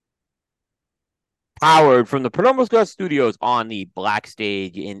Powered from the Perdomo Star Studios on the Black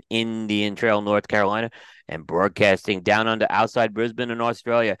Stage in Indian Trail, North Carolina, and broadcasting down under outside Brisbane in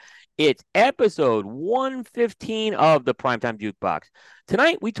Australia. It's episode 115 of the Primetime Jukebox.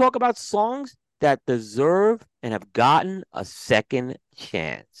 Tonight, we talk about songs that deserve and have gotten a second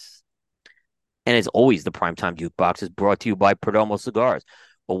chance. And as always, the Primetime Jukebox is brought to you by Perdomo Cigars.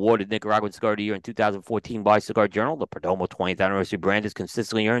 Awarded Nicaraguan Cigar of the Year in 2014 by Cigar Journal, the Perdomo 20th Anniversary brand has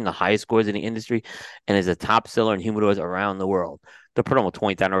consistently earned the highest scores in the industry and is a top seller in humidors around the world. The Perdomo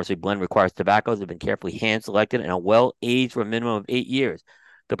 20th Anniversary blend requires tobaccos that have been carefully hand-selected and are well-aged for a minimum of 8 years.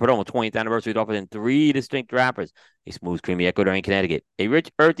 The Perdomo 20th Anniversary is offered in 3 distinct wrappers: a smooth, creamy Ecuadorian Connecticut, a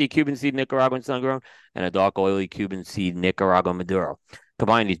rich, earthy Cuban seed Nicaraguan sun-grown, and a dark, oily Cuban seed Nicaraguan Maduro.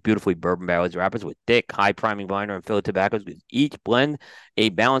 Combine these beautifully bourbon barrels wrappers with thick, high priming binder and filler tobaccos, with each blend a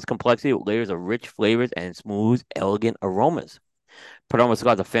balanced complexity with layers of rich flavors and smooth, elegant aromas. Perdomo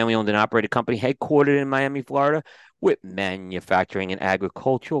Cigars is a family-owned and operated company headquartered in Miami, Florida, with manufacturing and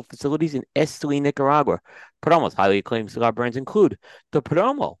agricultural facilities in Esteli, Nicaragua. Perdomo's highly acclaimed cigar brands include the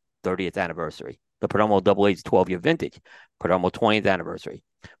Perdomo 30th Anniversary, the Perdomo Double Aged 12-Year Vintage, Perdomo 20th Anniversary,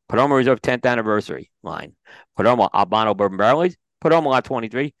 Perdomo Reserve 10th Anniversary line, Perdomo Habano Bourbon Barrel Aged, Perdomo Lot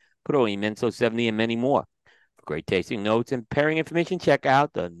 23, Perdomo Immenso 70, and many more. For great tasting notes and pairing information, check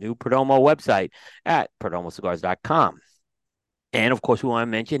out the new Perdomo website at perdomocigars.com. And of course, we want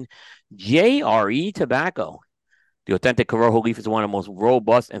to mention JRE Tobacco. The authentic Corojo leaf is one of the most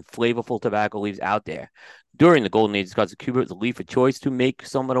robust and flavorful tobacco leaves out there. During the golden age of cigars, Cuba was a leaf of choice to make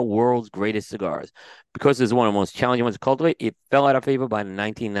some of the world's greatest cigars. Because it's one of the most challenging ones to cultivate, it fell out of favor by the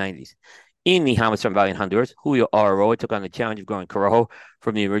 1990s. In the Hamilton Valley in Honduras, Julio Araroa took on the challenge of growing Corojo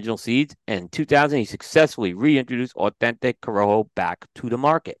from the original seeds, and in 2000, he successfully reintroduced authentic Corojo back to the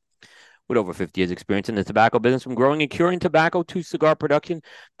market. With over 50 years' experience in the tobacco business, from growing and curing tobacco to cigar production,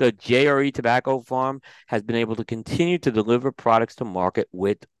 the JRE Tobacco Farm has been able to continue to deliver products to market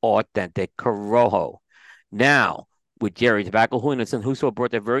with authentic Corojo. Now, with JRE Tobacco, Julio and Huso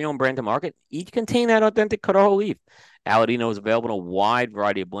brought their very own brand to market. Each contain that authentic Corojo leaf. Aladino is available in a wide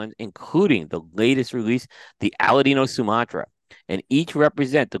variety of blends, including the latest release, the Aladino Sumatra. And each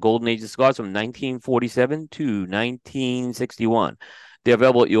represent the golden age of cigars from 1947 to 1961. They're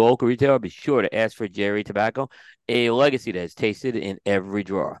available at your local retailer. Be sure to ask for Jerry Tobacco, a legacy that is tasted in every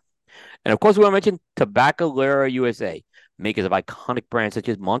drawer. And of course, we want to mention Tabacalera USA, makers of iconic brands such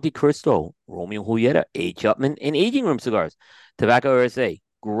as Monte Cristo, Romeo and Julieta, A. Chapman, and Aging Room Cigars. Tobacco USA,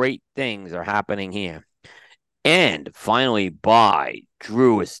 great things are happening here. And finally, by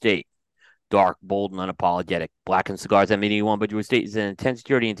Drew Estate. Dark, bold, and unapologetic. Blackened Cigars M81 by Drew Estate is an intense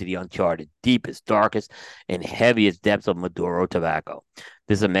journey into the uncharted, deepest, darkest, and heaviest depths of Maduro tobacco.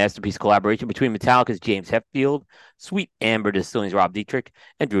 This is a masterpiece collaboration between Metallica's James Hetfield, Sweet Amber Distilling's Rob Dietrich,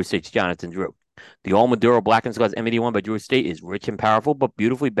 and Drew Estate's Jonathan Drew. The all Maduro Blackened Cigars M81 by Drew Estate is rich and powerful, but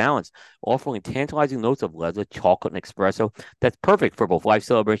beautifully balanced, offering tantalizing notes of leather, chocolate, and espresso that's perfect for both life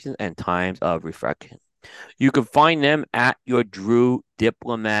celebrations and times of reflection. You can find them at your Drew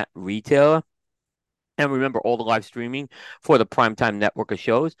Diplomat retailer. And remember, all the live streaming for the Primetime network of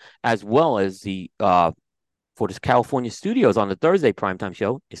shows, as well as the for this California studios on the Thursday Primetime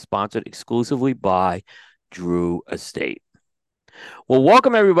show, is sponsored exclusively by Drew Estate. Well,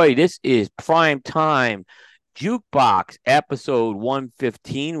 welcome everybody. This is Primetime Jukebox episode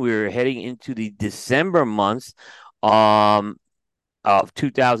 115. We're heading into the December months of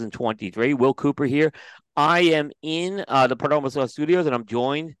 2023. Will Cooper here. I am in the Perdomo Studios, and I'm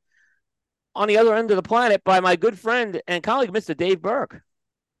joined on the other end of the planet by my good friend and colleague, Mr. Dave Burke.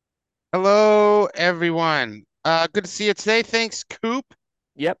 Hello, everyone. Good to see you today. Thanks, Coop,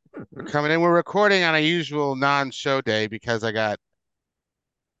 Yep. for coming in. We're recording on a usual non-show day because I got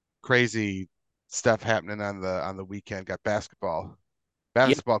crazy stuff happening on the weekend. Got basketball. Yep.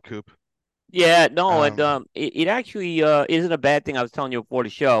 Basketball, Coop. Yeah, no, and Um, it actually isn't a bad thing. I was telling you before the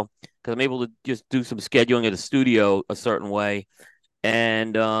show, because I'm able to just do some scheduling at the studio a certain way.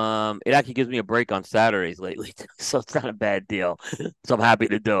 And it actually gives me a break on Saturdays lately, so it's not a bad deal. So I'm happy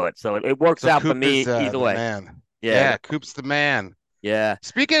to do it. So it works so out for Coop is me either the way. man. Yeah, Yeah, Coop's the man. yeah.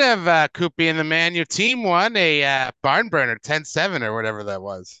 Speaking of Coop being the man, your team won a barn burner 10-7 or whatever that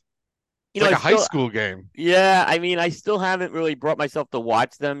was. You It's know, like I a high still, school game. yeah. I mean, I still haven't really brought myself to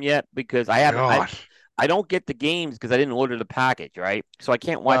watch them yet because I haven't. God. I don't get the games because I didn't order the package, right? So I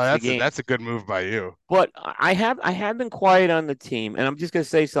can't Well, watch the games. that's a good move by you. But I have been quiet on the team, and I'm just gonna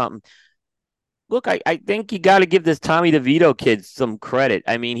say something. Look, I think you got to give this Tommy DeVito kid some credit.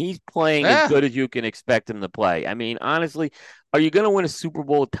 I mean, he's playing as Yeah. good as you can expect him to play. I mean, honestly, are you going to win a Super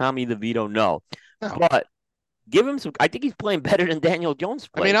Bowl with Tommy DeVito? No. No. But Give him some. I think he's playing better than Daniel Jones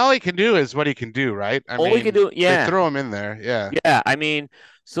I mean, played. all he can do is what he can do, right? I All he could mean, do, they yeah, throw him in there. Yeah. yeah. I mean,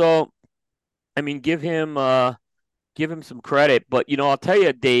 so I mean, give him some credit. But I'll tell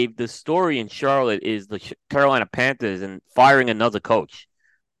you, Dave, the story in Charlotte is the Carolina Panthers and firing another coach.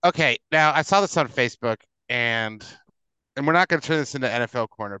 Okay. Now I saw this on Facebook, and we're not going to turn this into NFL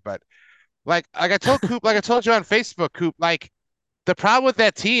corner, but like I told Coop, like I told you on Facebook, Coop, like the problem with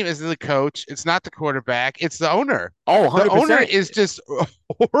that team isn't the coach, it's not the quarterback, it's the owner. Oh, The owner 100%. is just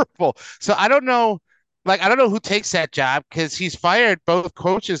horrible. So I don't know who takes that job because he's fired both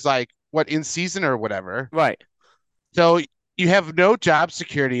coaches like what in season or whatever. Right. So you have no job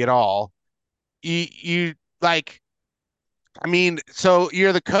security at all. You like I mean, so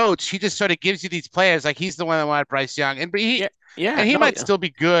you're the coach. He just sort of gives you these players. Like he's the one that wanted Bryce Young, Yeah. Yeah. he No. might still be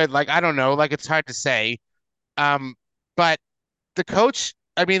good. Like I don't know. Like it's hard to say. Um, but the coach,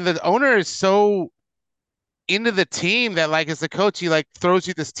 I mean, the owner is so into the team that like as the coach, he like throws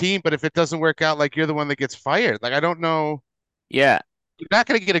you this team. But if it doesn't work out, like you're the one that gets fired. Like I don't know. Yeah. You're not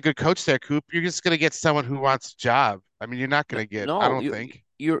going to get a good coach there, Coop. You're just going to get someone who wants a job. I mean, you're not going to get. I No. don't You think.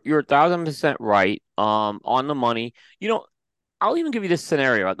 you're 1,000% right. On the money. I'll even give you this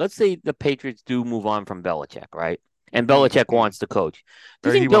scenario. Right? Let's say the Patriots do move on from Belichick, right? And Belichick Hmm. wants to coach. Do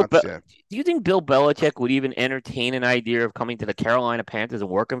you Or he think Bill Be wants, yeah. do you think Bill Belichick would even entertain an idea of coming to the Carolina Panthers and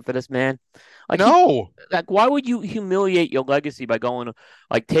working for this man? Like he No, why would you humiliate your legacy by going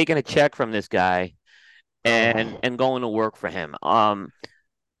like taking a check from this guy and oh, and going to work for him?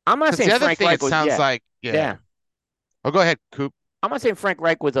 I'm not because saying the other Frank thing Reich it was sounds yeah, like, yeah. yeah. Oh, go ahead, Coop. I'm not saying Frank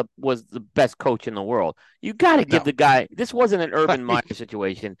Reich was the best coach in the world. You got to give No, the guy. This wasn't an Urban Meyer right.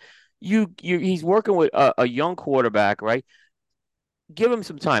 situation. He's working with a young quarterback, right? Give him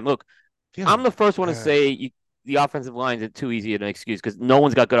some time. Look, Give I'm him. the first one to say the offensive lines are too easy an excuse because no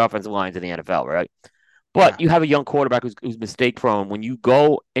one's got good offensive lines in the NFL, right? But Yeah. you have a young quarterback who's mistake prone. When you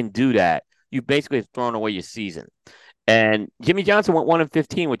go and do that, you basically thrown away your season. And Jimmy Johnson went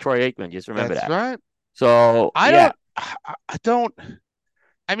 1-15 with Troy Aikman. Just remember That's that. right. So I yeah, don't, I don't,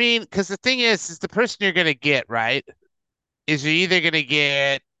 I mean, because the thing is the person you're going to get, right, is you're either going to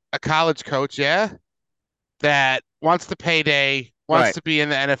get a college coach, yeah, that wants the payday, wants right. to be in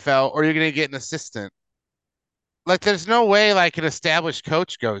the NFL, or you're going to get an assistant. Like, there's no way like an established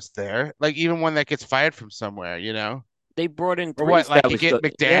coach goes there, like even one that gets fired from somewhere, you know? They brought in Or three what, like you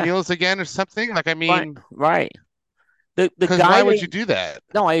established. get Yeah, McDaniels again or something? Like, I right, mean, right. The because guy why would you they do that?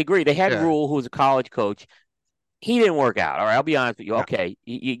 no, I agree. They had Yeah. Rule, who was a college coach. He didn't work out. All right, I'll be honest with you. No. Okay,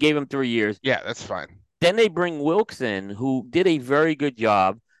 you gave him 3 years. Yeah, that's fine. Then they bring Wilkes in, who did a very good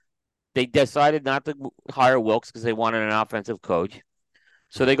job. They decided not to hire Wilkes because they wanted an offensive coach.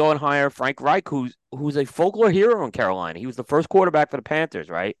 So they go and hire Frank Reich, who's a folklore hero in Carolina. He was the first quarterback for the Panthers,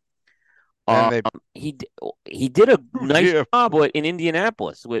 right? And Um, they he he did a nice yeah. job in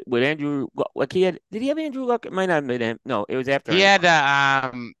Indianapolis with Andrew. Like he had, did he have Andrew Luck? It might not have been him. No, it was after He Andrew. had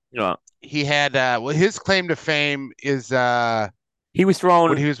You know, well his claim to fame is he was when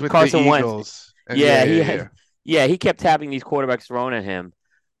throwing he was with the Carson Wentz. Eagles. And Yeah, yeah, he yeah, had. yeah. Yeah, he kept having these quarterbacks thrown at him.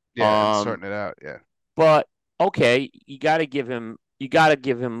 Yeah, and Um, sorting it out. Yeah. but okay, you got to give him. You got to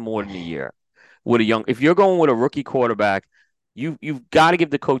give him more than a year with a young. If you're going with a rookie quarterback, you've got to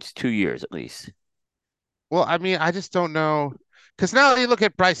give the coach 2 years at least. Well, I mean, I just don't know. Because now you look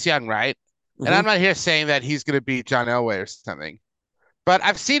at Bryce Young, right? And Hmm. I'm not here saying that he's going to beat John Elway or something, but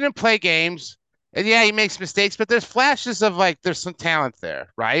I've seen him play games, and yeah, he makes mistakes, but there's flashes of like there's some talent there,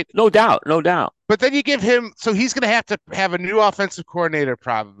 right? No doubt, no doubt. But then you give him, so he's going to have a new offensive coordinator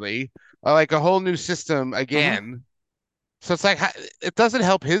probably, like a whole new system Hmm. again. So it's like it doesn't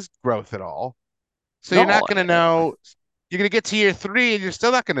help his growth at all. So you're No, not going to know. You're going to get to year three, and you're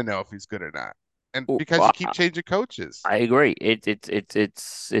still not going to know if he's good or not, and because you keep I changing coaches. I agree.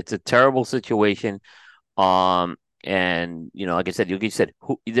 It's a terrible situation. And like I said, you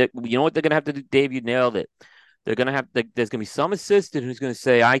know what they're gonna have to do, Dave? You nailed it. They're gonna have there's gonna be some assistant who's gonna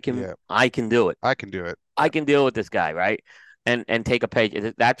say, Yeah, I can do it. I can do it. I Yeah. can deal with this guy, right? And take a page.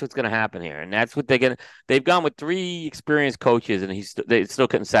 That's what's gonna happen here, and that's what They've gone with three experienced coaches, and they still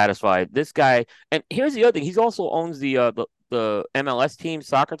couldn't satisfy this guy. And here's the other thing: he's also owns the MLS team,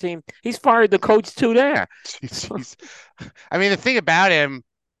 soccer team. He's fired the coach too there. He's, I mean, the thing about him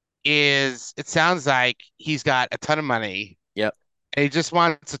is, it sounds like he's got a ton of money, Yep, and he just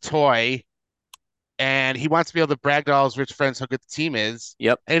wants a toy, and he wants to be able to brag to all his rich friends how good the team is,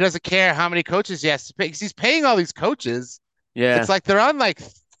 yep, and he doesn't care how many coaches he has to pay because he's paying all these coaches. yeah, It's like they're on like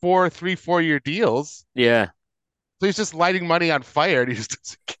 4 year deals. yeah. So he's just lighting money on fire and he just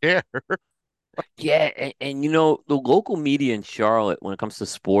doesn't care. Yeah, and the local media in Charlotte, when it comes to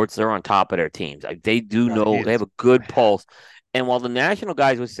sports, they're on top of their teams. Like they do know they have It's a good pulse. And while the national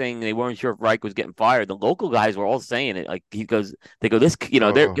guys were saying they weren't sure if Reich was getting fired, the local guys were all saying it. Like they go this,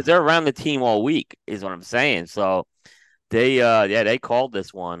 oh, they're around the team all week, is what I'm saying. So they called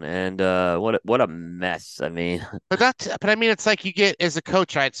this one, and what a mess. I mean, but I mean, it's like you get as a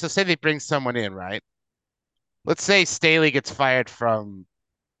coach, right? So say they bring someone in, right? Let's say Staley gets fired from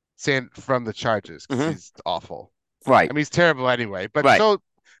the Chargers because mhm, he's awful. right, I mean, he's terrible anyway. But right, so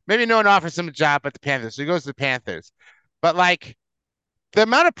maybe no one offers him a job at the Panthers, so he goes to the Panthers. But like the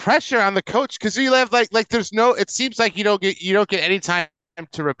amount of pressure on the coach because you have like there's no. It seems like you don't get any time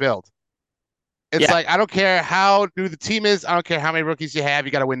to rebuild. It's yeah, like I don't care how new the team is. I don't care how many rookies you have.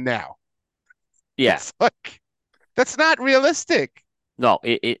 You got to win now. yeah. It's like that's not realistic. No,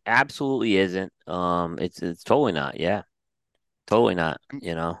 it absolutely isn't. It's totally not. Yeah, totally not.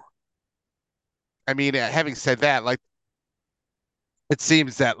 I mean, having said that, like it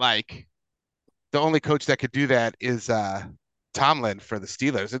seems that like the only coach that could do that is Tomlin for the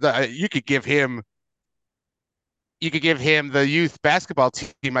Steelers. You could give him the youth basketball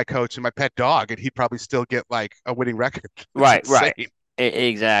team I coach and my pet dog, and he'd probably still get like a winning record. It's Right, right. insane.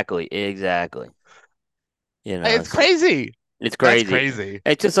 Exactly, exactly. It's So crazy. it's That's crazy. crazy.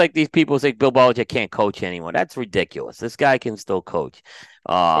 It's just like these people say Bill Belichick can't coach anyone. That's ridiculous. This guy can still coach.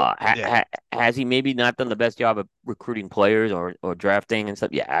 Yeah. Has he maybe not done the best job of recruiting players or drafting and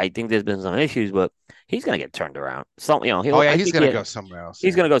stuff? Yeah, I think there's been some issues, but he's gonna get turned around. Oh yeah, I he's think gonna go somewhere else.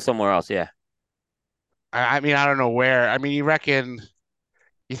 he's Yeah. gonna go somewhere else. Yeah, I mean, I don't know where. I mean, you reckon?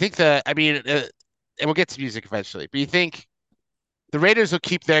 You think the? I mean, and we'll get to music eventually. But you think the Raiders will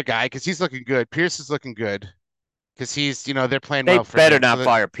keep their guy because he's looking good. Pierce is looking good because they're playing they well for better him. So not that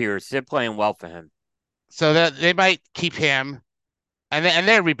fire Pierce. They're playing well for him. so that they might keep him, and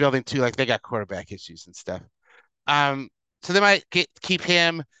they're rebuilding too. Like they got quarterback issues and stuff. Um, so they might keep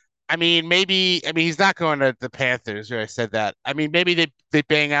him. I mean, maybe. I mean, he's not going to the Panthers. Where I said that. I mean, maybe they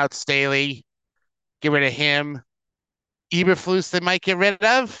bang out Staley, get rid of him. Eberflus they might get rid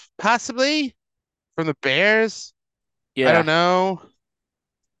of possibly from the Bears. I Yeah, don't know.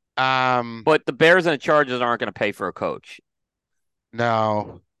 Um, but the Bears and the Chargers aren't going to pay for a coach.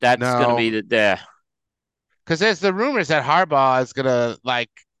 no, That's going to be no, the because there's the rumors that Harbaugh is gonna like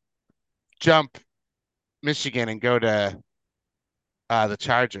jump Michigan and go to the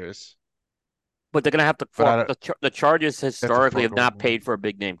Chargers, but they're going to have to but I fork. don't The Chargers have to historically fork have over not more. paid for a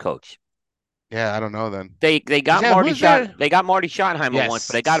big name coach. Yeah, I don't know then. They Because got yeah, Marty who's Schott. there? They got Marty Schottenheimer once,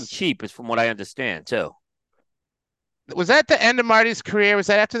 but they got him Yes. cheap, is from what I understand too. Was that the end of Marty's career? Was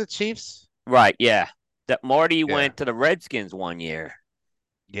that after the Chiefs? Right? Yeah. That Marty Yeah, went to the Redskins one year,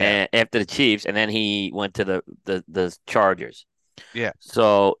 yeah, and after the Chiefs, and then he went to the Chargers. yeah.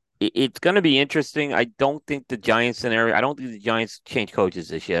 So it's going to be interesting. I don't think the Giants scenario. I don't think the Giants change coaches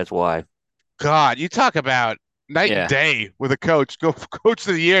this year. That's why. God, you talk about night and Yeah. day with a coach. Go coach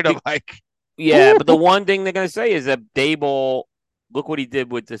of the year to Be- like, Yeah, whoo. but the one thing they're going to say is that Dable, look what he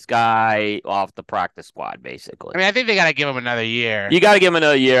did with this guy off the practice squad, I basically. mean, I think they got to give him another year. You got to give him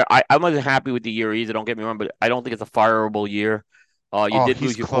another year. I wasn't happy with the year either. Don't get me wrong, but I don't think it's a fireable year. You Oh, did he's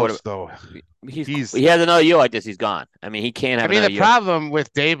lose your quarter. close though. He He's. has another year like this. He's gone. I mean, he can't I have mean, another the year. problem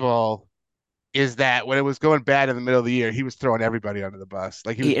with Dable is that when it was going bad in the middle of the year, he was throwing everybody under the bus.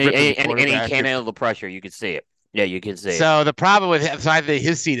 Like he was ripping the And he quarterback. can't handle the pressure. You can see it. Yeah, you can see it. So the problem with him, so I think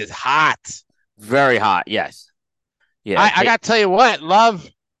his seat is hot. Very hot. Yes. Yeah. I got to tell you what, love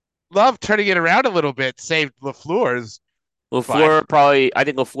turning it around a little bit saved LaFleur's butt. LaFleur probably. I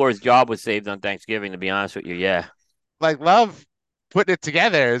think LaFleur's job was saved on Thanksgiving. To be honest with you, yeah. Like love putting it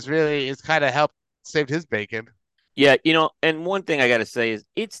together is kind of helped saved his bacon. Yeah, and one thing I got to say is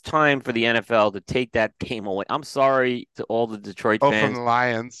it's time for the NFL to take that game away. I'm sorry to all the Detroit Oh, from fans. the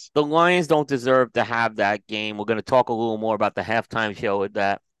Lions. The Lions don't deserve to have that game. We're going to talk a little more about the halftime show with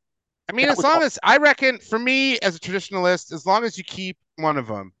that. I mean, That as was, long as I reckon for me as a traditionalist, as long as you keep one of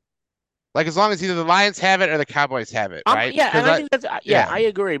them, like as long as either the Lions have it or the Cowboys have it, right? yeah, and Because I think that's, yeah, yeah, I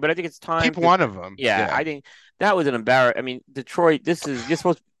agree, but I think it's time keep to, one of them. yeah, Yeah, I think that was an embarrassment. I mean, Detroit, you're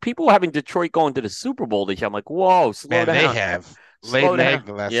supposed, people having Detroit going to the Super Bowl this year. I'm like, whoa, slow man, they down, have laid slow an egg down.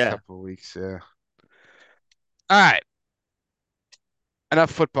 the last Yeah, couple of weeks. Yeah. All right,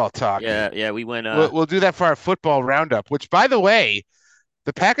 enough football talk. yeah, we went, We'll do that for our football roundup. Which, by the way,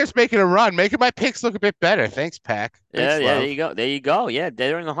 the Packers making a run, making my picks look a bit better. Thanks, Pack. yeah, Thanks, yeah, there love. you go. There you go. Yeah,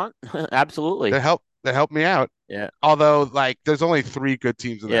 they're in the hunt. Absolutely. That helped me out. Yeah, Although, like, there's only three good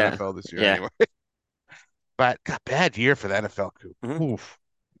teams in the yeah, NFL this year yeah. anyway. But God, bad year for the NFL, Coop. Hmm. Oof.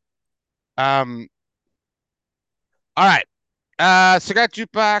 Um, all right. Cigar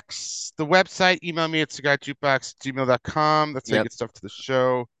Jukebox, the website, email me at cigarjukebox@gmail.com. That's how you Yep. get stuff to the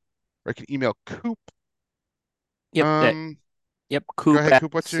show. Or you can email Coop. Yep. That. Um, Yep. Go Coop ahead, at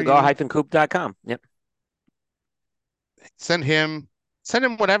Coop. What's your email? cigar-coop.com. Yep. Send him, send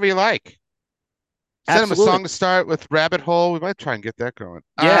him whatever you like. Send him a Absolutely. song to start with Rabbit Hole. We might try and get that going.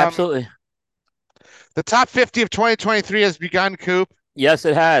 Yeah, absolutely. The top 50 of 2023 has begun, Coop. Yes,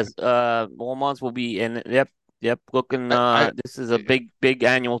 it has. More months will be in. Yep. Yep. Looking. I This is a big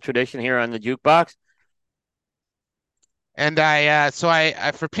annual tradition here on the jukebox. and I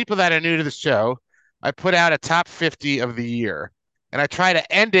for people that are new to the show, I put out a top 50 of the year, and I try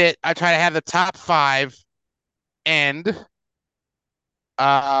to end it. I try to have the top five end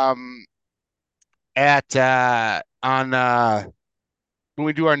um at on when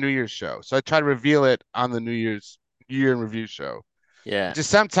we do our New Year's show. So I try to reveal it on the New Year's year in review show, Yeah. which is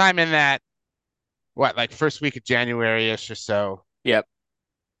sometime in that what like first week of January-ish or so. Yep.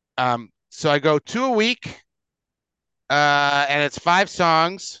 So I go two a week, and it's five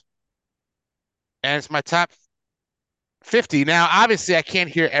songs, and it's my top 50. Now, obviously, I can't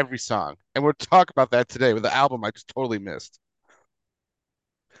hear every song, and we'll talk about that today with the album I just totally missed.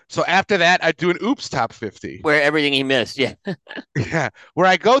 So after that, I do an oops top 50. Where everything he missed. Yeah. Yeah, where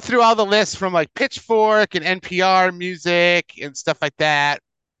I go through all the lists from like Pitchfork and NPR music and stuff like that.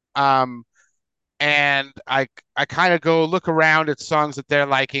 Um, and I kind of go look around at songs that they're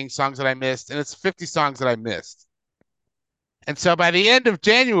liking, songs that I missed, and it's 50 songs that I missed. And so by the end of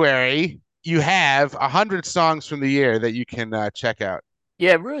January, you have 100 songs from the year that you can check out.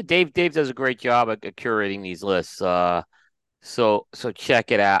 Yeah. Really, Dave does a great job at curating these lists. So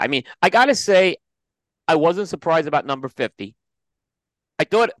check it out. I mean, I gotta say, I wasn't surprised about number 50. I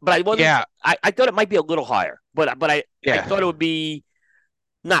thought, but I wasn't. Yeah, I thought it might be a little higher, but I yeah. thought it would be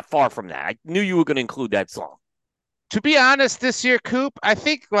not far from that. I knew you were going to include that song. To be honest, this year, Coop, I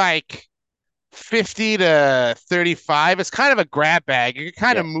think like 50 to 35 is kind of a grab bag. You can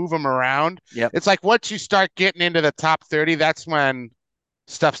kind of Yep. move them around. Yep. It's like once you start getting into the top 30, that's when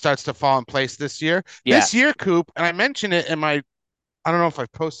stuff starts to fall in place this year. Yeah. This year, Coop, and I mentioned it in my, I don't know if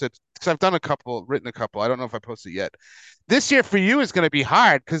I've posted, because I've done a couple, written a couple. I don't know if I posted yet. This year for you is going to be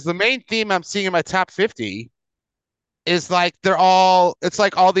hard because the main theme I'm seeing in my top 50 is like it's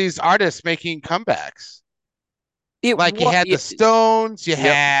like all these artists making comebacks. It Like you was. had the Stones, you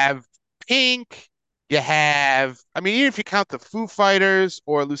Yep. have Pink, you have, I mean, even if you count the Foo Fighters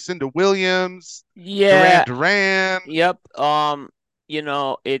or Lucinda Williams, Duran Yeah. Duran, Yep.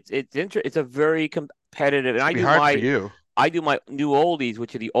 It's a very competitive, and it's gonna be hard for you. I do my new oldies,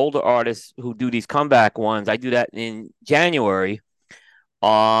 which are the older artists who do these comeback ones. I do that in January.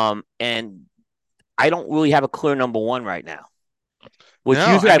 And I don't really have a clear number one right now. Which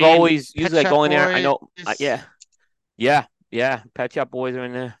No, usually I mean, Pet I Shop go in there. I Boys, know. Yeah. Yeah. Yeah. Pet Shop Boys are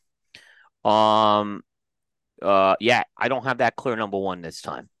in there. Um. Yeah. I don't have that clear number one this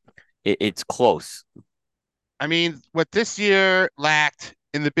time. It's close. I mean, what this year lacked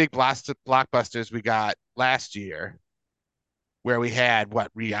in the big blockbusters we got last year, where we had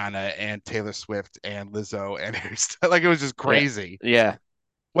what Rihanna and Taylor Swift and Lizzo and like it was just Yeah. crazy. Yeah.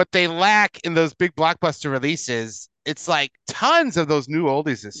 What they lack in those big blockbuster releases, it's like tons of those new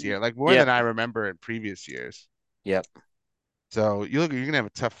oldies this year, like more Yep. than I remember in previous years. Yep. So you're gonna have a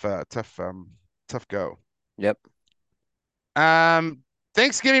tough go. Yep. Um,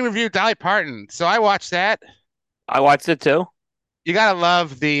 Thanksgiving review, Dolly Parton. So I watched that. I watched it too. You gotta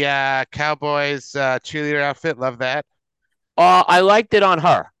love the Cowboys cheerleader outfit. Love that. I liked it on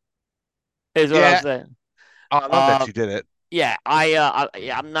her. Is what I'm Yeah. saying. Oh, I love that Um. she did it. Yeah.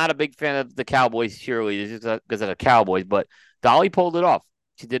 Yeah, I'm not a big fan of the Cowboys cheerleaders just because of the Cowboys, but Dolly pulled it off.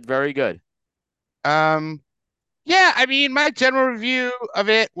 She did very good. Um, yeah, I mean, my general review of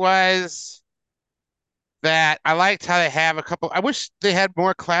it was that I liked how they have a couple. I wish they had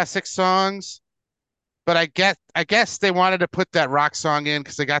more classic songs, but I guess they wanted to put that rock song in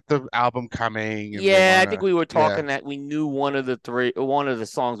because they got the album coming and they Yeah, I think wanna, we were yeah, talking that we knew one of the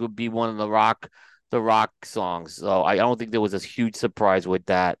songs would be one of the rock songs. So I don't think there was a huge surprise with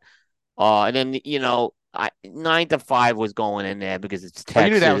that. And then I 9 to 5 was going in there because it's oh,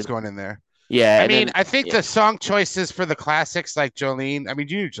 you knew that Texas. was going in there. Yeah, I and mean, then I think yeah, the song choices for the classics like Jolene, I mean,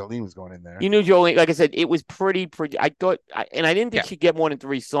 you knew Jolene was going in there. you knew Jolie. Like I said, it was pretty. And I didn't think Yeah, she'd get more than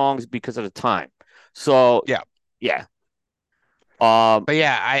 3 songs because of the time. So yeah. yeah, um, But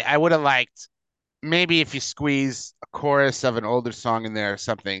yeah, I would have liked maybe if you squeeze a chorus of an older song in there or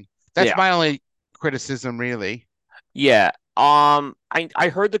something. That's yeah, my only criticism, really. yeah.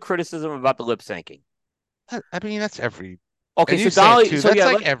 I heard the criticism about the lip syncing. I mean, that's every Okay, And so you say it Dolly, too. so That's yeah,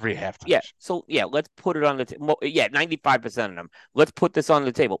 like every halftime show. let's put it on the table. Yeah, 95% of them. Let's put this on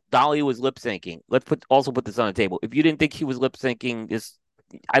the table. Dolly was lip syncing. Let's put this on the table. If you didn't think she was lip syncing, this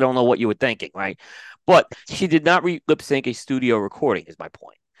I don't know what you were thinking, right? But she did not lip sync a studio recording. Is my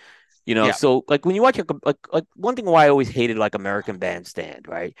point. Yeah. So like when you watch like one thing why I always hated like American Bandstand,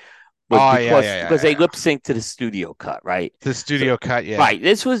 right? Was Oh yeah, because they yeah. lip synced to the studio cut, right? The So studio cut, yeah. right,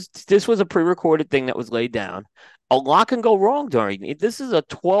 this was a pre-recorded thing that was laid down. A lot can go wrong during it. This is a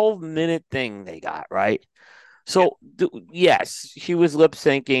 12-minute thing they got, right? Yeah. So yes, she was lip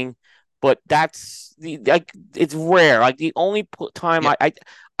syncing, but that's the like it's rare. Like the only time Yeah.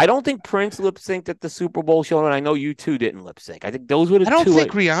 I don't think Prince lip synced at the Super Bowl show, and I know you two didn't lip sync. I think those were the I don't two.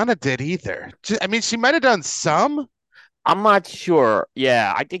 think Rihanna did either. I mean, she might have done some. I'm not sure.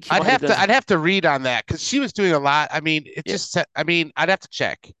 Yeah, I think she might have done. I'd have to read on that because she was doing a lot. I mean, Yeah, I mean, I'd have to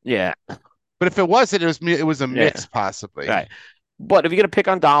check. yeah, But if it wasn't, it was a yeah. mix possibly. Right. But if you're gonna pick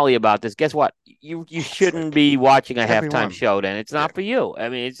on Dolly about this, guess what? You It's shouldn't like be watching a halftime everyone. show. Then it's Yeah. not for you. I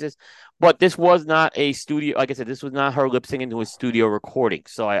mean, it's just. But this was not a studio. Like I said, this was not her lip syncing to a studio recording.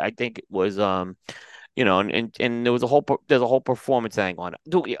 So I think it was and there was there's a whole performance angle on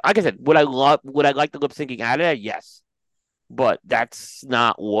it. Like I said, would I like the lip syncing out of that? Yes, but that's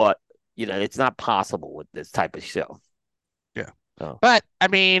not what It's not possible with this type of show. Yeah. So But I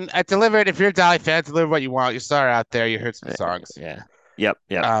mean, I delivered. If you're a Dolly fan, deliver what you want. You saw her out there. You heard some songs. yeah, yep,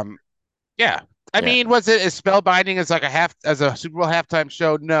 yep, Um, yeah. I yeah. mean, was it as spellbinding as like a Super Bowl halftime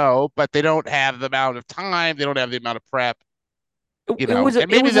show? No, but they don't have the amount of time. They don't have the amount of prep, It was and it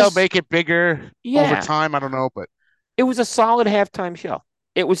maybe was a they'll make it bigger over yeah. time. I don't know, but It was a solid halftime show.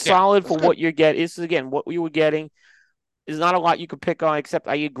 It was yeah, solid that's for good. what you're getting. This is again what we were getting. There's not a lot you could pick on, except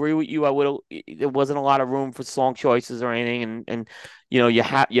I agree with you. I would there wasn't a lot of room for song choices or anything, and you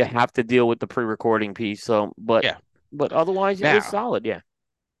have to deal with the pre-recording piece. So, Yeah. but otherwise, it was Now, solid. Yeah.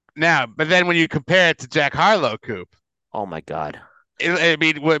 but then when you compare it to Jack Harlow, Coop, Oh my God. I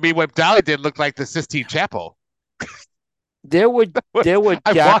mean, what Dolly did looked like the Sistine Chapel. There were there were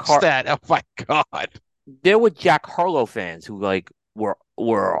I watched that. Oh my God. Jack Harlow fans who like were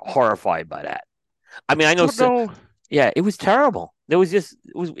horrified by that. I mean, I I know. don't know. Yeah, it was terrible. There was just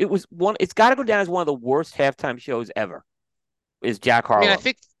it was one. It's got to go down as one of the worst halftime shows ever. Is Jack I mean, Harlow?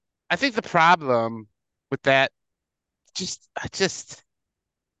 I think the problem with that,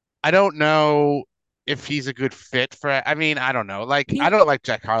 I don't know if he's a good fit for it. I mean, I don't know. Like, I He, don't like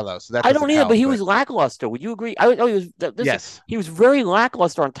Jack Harlow, so that I doesn't don't either, but help. he But was lackluster. Would you agree? I he was this. yes, He was very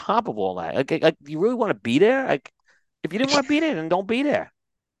lackluster on top of all that. Like, do you really want to be there? Like, if you didn't want to be there, then don't be there.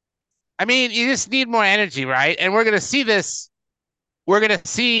 I mean, you just need more energy, right? And we're gonna see this. We're gonna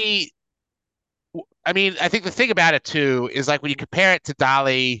see. I mean, I think the thing about it too is like when you compare it to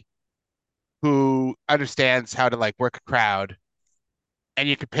Dolly, who understands how to like work a crowd, and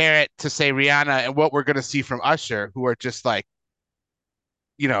you compare it to say Rihanna and what we're gonna see from Usher, who are just like,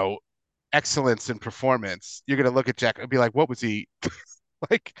 you know, excellence in performance. You're gonna look at Jack and be like, what was he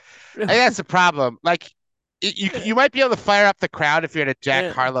like? I think that's the problem. Like, you might be able to fire up the crowd if you're at a Jack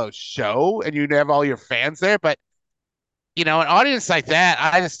Yeah. Harlow show and you have all your fans there, but an audience like that,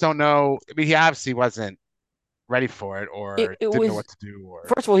 I just don't know. I mean, he obviously wasn't ready for it it, or it didn't know was what to do or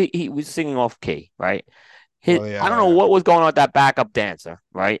first of all he was singing off key, right? well, I don't know yeah. what was going on with that backup dancer,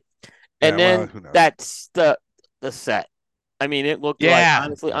 right? And Yeah, well, then who knows? that's the set. I mean, it looked like Yeah.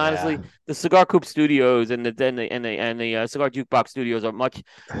 honestly, Yeah. the Cigar Coop Studios and the Cigar Jukebox Studios are much.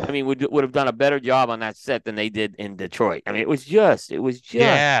 I mean, would have done a better job on that set than they did in Detroit. I mean, it was just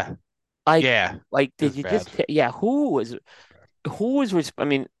Yeah. like Yeah. It did was you bad. just yeah who was I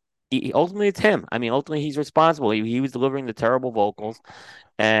mean. Ultimately, it's him. I mean, ultimately, he's responsible. He was delivering the terrible vocals.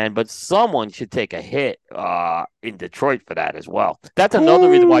 But someone should take a hit in Detroit for that as well. That's another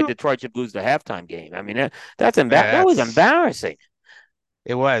reason why Who? Detroit should lose the halftime game. I mean, that was That's embarrassing.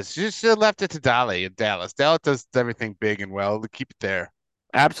 it was. You should have left it to Dolly in Dallas. Dallas does everything big and well to keep it there.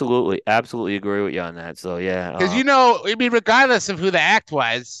 Absolutely, absolutely agree with you on that. So yeah, Because I mean, regardless of who the act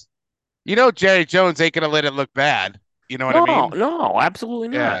was, Jerry Jones ain't gonna let it look bad. You know what I no, mean? no, absolutely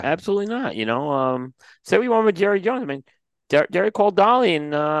not, Yeah. absolutely not. Say what you want with Jerry Jones. I mean, Jerry called Dolly,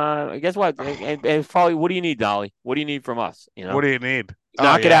 and guess what? And probably, what do you need, Dolly? What do you need from us? What do you need? Oh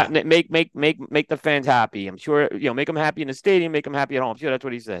Knock it out yeah. and make the fans happy. I'm sure make them happy in the stadium, make them happy at home. I'm sure that's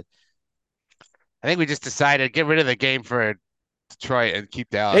what he said. I think we just decided get rid of the game for Detroit and keep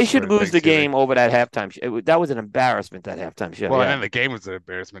They Dallas should for lose the Thanksgiving. game over that halftime show. That was an embarrassment. That halftime show. Well, and Yeah. then the game was an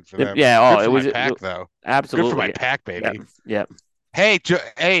embarrassment for them. Yeah. Oh, Good it for my was pack, though. Good for my absolutely. pack, Yep. baby. Yep. Hey,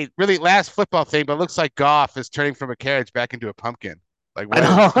 really last football thing, but it looks like Goff is turning from a carriage back into a pumpkin. Like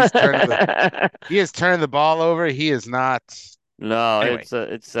I what is know. he is turning the ball over. He is not. No, Anyway,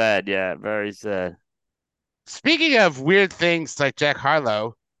 it's sad. Yeah, very sad. speaking of weird things like Jack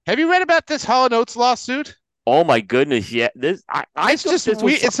Harlow, have you read about this Hall and Oates lawsuit? Oh my goodness, yeah. I It's thought just this was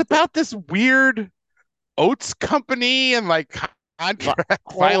weird. It's something. about this weird oats company and like Li- contract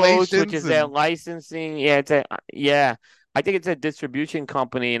Whole Oats, which violations is their and licensing. Yeah, it's a yeah. I think it's a distribution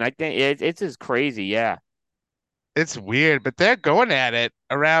company, and I think it's just crazy. Yeah. it's weird, but they're going at it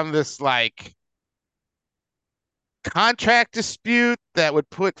around this like contract dispute that would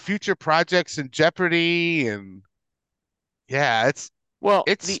put future projects in jeopardy and yeah, Well,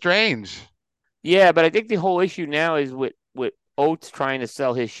 it's the strange. yeah, but I think the whole issue now is with Oates trying to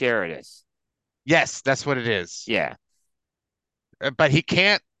sell his share of this. Yes, that's what it is. Yeah. But he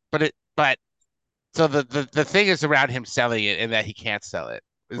can't but so the thing is around him selling it and that he can't sell it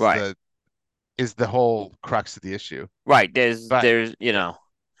Right. is the whole crux of the issue. Right. But There's yeah,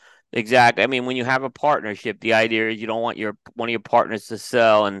 exactly. I mean, when you have a partnership, the idea is you don't want your one of your partners to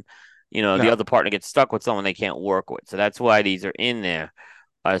sell and the no, other partner gets stuck with someone they can't work with. So that's why these are in there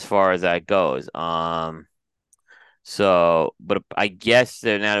as far as that goes. But I guess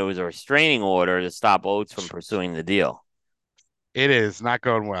there was a restraining order to stop Oates from pursuing the deal. it is not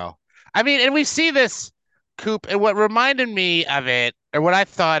going well. I mean, and we see this Coop, and what reminded me of it, or what I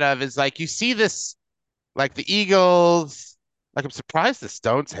thought of is like you see this like the Eagles, like I'm surprised the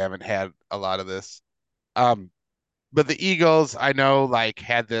Stones haven't had a lot of this. Um, but the Eagles, I know, like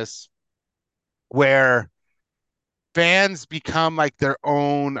had this where fans become like their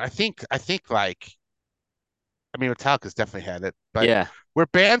own. I think like I mean Metallica's definitely had it, but Yeah. where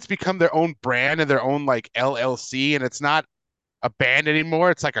bands become their own brand and their own like LLC, and it's not a band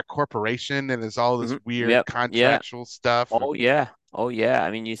anymore. It's like a corporation, and there's all this weird Yep. Yeah. contractual stuff. Oh yeah. Oh yeah.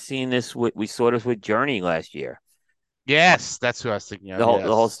 I mean, you've seen this with we saw this with Journey last year. Yes, that's who I was thinking of. The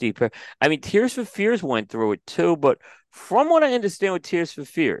whole Yes. steep. I mean, Tears for Fears went through it too, but from what I understand with Tears for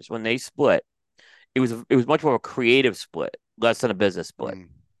Fears, when they split, it was much more of a creative split, less than a business split. Mm,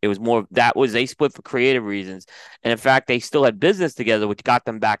 It was more that was they split for creative reasons, and in fact, they still had business together, which got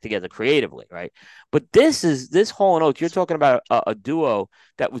them back together creatively, right? But this Hall and Oates. You're talking about a duo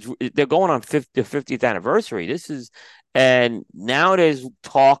that was they're going on the 50th anniversary. This is, and now there's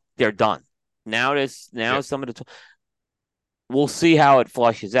talk they're done. Now yeah. some of the we'll see how it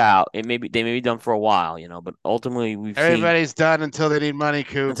flushes out. They may be done for a while, but ultimately we've seen Everybody's done until they need money,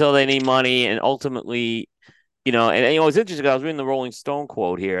 Coop. until they need money, and ultimately, and it's interesting. I was reading the Rolling Stone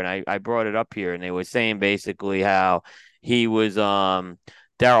quote here, and I brought it up here, and they were saying basically how he was Daryl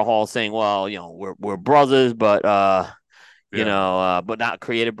Hall saying, well, we're brothers, Yeah. but not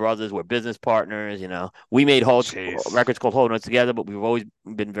creative brothers. We're business partners. We made whole Jeez. records called Whole Notes together, but we've always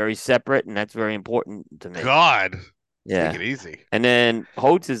been very separate, and that's very important to me. God. Take Yeah. it easy. And then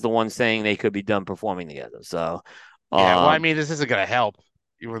Holtz is the one saying they could be done performing together. So, Yeah. Well, I um, mean, this isn't gonna help.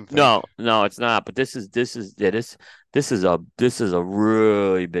 You wouldn't think. no, no, it's not. But this is a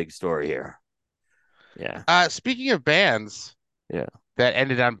really big story here. Yeah, Speaking of bands yeah, that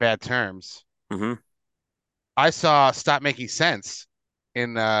ended on bad terms, mm-hmm, I saw Stop Making Sense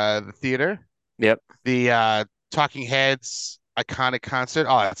in the theater. yep, The Talking Heads iconic concert.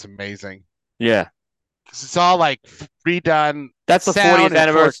 Oh, that's amazing. yeah. 'Cause it's all like redone That's the sound 40th and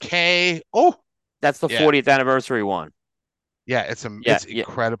anniversary. 4K. Oh, That's the yeah. 40th anniversary one. Yeah, Yeah, it's yeah.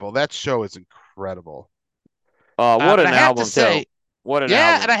 incredible. That show is incredible. What And I an have to album too. say, What an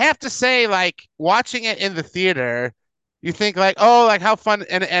yeah, and I album. have to say, like watching it in the theater, you think like, oh, like how fun,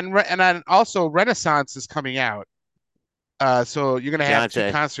 and then also Renaissance is coming out, so you're gonna have two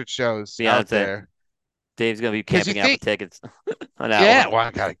Beyonce, concert shows out Beyonce. there Dave's gonna be because you camping out for think, tickets on that yeah, one. well,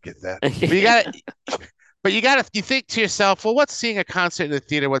 I gotta get that, but you think to yourself, well, what's seeing a concert in the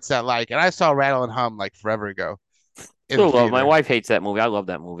theater? What's that like? And I saw Rattle and Hum like forever ago in the Still love. My theater. wife hates that movie. I love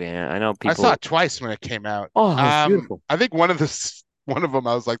that movie. I know I saw people. it twice when it came out. Oh, it's beautiful. I think one of them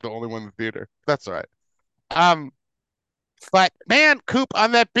I was like the only one in the theater. That's all right. Um, but man, Coop,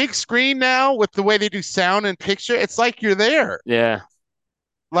 on that big screen now with the way they do sound and picture, it's like you're there. Yeah,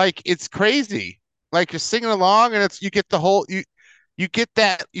 Like it's crazy. Like you're singing along and it's you get the whole you get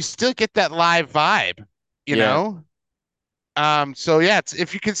that you still get that live vibe, you yeah, know? So yeah,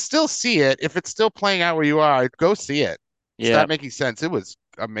 if you can still see it, if it's still playing out where you are, go see it. yeah. Stop making sense. It was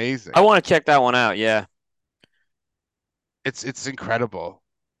I amazing. want to check that one out. Yeah. It's incredible.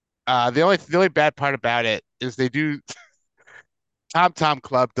 The only bad part about it is they do Tom Tom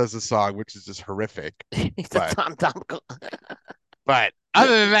Club does a song which is just horrific. He's a But Tom.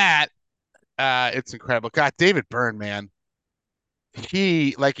 other than that, it's incredible. God, David Byrne, man.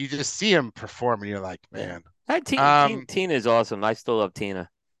 He like you just see him perform and you're like, Yeah. man. Um, Tina is awesome. I still love Tina.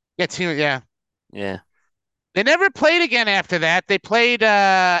 yeah, Tina, yeah. Yeah. They never played again after that. They played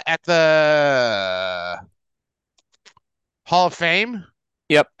at the Hall of Fame,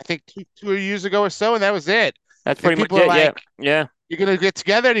 Yep. I think two years ago or so, and that was it. That's And pretty much people are it. Yeah. like, Yeah. "You're gonna get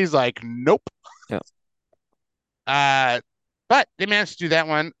together," and he's like, "Nope." Yeah. Uh, but they managed to do that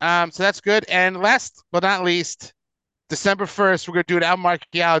one. So that's good. And last but not least, December 1st, we're gonna do an album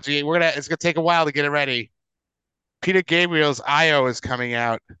archaeology. It's gonna take a while to get it ready. Peter Gabriel's IO is coming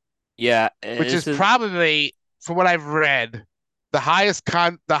out, Yeah. which is This is. probably, from what I've read, the highest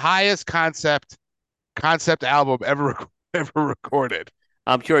concept album ever ever recorded.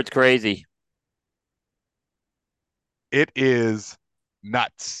 I'm sure it's crazy. It is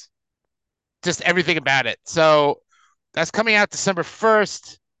nuts. Just everything about it. So that's coming out December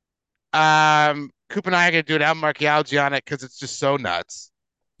 1st. Coop and I are gonna do an album archaeology on it because it's just so nuts.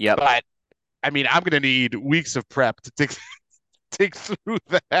 Yep. But I mean, I'm gonna need weeks of prep to dig through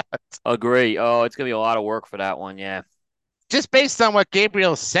that. Agree. Oh, it's gonna be a lot of work for that one. Yeah. Just based on what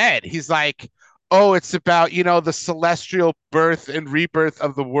Gabriel said, he's like, "Oh, it's about, the celestial birth and rebirth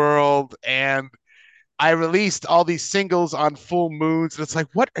of the world, and I released all these singles on full moons." And it's like,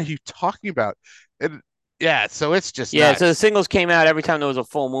 what are you talking about? And yeah, so it's just Yeah. So the nuts. singles came out every time there was a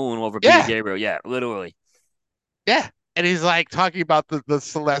full moon over Peter Yeah, Gabriel. Yeah. Literally. yeah. And he's like talking about the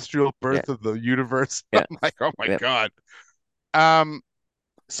celestial Yeah. birth of the universe. I'm Yeah. like, oh my Yeah. God. Um,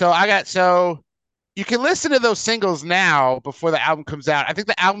 so you can listen to those singles now before the album comes out. I think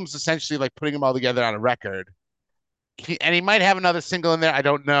the album's essentially like putting them all together on a record. And he might have another single in there. I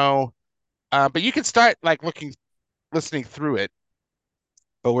don't know. But you can start like listening through it.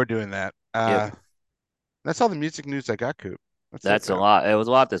 But we're doing that. Yep. That's all the music news I got, Coop. That's it, That's a man. lot. It was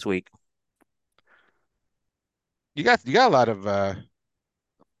a lot this week. You got a lot of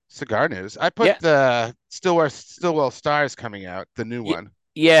cigar news. I put Yeah. the Stillwell Stars coming out, the new Yeah. one.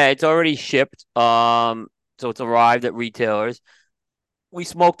 Yeah. It's already shipped. So it's arrived at retailers. We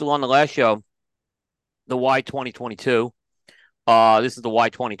smoked on the last show the Y 2022. This is the Y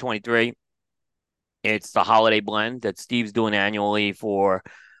 2023. It's the holiday blend that Steve's doing annually for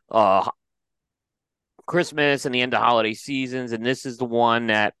uh Christmas and the end of holiday seasons, and this is the one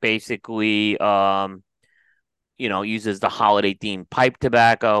that basically uses the holiday themed pipe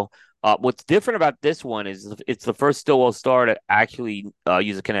tobacco. What's different about this one is it's the first Stillwell Star to actually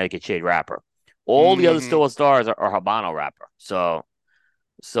use a Connecticut shade wrapper. All the other Hmm. Stillwell Stars are Habano wrapper. So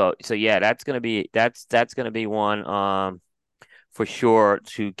yeah, that's gonna be one for sure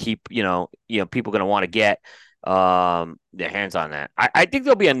to keep people gonna want to get their hands on that. I think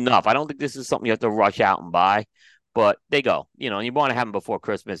there'll be enough. I don't think this is something you have to rush out and buy, but they go. And you want to have them before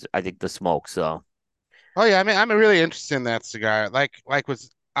Christmas. I think the smoke. So Oh yeah, I mean, I'm really interested in that cigar. Like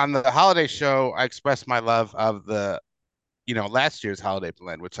was on the holiday show, I expressed my love of the, last year's holiday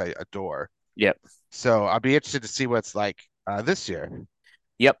blend, which I adore. yep, So I'll be interested to see what's like this year.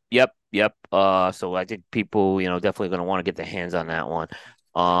 yep. So I think people definitely gonna want to get their hands on that one.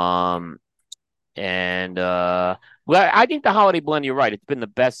 Um, and well, I think the holiday blend. You're right. It's been the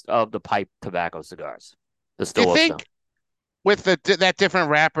best of the pipe tobacco cigars. The Do you Stillwell stuff. think with that different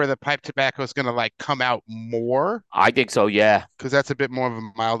wrapper, the pipe tobacco is gonna like come out more? I think so. Yeah. Because that's a bit more of a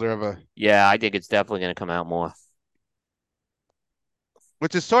milder of a, Yeah, I think it's definitely going to come out more.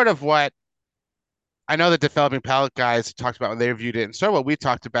 which is sort of what I know the developing palate guys talked about when they reviewed it, and sort of what we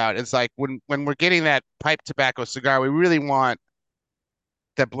talked about. It's like when we're getting that pipe tobacco cigar, we really want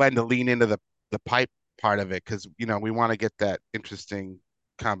that blend to lean into the pipe part of it because we want to get that interesting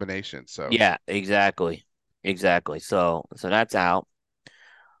combination. So Yeah, exactly. Exactly. So that's out.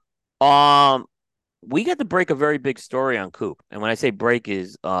 Um, we got to break a very big story on Coop. And when I say break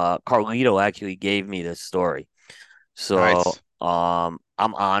is Carlito actually gave me this story. So nice.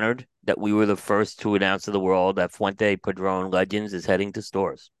 I'm honored that we were the first to announce to the world that Fuente Padron Legends is heading to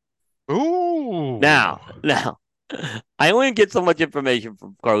stores. Ooh. Now, I only get so much information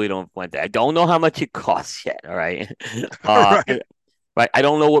from Carlito and Fuente. I don't know how much it costs yet. All right. Uh, Right. right. I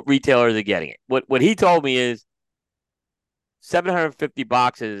don't know what retailers are getting it. What he told me is 750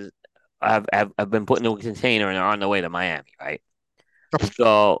 boxes have been put into a container and are on the way to Miami, right?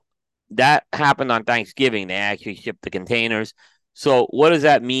 So that happened on Thanksgiving. They actually shipped the containers. So what does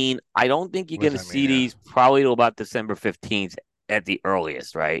that mean? I don't think you're What does going to that mean? see Yeah. these probably till about December 15th at the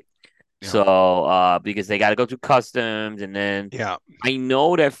earliest, right? Yeah. So because they got to go through customs, and then Yeah. I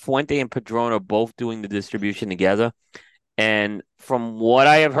know that Fuente and Padron are both doing the distribution together. And from what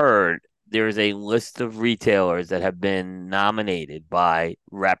I have heard, there's a list of retailers that have been nominated by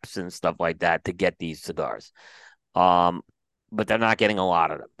reps and stuff like that to get these cigars. Um, but they're not getting a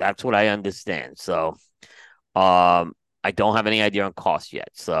lot of them. That's what I understand. So I don't have any idea on cost yet,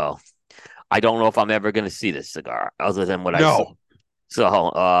 so I don't know if I'm ever going to see this cigar other than what I saw. No. So,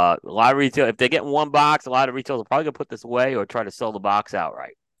 a lot of retail, if they get in one box, a lot of retailers are probably gonna put this away or try to sell the box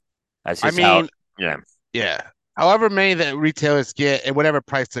outright. That's I just how, mean, yeah, yeah. However many that retailers get and whatever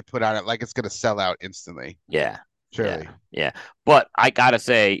price they put on it, like it's gonna sell out instantly. yeah, yeah, Surely. yeah. But I gotta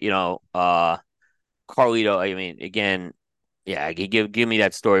say, Carlito. I mean, again, yeah, give me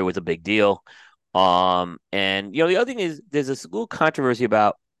that story was a big deal. And the other thing is, there's a little controversy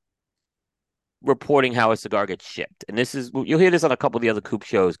about reporting how a cigar gets shipped, and this is you'll hear this on a couple of the other Coop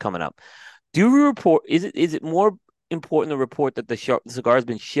shows coming up. Do we report? Is it more important to report that the cigar has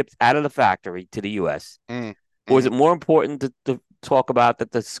been shipped out of the factory to the U.S., Mm, or is mm. it more important to talk about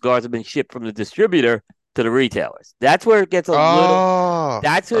that the cigars have been shipped from the distributor to the retailers? That's where it gets a little. Oh,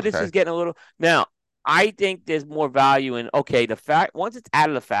 That's where this okay. is getting a little. Now, I think there's more value in okay, the fact once it's out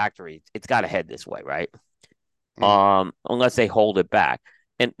of the factory, it's got to head this way, right? Mm, Unless they hold it back.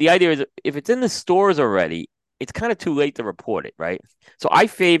 And the idea is if it's in the stores already, it's kind of too late to report it, right? So I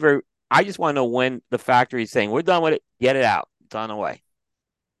just want to know when the factory is saying, we're done with it, get it out. It's on the way.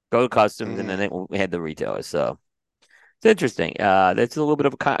 Go to customs and then mm, we'll head to retailers. So it's interesting. That's a little bit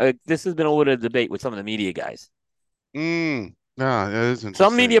of this has been a little bit of debate with some of the media guys. mm. No, that is Some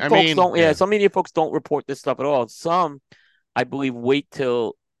interesting. media I folks mean, don't, yeah, yeah, some media folks don't report this stuff at all. Some, I believe, wait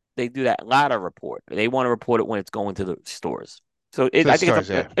till they do that latter report. They want to report it when it's going to the stores. So to the I think stores,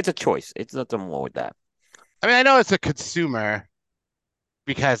 yeah. it's a choice. It's nothing more with that. I mean, I know it's a consumer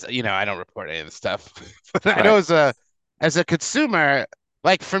because I don't report any of the stuff, but I know Right. as a consumer,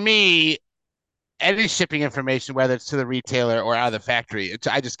 like for me, any shipping information, whether it's to the retailer or out of the factory,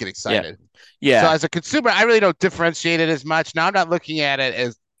 I just get Yeah. excited. So Yeah. as a consumer, I really don't differentiate it as much. Now I'm not looking at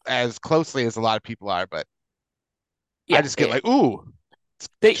it as closely as a lot of people are, but I Yeah. just get like, ooh,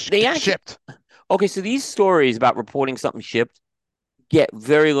 They get actually shipped. okay. So these stories about reporting something shipped get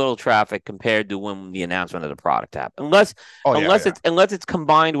very little traffic compared to when the announcement of the product happened. Oh yeah, yeah. Unless it's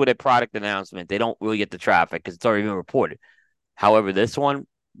combined with a product announcement, they don't really get the traffic because it's already been reported. However, this one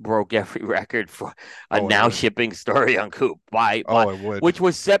broke every record for a Oh, it now would. shipping story on Coop by Oh, it would. which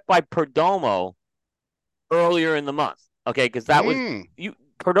was set by Perdomo earlier in the month. Okay, because that was Mm. you.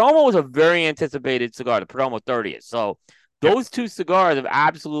 Perdomo was a very anticipated cigar, the Perdomo 30th. So Yep. those two cigars have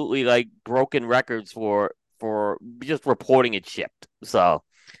absolutely like broken records for just reporting it shipped. So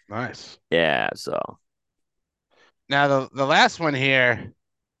Nice. yeah, so Now the last one here,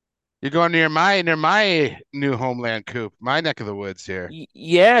 you're going near my new homeland, Coop, my neck of the woods here.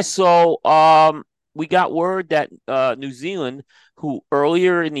 yeah, so we got word that New Zealand, who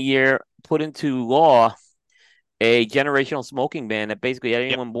earlier in the year put into law a generational smoking ban that basically Yep.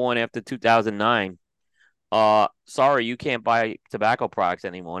 anyone born after 2009, sorry, you can't buy tobacco products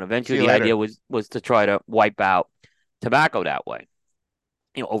anymore. And See eventually you the idea later. was to try to wipe out tobacco that way,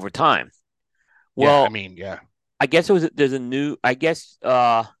 over time. Yeah, I Well, mean, yeah. I guess there's a new I guess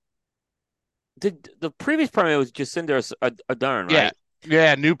the previous premier was Jacinda Ardern, Yeah. right?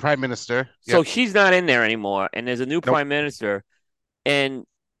 Yeah, new prime minister. So Yep. she's not in there anymore, and there's a new Nope. prime minister, and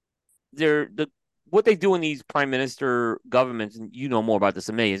they're the what they do in these prime minister governments, and you know more about this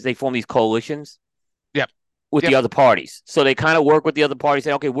than me, is they form these coalitions Yep. with the Yep. other parties. So they kind of work with the other parties,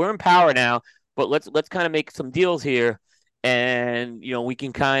 say, okay, we're in power now, but let's kind of make some deals here, and we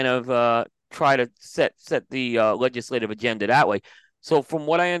can kind of try to set the legislative agenda that way. So from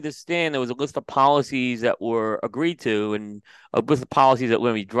what I understand, there was a list of policies that were agreed to, and a list of policies that were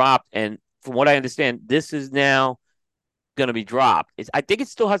going to be dropped. And from what I understand, this is now going to be dropped. I think it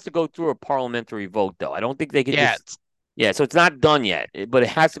still has to go through a parliamentary vote, though. I don't think they can Yeah. just. Yeah, so it's not done yet, but it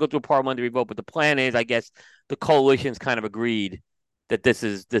has to go through a parliamentary vote. But the plan is, I guess, the coalition's kind of agreed that this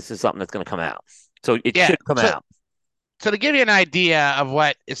is something that's going to come out. So it Yeah. should come So out. so to give you an idea of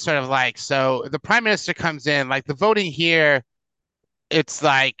what it's sort of like, so the prime minister comes in, like the voting here, it's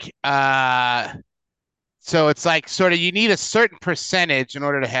like so it's like sort of you need a certain percentage in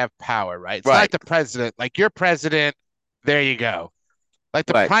order to have power, right? It's not like Right, the president, like you're president, there you go. Like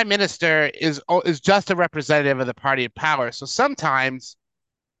the right, prime minister is just a representative of the party in power. So sometimes,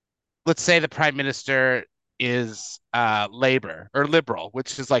 let's say the prime minister is labor or liberal,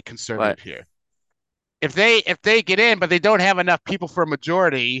 which is like right. conservative here. If they get in, but they don't have enough people for a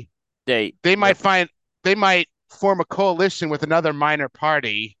majority, they Yep, might find they might form a coalition with another minor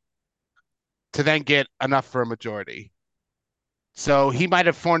party to then get enough for a majority. So he might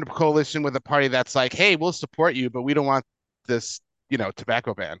have formed a coalition with a party that's like, hey, we'll support you, but we don't want this,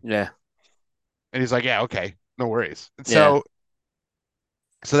 tobacco ban. yeah, And he's like, yeah, okay, no worries. And yeah.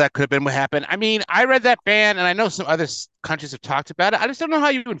 so that could have been what happened. I mean, I read that ban, and I know some other countries have talked about it. I just don't know how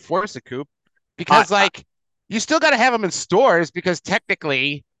you enforce it, Coop, I, because I like you still got to have them in stores because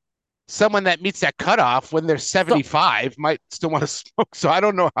technically someone that meets that cutoff when they're So 75 might still want to smoke. So I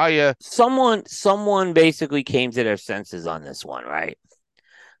don't know how you. someone basically came to their senses on this one, right?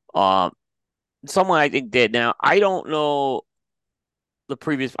 Um, someone I think did. Now I don't know the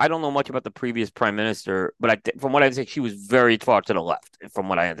previous. I don't know much about the previous prime minister, but from what I think, she was very far to the left, from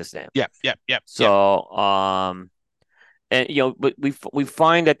what I understand. Yep, yep, yep, yep. So, and but we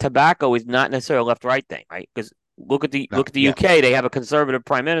find that tobacco is not necessarily a left right thing, right? Because No, look at the yeah, UK, they have a conservative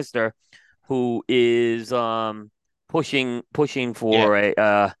prime minister who is pushing yeah. for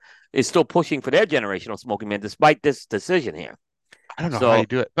a is still pushing for their generational smoking ban despite this decision here. I don't know how you So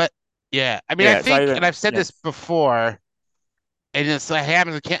do it, but yeah. I mean, I yeah, think, and I've said yeah. this before, and it's like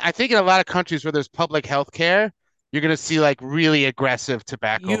happens. I think in a lot of countries where there's public health care, you're gonna see like really aggressive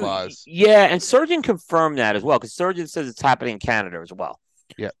tobacco laws. Yeah, and Surgeon confirmed that as well because Surgeon says it's happening in Canada as well.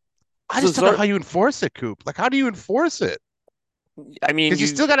 Yeah. I So just don't know how you enforce it, Coop. Like, how do you enforce it? I mean, Because you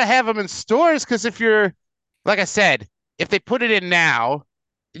still got to have them in stores. Because if you're, like I said, if they put it in now,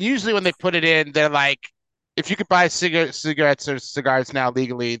 usually when they put it in, they're like, if you could buy cigarettes or cigars now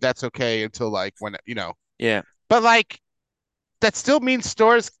legally, that's okay until like when. yeah, But like, that still means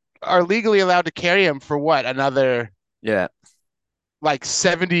stores are legally allowed to carry them for what, another yeah, like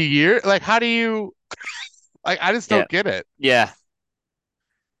 70 years? Like, how do you, like, I just yeah, don't get it.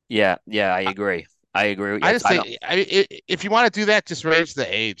 yeah, yeah. I agree. I agree. I Yes, just I don't. think if you want to do that, just raise the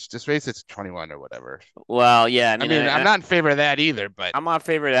age. Just raise it to 21 or whatever. Well, yeah. I I mean, mean, I'm not in favor of that either, but I'm not in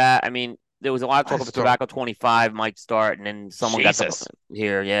favor of that. I mean, there was a lot of I talk about just don't. tobacco 25 might start, and then someone got the Jesus.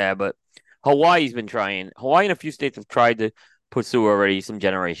 here. Yeah, but Hawaii's been trying. Hawaii and a few states have tried to pursue already some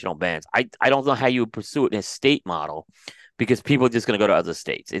generational bans. I don't know how you would pursue it in a state model because people are just going to go to other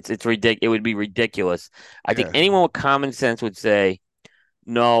states. It's ridiculous. It would be ridiculous. I think Yeah. anyone with common sense would say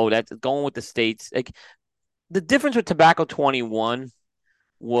no. That's going with the states. Like the difference with tobacco 21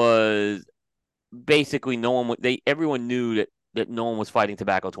 was basically no one they everyone knew that no one was fighting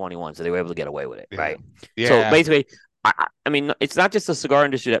tobacco 21, so they were able to get away with it, Yeah. right? So Yeah. basically, I mean, it's not just the cigar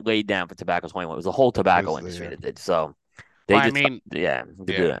industry that laid down for tobacco 21; it was the whole It tobacco was industry the that did. So Well, they I just, mean, yeah,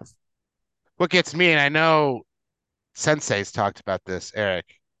 to do yeah. that. What gets me, and I know Sensei's talked about this,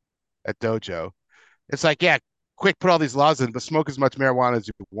 Eric, at Dojo. It's like, yeah, quick, put all these laws in, but smoke as much marijuana as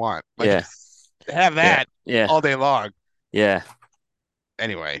you want. Like, Yeah, have yeah, that yeah, all day long. yeah.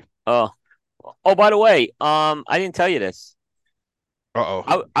 Anyway. Oh, by the way, I didn't tell you this.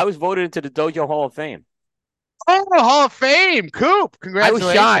 Uh-oh. I was voted into the Dojo Hall of Fame. Oh, Hall of Fame. Coop. I was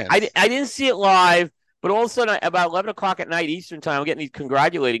shy. Congratulations. I didn't see it live, but all of a sudden, about 11 o'clock at night Eastern time, I'm getting these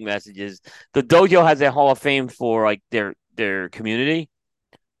congratulating messages. The dojo has a Hall of Fame for like their community,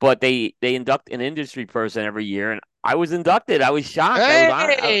 but they induct an industry person every year, and I was inducted. I was shocked. I was on.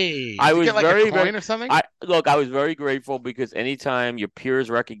 Hey, I did you was get like a very. coin or something? I look. I was very grateful because anytime your peers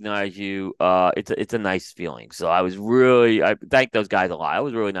recognize you, it's a nice feeling. So I thank those guys a lot. I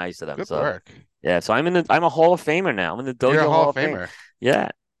was really nice to them. Good So work. yeah. So I'm a Hall of Famer now. I'm in the You're a Dojo Hall Hall of of Fame. Famer. Yeah.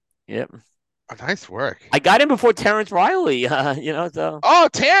 Yep. Oh, nice work. I got in before Terrence Riley. So Oh,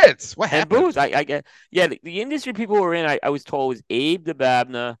 Terrence, what and Booth. happened? I get yeah. The industry people were in. I was told was Abe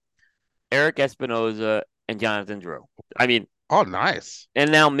DeBabna, Eric Espinoza, and Jonathan Drew. I mean, Oh, nice.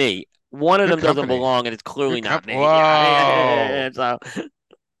 and now me. One of Good them doesn't company. belong, and it's clearly Good not company. me. Yeah, Whoa. so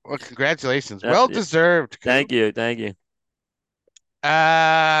Well, congratulations. Well yeah. deserved, Coop. Thank you, thank you.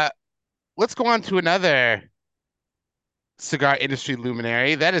 Uh, let's go on to another cigar industry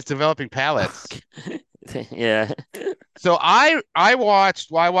luminary. That is developing palates. Yeah, So I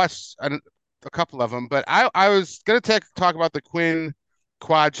watched a couple of them, but I was gonna talk about the Quinn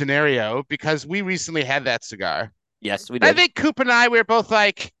Quadranario because we recently had that cigar. yes, we I did. think Coop and I were both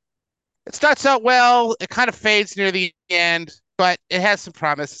like, it starts out well, it kind of fades near the end, but it has some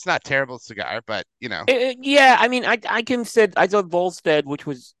promise. It's not a terrible cigar, but Yeah, I mean, I can said I thought Volstead, which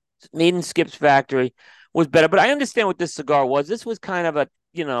was made in Skip's factory, was better. But I understand what this cigar was. This was kind of a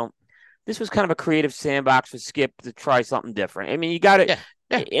this was kind of a creative sandbox for Skip to try something different. I mean, you got it, yeah,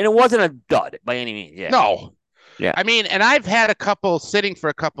 yeah. and it wasn't a dud by any means. Yeah, No. yeah, I mean, and I've had a couple sitting for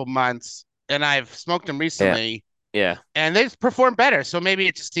a couple months and I've smoked them yeah, recently yeah, and they've performed better. So maybe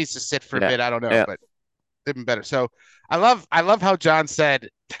it just needs to sit for a yeah, bit. I don't know, yeah. but they've been better. So I love how John said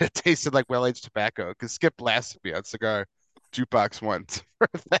that it tasted like well-aged tobacco because Skip blasted me on cigar jukebox once for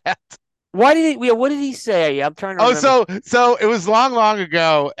that. Why did he? Yeah, what did he say? I'm trying to Oh, remember. so it was long, long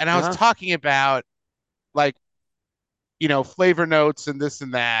ago, and I was Uh-huh. talking about like, flavor notes and this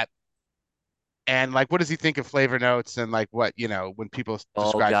and that. And like, what does he think of flavor notes and like what, when people Oh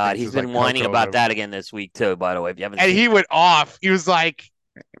describe God, things he's as like been whining cocoa or about whatever. that again this week too. By the way, if you haven't And seen he it, went off. He was like,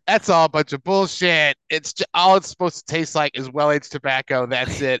 That's all a bunch of bullshit. All it's supposed to taste like is well-aged tobacco.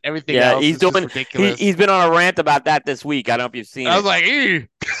 That's it. Everything Yeah, else he's is just doing. ridiculous. He's been on a rant about that this week. I don't know if you've seen I was it. like, "Ew."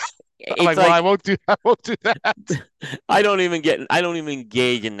 I'm It's like, well, like I won't do that. I don't even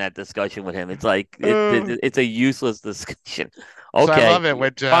engage in that discussion with him. It's like Uh, it's a useless discussion. so I Okay, love it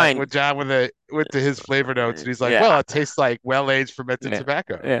when fine. John went to his flavor notes and he's like, Yeah, well, it tastes like well-aged fermented yeah,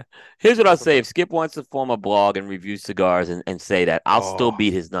 tobacco. yeah. Here's what I'll What say: the? if Skip wants to form a blog and review cigars and say that, I'll still Oh,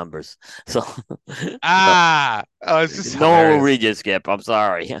 beat his numbers. So it's just no one will hilarious. read you, Skip. I'm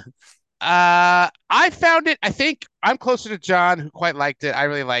sorry. I found it. I think I'm closer to John, who quite liked it. I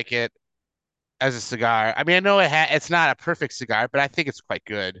really like it as a cigar. I mean, I know it's not a perfect cigar, but I think it's quite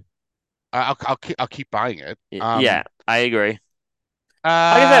good. I'll keep buying it. Yeah, I agree.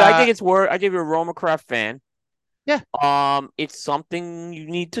 Like I said, I Uh, think it's worth. I give you a Roma Craft fan. yeah, It's something you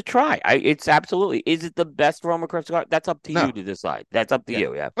need to try. It's absolutely. Is it the best Roma Craft cigar? That's up to you no, to decide. That's up to yeah,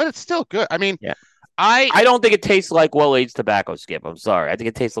 you. Yeah, but it's still good. I mean, yeah. I I don't think it tastes like well-aged tobacco, Skip. I'm sorry. I think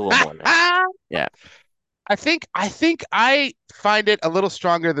it tastes a little more than that. Yeah. I think I find it a little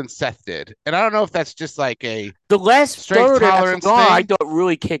stronger than Seth did, and I don't know if that's just like a The last strength third of that tolerance cigar, I thing, thought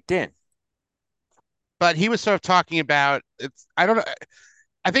really kicked in. but he was sort of talking about it's. I don't know.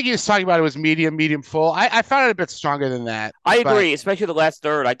 I think he was talking about it was medium full. I found it a bit stronger than that, I but agree, especially the last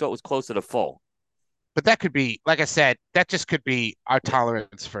third. I thought was closer to full. that could be, like I said, that just could be our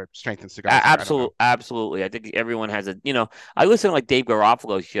tolerance for strength in cigars here. I don't know. Absolutely. I think everyone has a, I listen to like Dave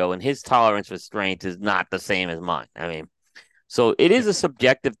Garofalo's show, and his tolerance for strength is not the same as mine. I mean, so it Yeah. is a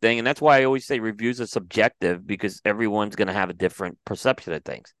subjective thing, and that's why I always say reviews are subjective because everyone's going to have a different perception of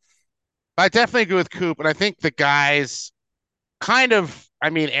things. I definitely agree with Coop, and I think the guys kind of, I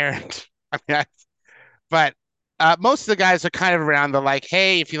mean, Aaron, I mean, but most of the guys are kind of around the like,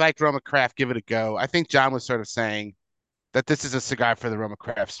 hey, if you like Roma Craft, give it a go. I think John was sort of saying that this is a cigar for the Roma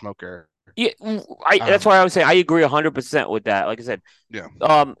Craft smoker. Yeah, that's Um, why I would say I agree 100% with that. Like I said, yeah,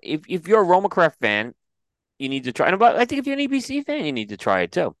 if you're a Roma Craft fan, you need to try it. But I think if you're an EBC fan, you need to try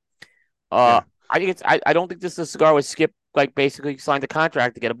it too. Uh, yeah, I think I don't think this is a cigar with Skip like basically signed a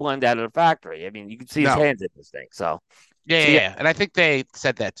contract to get a blend out of the factory. I mean, you can see his no, hands in this thing. yeah, So yeah, yeah, yeah. And I think they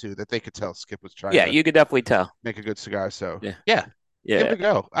said that too, that they could tell Skip was trying yeah, to you could definitely tell. make a good cigar. So Yeah, yeah, give it yeah. a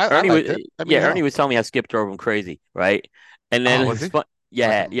go. I liked it. I mean, Ernie hell. was telling me how Skip drove him crazy, right? And then Oh, it was was he? fun.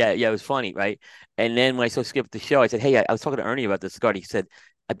 Yeah, Fucking. yeah, yeah. It was funny, right? And then when I saw Skip at the show, I said, "Hey, I was talking to Ernie about this cigar." He said,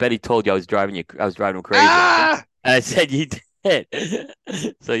 "I bet he told you I was driving him crazy." Ah! And I said, "You did."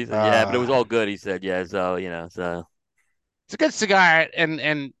 So he said, "Yeah," but it was Uh, all good. He said, "Yeah." So so it's a good cigar,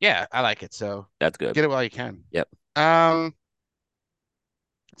 and yeah, I like it. So that's good. get it while you can. Yep. Um,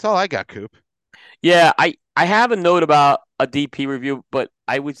 that's all I got, Coop. Yeah, I have a note about a DP review, but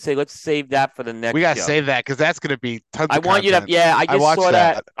I would say let's save that for the We next gotta show. save that because that's gonna be tons I of want you to, content. yeah, I watched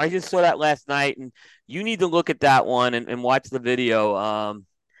that. I just saw that last night, and you need to look at that one and watch the video of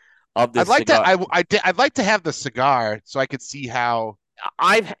I'd this like to. cigar. I'd like to have the cigar so I could see how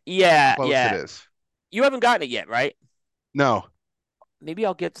Yeah, close it yeah. is. You haven't gotten it yet, right? No, Maybe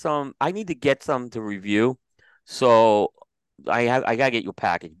I'll get some. I need to get some to review, so I gotta get you a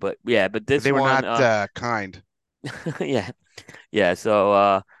package. But yeah, but but this they were one, not kind. yeah, yeah.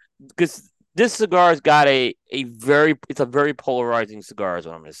 So because this cigar's got it's a very polarizing cigar, is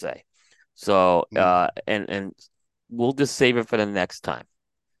what I'm gonna say. So Hmm. and we'll just save it for the next time.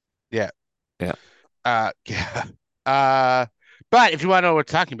 Yeah. Yeah. Yeah. Uh, but if you want to know what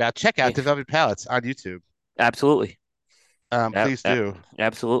we're talking about, check out Yeah, Developing Palettes on YouTube. absolutely. Please do.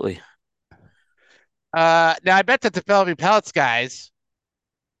 Absolutely. Now I bet that Developing Palettes guys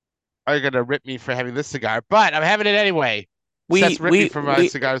are gonna rip me for having this cigar, but I'm having it anyway. Seth's ripped me for my We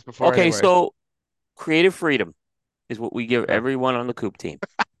cigars before okay, anyway. so creative freedom is what we give Oh. everyone on the Coop team.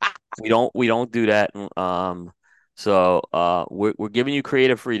 We don't do that. So we're giving you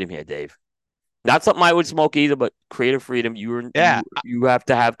creative freedom here, Dave. Not something I would smoke either, but creative freedom. Yeah. You have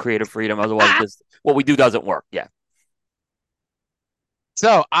to have creative freedom, otherwise this what we do doesn't work. Yeah,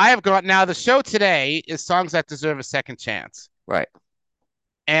 So I have got now the show today is songs that deserve a second chance. right.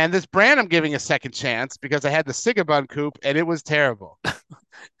 And this brand I'm giving a second chance because I had the Cinnabon coupe and it was terrible.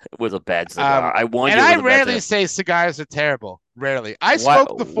 It was a bad Um, cigar. I warned and you it I was a bad rarely cigar. say cigars are terrible. Rarely. I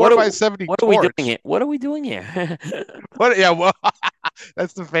smoked the 4x70 What are we doing torch. here? What are we doing here? What? Yeah, well,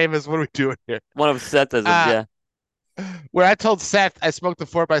 that's the famous. What are we doing here? One of Seth's, Uh, yeah. where I told Seth I smoked the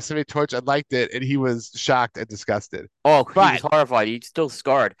 4x70 torch and liked it, and he was shocked and disgusted. Oh, he was But, horrified. He's still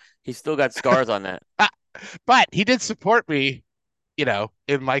scarred. He's still got scars on that. uh, but he did support me,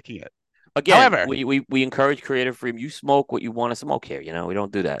 in liking it. Again, However, we encourage creative freedom. You smoke what you want to smoke here. We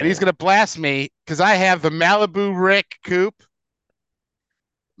don't do that. and he's gonna blast me because I have the Malibu Rick coupe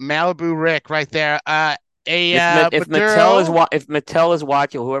Malibu Rick right there. A If Mattel is Maduro. if Mattel is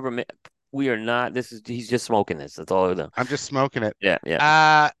watching, we are not. This is he's just smoking this. That's all we're doing. I'm just smoking it. Yeah,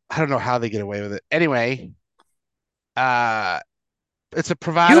 yeah. I don't know how they get away with it. Anyway, uh, it's a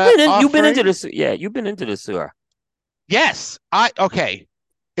Pravada You've been into offering. this. Yeah, you've been into this sewer. Yes, I okay.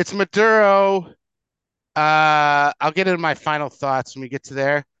 It's Maduro. I'll get into my final thoughts when we get to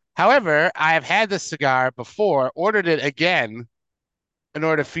there. However, I have had this cigar before, ordered it again in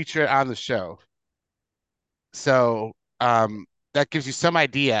order to feature it on the show. So, that gives you some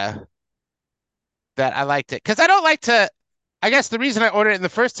idea that I liked it. Because I don't like to, I guess the reason I ordered it in the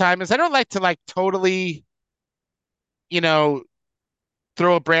first time is I don't like to like totally, you know,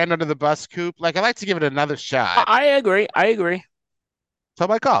 throw a brand under the bus, Coop. Like I like to give it another shot. I agree. I agree. So I'm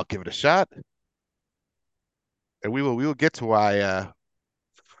like, oh, I'll give it a shot. And we will get to why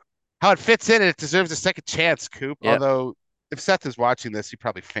how it fits in and it deserves a second chance, Coop. Yep. Although if Seth is watching this, he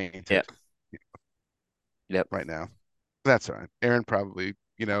probably Yep. fainted Yep. right now. That's all right. Aaron probably,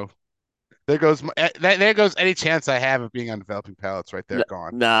 there goes any chance I have of being on developing palettes right there,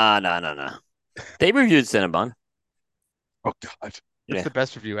 gone. Nah, nah, nah, nah. They reviewed Cinnabon. Oh God, it's Yeah. the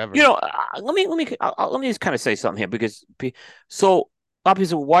best review You ever. know, let me just kind of say something here because so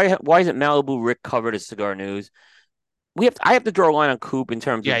obviously why isn't Malibu Rick covered as cigar news? I have to draw a line on Coop in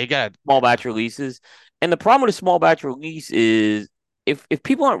terms Yeah, of you got small batch releases, and the problem with a small batch release is if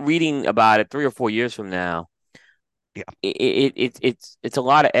people aren't reading about it 3 or 4 years from now, yeah, it's a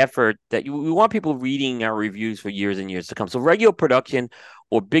lot of effort that we want people reading our reviews for years and years to come. So regular production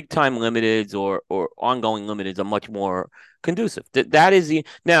or big time limiteds or ongoing limiteds are much more conducive. That is the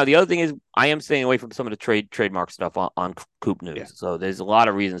other thing is I am staying away from some of the trademark stuff on Coop yeah, News. So there's a lot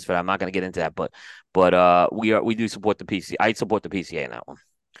of reasons for that. I'm not going to get into that, but we do support the PC. I support the PCA in that one.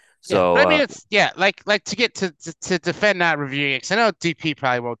 yeah. So But I mean, it's yeah, like to get to defend not reviewing it, because I know DP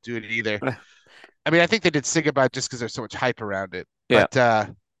probably won't do it either. I mean, I think they did sing about it just because there's so much hype around it. yeah,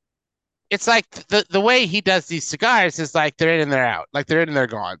 But it's like the way he does these cigars is like they're in and they're out, like they're in and they're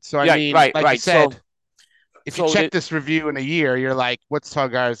gone. So I yeah, mean, right, like you right. So said, if you so check the, this review in a year, you're like, what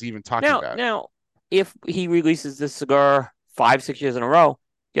cigar is he even talking now about? now if he releases this cigar 5, 6 years in a row,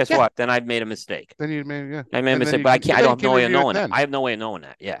 guess Yeah, what? Then I've made a mistake. then you maybe yeah, I made a and then mistake, you but I can can't. I then don't you have can no way of review it knowing that. then. I have no way of knowing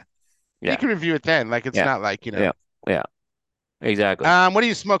that. Yeah, You yeah, can review it then. Like it's yeah, not like yeah, yeah. Exactly. What are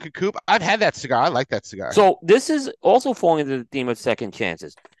you smoking, Coop? I've had that cigar. I like that cigar. So this is also falling into the theme of second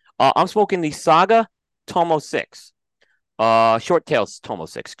chances. I'm smoking the Saga Tomo 6. Short Tail Tomo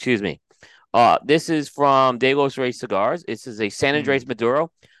 6, excuse me. This is from De Los Reyes Cigars. This is a San Mm. Andres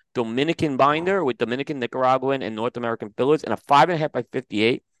Maduro, Dominican binder with Dominican, Nicaraguan, and North American fillers, and a 5.5 by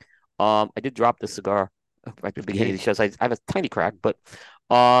 58. I did drop the cigar at the beginning of the 58. show, so I have a tiny crack, but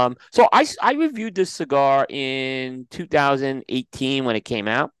so I reviewed this cigar in 2018 when it came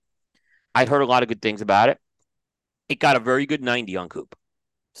out. I'd heard a lot of good things about it. It got a very good 90 on Coop,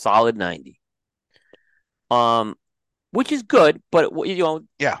 solid 90. Um, which is good, but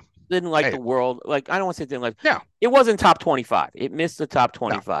Yeah. didn't like Hey, the world. Like I don't want to say didn't like. no, It wasn't top 25. It missed the top no.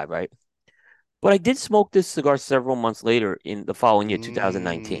 25, right? But I did smoke this cigar several months later in the following year,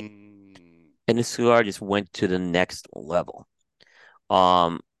 2019, Mm. and this cigar just went to the next level.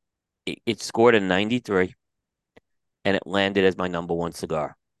 Um, it scored a 93, and it landed as my number one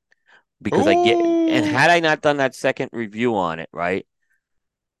cigar because and Ooh. had I not done that second review on it, right?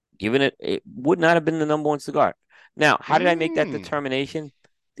 Given it would not have been the number one cigar. Now, how did I make that Mm. determination?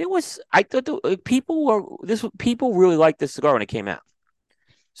 I thought people really liked this cigar when it came out. Hmm.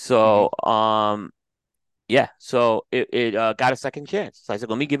 So, yeah, so it got a second chance. So I said,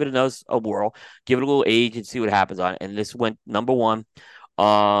 let me give it a whirl, give it a little age and see what happens on it. And this went number one.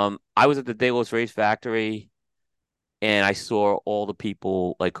 I was at the De Los Reyes factory and I saw all the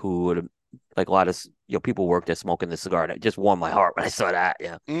people like who would like a lot of people worked there smoking the cigar. And it just warmed my heart when I saw that.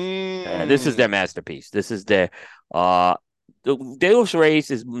 Yeah. This is their Mm. masterpiece. This is their uh the De Los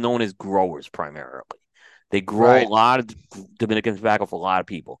Reyes is known as growers primarily. They grow a Right. lot of Dominican tobacco for a lot of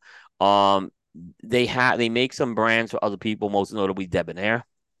people. Um, they make some brands for other people, most notably Debonair.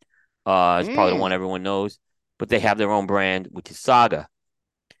 It's probably the one Mm. everyone knows, but they have their own brand, which is Saga,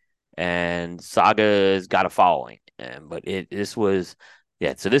 and Saga's got a following. And but it this was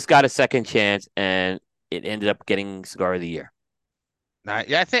yeah, so this got a second chance, and it ended up getting cigar of the year.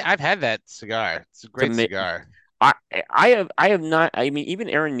 Yeah, I think I've had that cigar. It's a To great me, cigar. I I have not. I mean, even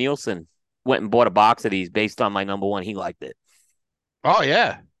Aaron Nielsen went and bought a box of these based on my number one. He liked it. Oh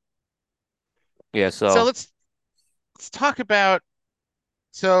yeah. Yeah, So so let's talk about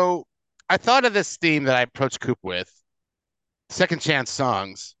so I thought of this theme that I approached Coop with, second chance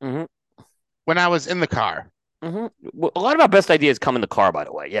songs, mhm. when I was in the car. Well, a lot of our best ideas come in the car, by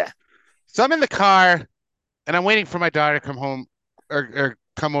the way. Yeah. So I'm in the car and I'm waiting for my daughter to come home or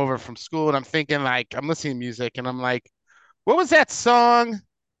come over from school, and I'm thinking like I'm listening to music, and I'm like, what was that song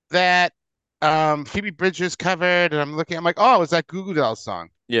that Phoebe Bridgers covered? And I'm like, oh, it was that Goo Goo Dolls song,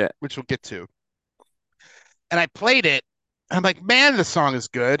 Yeah. which we'll get to. And I played it. I'm like, man, the song is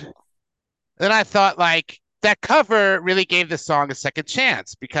good. Then I thought like that cover really gave the song a second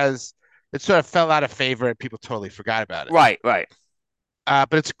chance because it sort of fell out of favor and people totally forgot about it. Right. Right.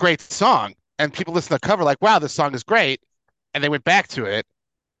 But it's a great song, and people listen to the cover like, wow, this song is great, and they went back to it,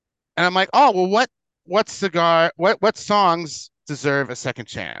 and I'm like, oh, well, what songs deserve a second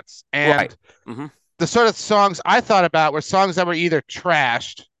chance? Right. And hmm the sort of songs I thought about were songs that were either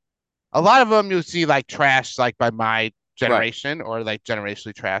trashed. A lot of them you'll see like trashed like by my Right. generation or like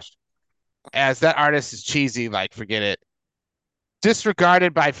generationally trashed as that artist is cheesy, like forget it.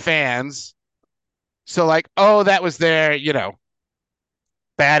 Disregarded by fans. So like, oh, that was their,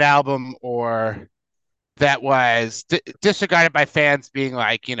 bad album, or that was disregarded by fans being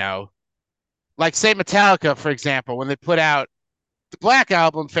like, like say Metallica, for example, when they put out the Black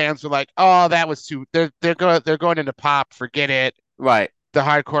Album, fans were like, "Oh, that was too." They're going into pop. Forget it. Right. The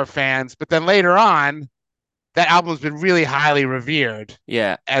hardcore fans, but then later on, that album's been really highly revered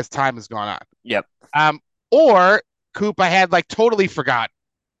Yeah. as time has gone on. Yep. Um, or Coop, I had like totally forgotten.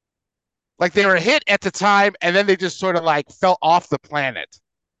 Like they were a hit at the time, and then they just sort of like fell off the planet,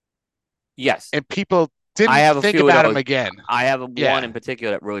 Yes. and people I didn't have a think few of about them those. again. I have one Yeah, in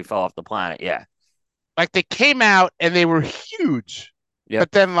particular that really fell off the planet. Yeah. like they came out and they were huge, Yep.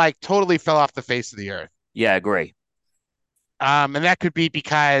 but then like totally fell off the face of the earth. Yeah. I agree. And that could be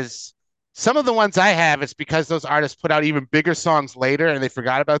because some of the ones I have, it's because those artists put out even bigger songs later and they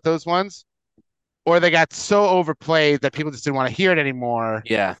forgot about those ones, or they got so overplayed that people just didn't want to hear it anymore.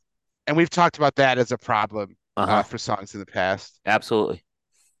 Yeah. And we've talked about that as a problem Uh-huh. for songs in the past. Absolutely.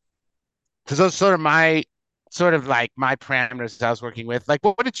 Because those sort of like my parameters I was working with. Like,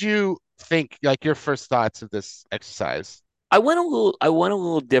 what did you think? Like your first thoughts of this exercise? I went a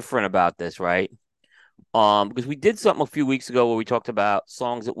little different about this, right? Because we did something a few weeks ago where we talked about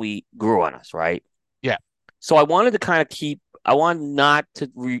songs that we grew on us, right? Yeah. So I wanted to I wanted not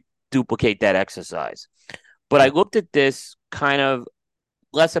to duplicate that exercise. But I Yeah. looked at this kind of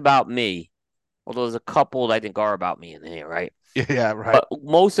less about me, although there's a couple that I think are about me in here, right? Yeah. Yeah. Right. But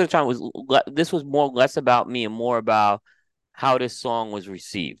most of the time this was more less about me and more about how this song was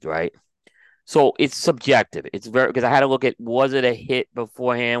received, right? So it's subjective. It's very because I had to look at was it a hit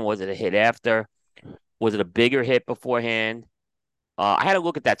beforehand? Was it a hit after? Was it a bigger hit beforehand? I had to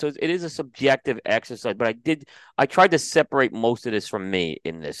look at that. So it is a subjective exercise, but I tried to separate most of this from me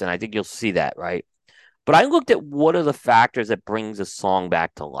in this, and I think you'll see that, right? But I looked at what are the factors that brings a song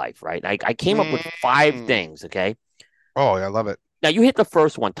back to life, right? I came up with five Mm. things, okay? Oh, yeah, I love it. Now you hit the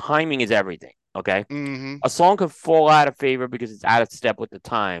first one. Timing is everything, okay? Hmm. A song could fall out of favor because it's out of step with the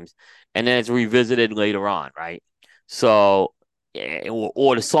times, and then it's revisited later on, right? So,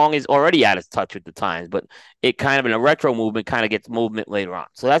 or the song is already out of touch with the times, but it kind of in a retro movement kind of gets movement later on.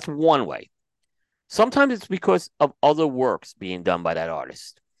 So that's one way. Sometimes it's because of other works being done by that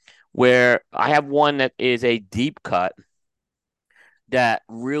artist. Where I have one that is a deep cut that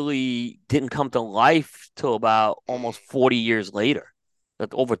really didn't come to life till about almost 40 years later,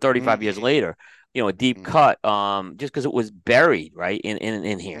 over 35 years Hmm. later, a deep Hmm. cut, just because it was buried right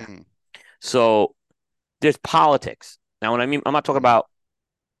in here. Hmm. So there's politics. Now, when I mean, Hmm. I'm not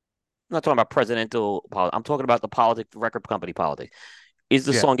talking about presidential politics. I'm talking about the politics, the record company politics. Is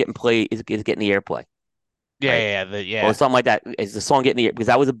the Yeah. song getting played? Is it getting the airplay? Yeah. Right? Yeah. Or Yeah. something like that. Is the song getting the air? Because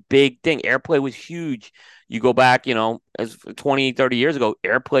that was a big thing. Airplay was huge. You go back, as 20, 30 years ago,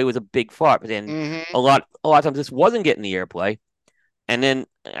 airplay was a big part. But then Hmm. a lot of times this wasn't getting the airplay. And then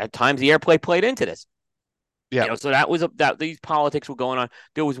at times the airplay played into this. Yeah. So that was that these politics were going on.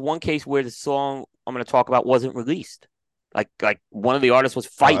 There was one case where the song I'm going to talk about wasn't released. Like one of the artists was Oh,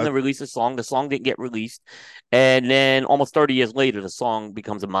 fighting to release the song. The song didn't get released, and then almost 30 years later, the song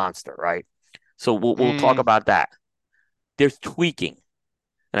becomes a monster, right? So we'll talk mm, about that. There's tweaking,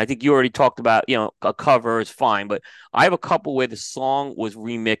 and I think you already talked about a cover is fine, but I have a couple where the song was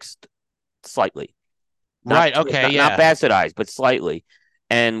remixed slightly, not right. Okay. not Yeah. bastardized, but slightly,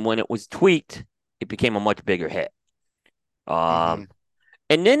 and when it was tweaked, it became a much bigger hit. Um, Hmm.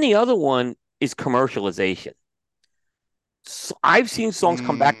 and then the other one is commercialization. So I've seen songs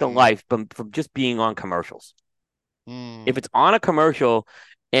come back to Mm, life from just being on commercials. If mm, it's on a commercial,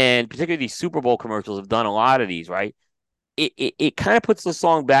 and particularly these Super Bowl commercials have done a lot of these, right? It kind of puts the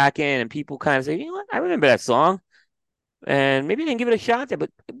song back in, and people kind of say, you know what? I remember that song. and maybe I can give it a shot there.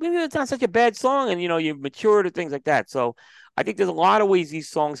 But maybe it's not such a bad song, and you've matured and things like that. So I think there's a lot of ways these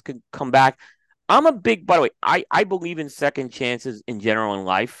songs can come back. I'm a big, by the way, I believe in second chances in general in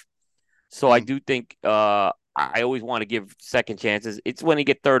life. So I Mm. do think I always want to give second chances. It's when you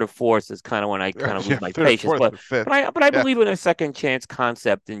get third or fourth is kind of when I kind of Yeah, lose my third, patience. fourth, But or fifth. but I Yeah. believe in a second chance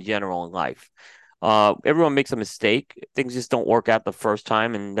concept in general in life. Everyone makes a mistake. Things just don't work out the first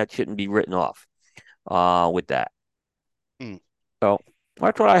time, and that shouldn't be written off with that. Mm. So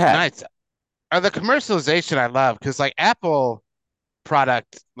that's what I had. Nice. The commercialization I love because like Apple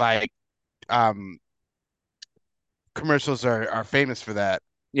product like um commercials are famous for that.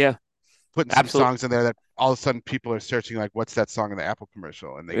 Yeah, Putting some absolutely. songs in there that all of a sudden people are searching like what's that song in the Apple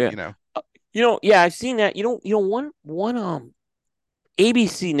commercial and they Yeah. Yeah, I've seen that. One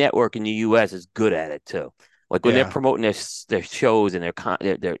ABC network in the US is good at it too. Like when they're yeah, promoting their shows and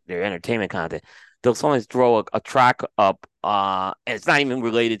their entertainment content, they'll sometimes throw a track up and it's not even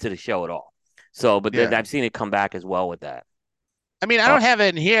related to the show at all. So, but then yeah. I've seen it come back as well with that. I mean, I Uh don't have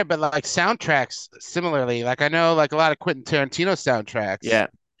it in here, but like soundtracks similarly, like I know like a lot of Quentin Tarantino soundtracks. yeah.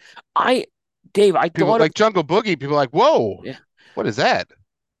 I Dave, I People thought of like Jungle Boogie, people are like, "Whoa, yeah. what is that?"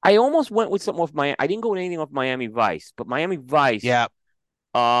 I almost went with something off my I didn't go with anything off Miami Vice, but Miami Vice Yeah,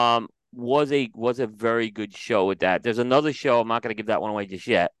 was a very good show with that. There's another show, I'm not gonna give that one away just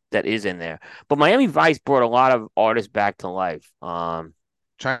yet, that is in there. But Miami Vice brought a lot of artists back to life.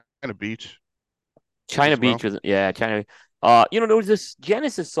 China Beach China as Beach well. was China. There was this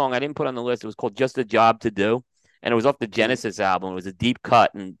Genesis song I didn't put on the list. It was called Just a Job to Do. And it was off the Mm. Genesis album. It was a deep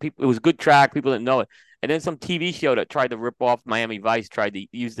cut and it was a good track. People didn't know it. And then some TV show that tried to rip off Miami Vice tried to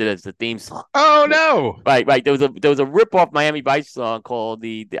use it as the theme song. Oh no! Right, right. There was a rip off Miami Vice song called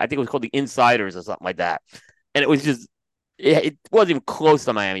I think it was called the Insiders or something like that, and it was just it wasn't even close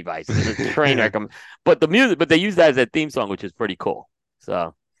to Miami Vice. It was a train wreck. But they used that as a theme song, which is pretty cool.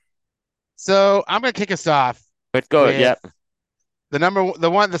 So So I'm gonna kick us off let's go. with Yep,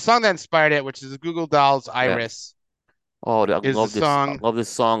 the song that inspired it, which is Google Dolls yeah. Iris, Oh, I is the love this. I song. love this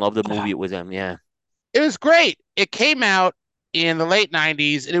song. Love the movie it was in. Yeah, It was great. It came out in the late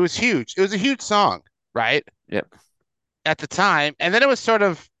 90s and it was huge. It was a huge song, right? yep, At the time. And then it was sort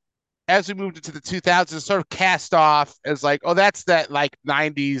of, as we moved into the 2000s, sort of cast off as like, oh, that's that like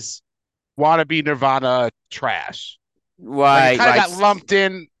 90s wannabe Nirvana trash. Like it right, kind of right, got lumped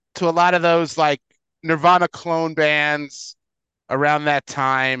in to a lot of those like Nirvana clone bands around that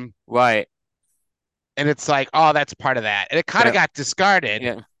time. right. And it's like, oh, that's part of that. And it kind of Yeah, got discarded.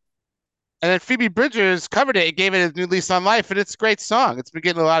 yeah, And then Phoebe Bridgers covered it and gave it a new lease on life, and it's a great song. It's been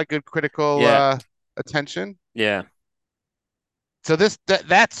getting a lot of good critical yeah, attention. yeah. So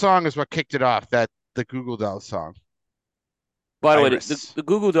that song is what kicked it off. That the Google Dolls song, By the way, Iris. the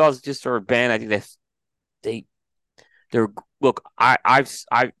Google Dolls just are a band. I think they they're look. I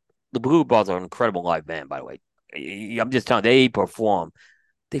the Blue Balls are an incredible live band. By the way, I'm just telling they perform.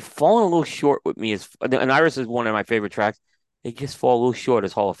 They've fallen a little short with me as and Iris is one of my favorite tracks. They just fall a little short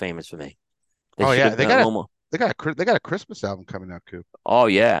as Hall of Famers for me. They Oh should yeah, have done a little more. they got a Christmas album coming out, Coop. Oh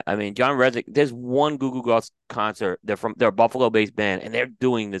yeah, I mean John Reddick. There's one Goo Goo Dolls concert. They're a Buffalo based band, and they're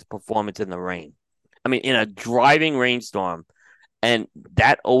doing this performance in the rain. I mean, in a driving rainstorm, and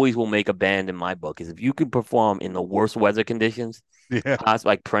that always will make a band in my book. Is if you can perform in the worst weather conditions, Yeah.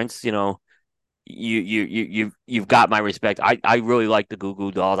 like Prince, you've got my respect. I really like the Goo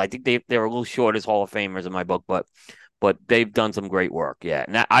Goo Dolls. I think they're a little short as Hall of Famers in my book, but they've done some great work. Yeah,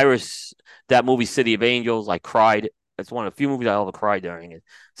 and that movie City of Angels, I cried. It's one of the few movies I ever cried during it.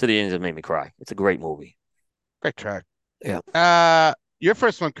 City of Angels made me cry. It's a great movie. Great track. Yeah, Your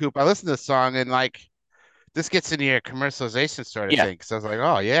first one, Coop. I listened to the song and like this gets into your commercialization sort of yeah, thing. So I was like,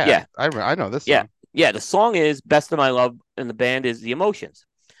 oh yeah, yeah, I know this yeah, song. yeah. The song is "Best of My Love," and the band is The Emotions.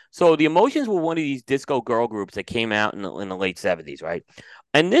 So The Emotions were one of these disco girl groups that came out in the late '70s, right?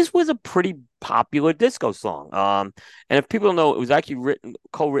 And this was a pretty popular disco song. And if people don't know, it was actually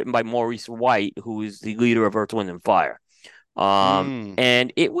co-written by Maurice White, who is the leader of Earth, Wind, and Fire. Mm,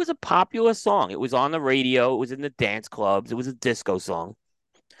 And it was a popular song. It was on the radio. It was in the dance clubs. It was a disco song.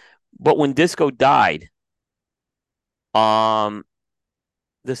 But when disco died, um,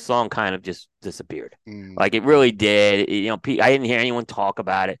 this song kind of just disappeared. Like it mm, really did. I didn't hear anyone talk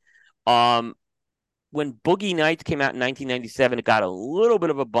about it. Um, when Boogie Nights came out in 1997, it got a little bit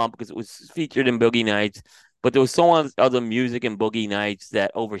of a bump because it was featured in Boogie Nights, but there was so much other music in Boogie Nights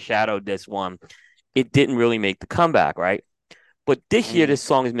that overshadowed this one. It didn't really make the comeback, right? But this year, mm. this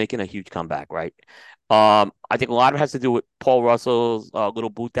song is making a huge comeback, right? I think a lot of it has to do with Paul Russell's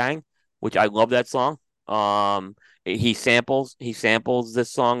 "Little Bootang," which I love that song. He samples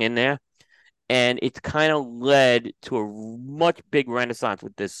this song in there, and it's kind of led to a much big renaissance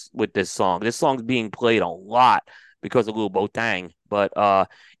with this song. This song's being played a lot because of Lil Botang, but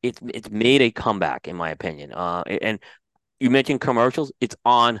it's made a comeback in my opinion. And you mentioned commercials; it's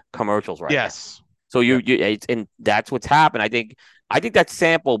on commercials right now. Yes. So Yep. and that's what's happened. I think that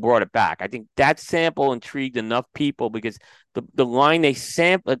sample brought it back. I think that sample intrigued enough people because the line they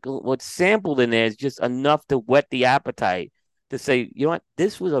sample, like, what's sampled in there is just enough to whet the appetite to say, you know what,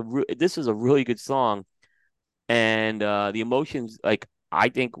 this was a really good song, and the emotions, like, I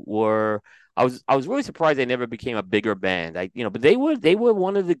think were. I was really surprised they never became a bigger band. But they were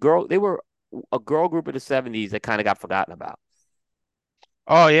one of the girl they were a girl group of the '70s that kind of got forgotten about.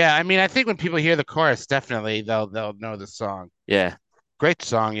 Oh yeah. I mean, I think when people hear the chorus, definitely they'll know the song. Yeah. Great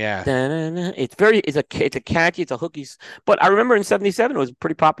song, yeah. It's a catchy, it's a hooky, but I remember in '77 it was a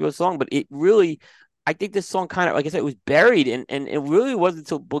pretty popular song, but it really, I think this song kind of, like I said, it was buried, and it really wasn't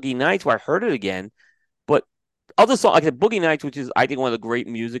until Boogie Nights where I heard it again. But other song, like I said, Boogie Nights, which is I think one of the great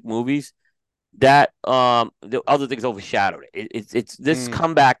music movies, that the other things overshadowed it. It's this Mm.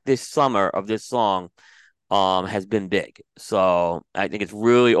 comeback this summer of this song has been big. So I think it's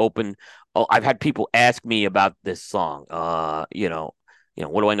really open. Oh, I've had people ask me about this song.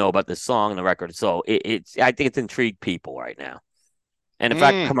 What do I know about this song and the record? So it's I think it's intrigued people right now. And in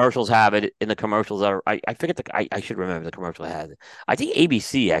fact, Mm. commercials have it. In the commercials are I forget I should remember the commercial has it. I think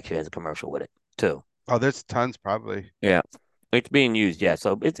ABC actually has a commercial with it too. Oh, there's tons probably. Yeah, it's being used. Yeah,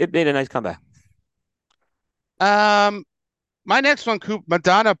 so it made a nice comeback. Um, my next one, Coop,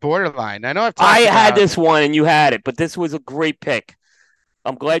 Madonna Borderline. I know I had this one and you had it, but this was a great pick.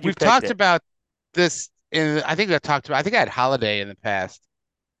 I'm glad you we've picked talked it. about this in, I think I had Holiday in the past.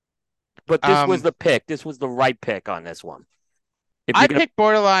 But this was Um, the pick. This was the right pick on this one. If you're I gonna, picked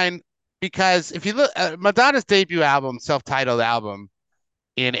Borderline because if you look, Madonna's debut album, self-titled album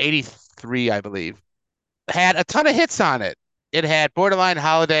in '83, I believe, had a ton of hits on it. It had Borderline,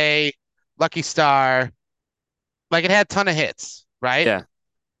 Holiday, Lucky Star, like it had a ton of hits, right? yeah,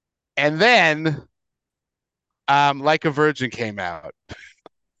 And then Like a Virgin came out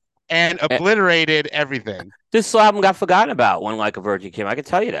and Eh, obliterated everything. this album got forgotten about when Like a Virgin came. I can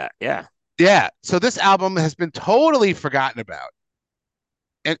tell you that. Yeah, Yeah, so this album has been totally forgotten about,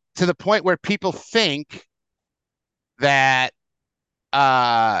 and to the point where people think that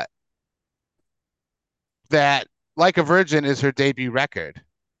uh that Like a Virgin is her debut record,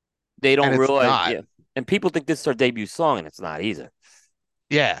 they and don't it's realize. not. Yeah, and people think this is their debut song, and it's not either.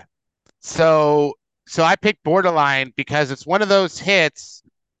 Yeah. So so I picked Borderline because it's one of those hits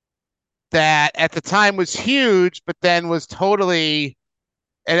that at the time was huge, but then was totally,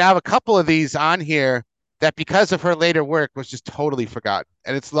 and I have a couple of these on here that because of her later work was just totally forgotten.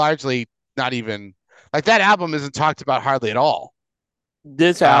 And it's largely not even like that album isn't talked about hardly at all.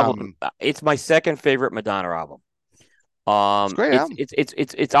 This album, Um, it's my second favorite Madonna album. it's a great It's album. it's it's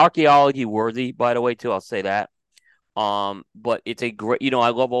it's it's archaeology worthy, by the way, too. I'll say that. But it's a great. I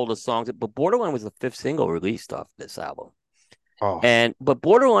love all the songs. But Borderline was the fifth single released off this album. Oh, But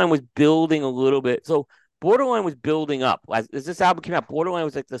Borderline was building a little bit. So Borderline was building up as this album came out. Borderline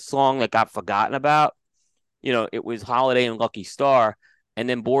was like the song that got forgotten about. It was Holiday and Lucky Star, and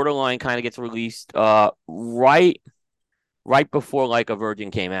then Borderline kind of gets released right before Like a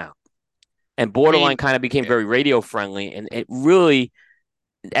Virgin came out, and I Borderline mean, kind of became very radio friendly, and it really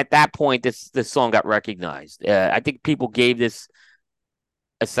at that point this song got recognized. I think people gave this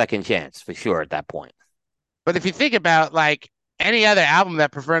a second chance for sure at that point. but if you think about like any other album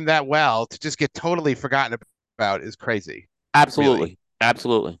that performed that well to just get totally forgotten about is crazy, really. Absolutely,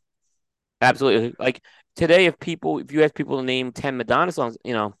 absolutely. Absolutely. Like today, if you ask people to name 10 Madonna songs,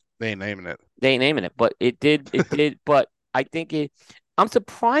 They ain't naming it. they ain't naming it. But it did. But I think I'm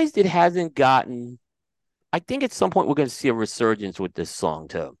surprised it hasn't gotten. I think at some point we're going to see a resurgence with this song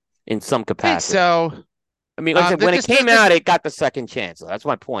too, in some I think capacity. so. I mean, like I said, There when it just came there's out, it got the second chance. So that's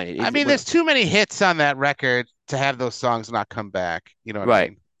my point. I mean, there's too many hits on that record to have those songs not come back. You know what I Right.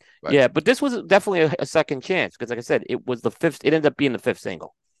 mean? But Yeah, but this was definitely a second chance because, like I said, it was the fifth. It ended up being the fifth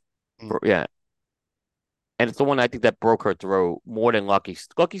single. mm, Yeah, and it's the one I think that broke her through more than Lucky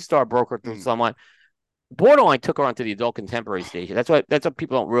Star broke her through mm, somewhat. Borderline took her onto the adult contemporary station. That's what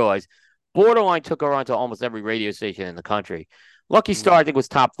people don't realize. Borderline took her onto almost every radio station in the country. Lucky Star, mm. I think, was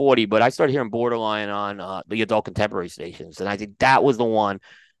top 40, but I started hearing Borderline on the adult contemporary stations, and I think that was the one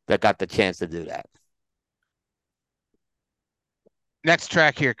that got the chance to do that. Next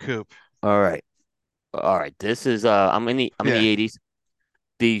track here, Coop. All right, all right. This is I'm in the Yeah. '80s.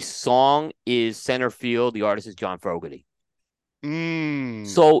 The song is Center Field. The artist is John Fogerty. Mm.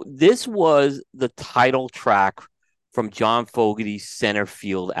 So this was the title track from John Fogerty's Center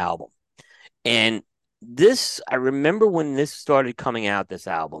Field album. And this, I remember when this started coming out, this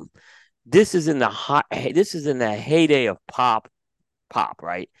album. This is in the heyday of pop,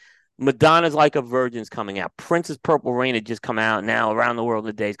 right? Madonna's Like a Virgin's coming out. Prince's Purple Rain had just come out. Now Around the World in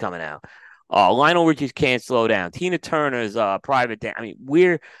a Day's coming out. Lionel Richie's Can't Slow Down. Tina Turner's Private Dancer. I mean,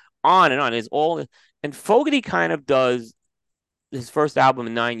 we're on and on. It's all, and Fogerty kind of does his first album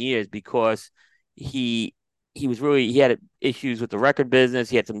in 9 years because he he had issues with the record business.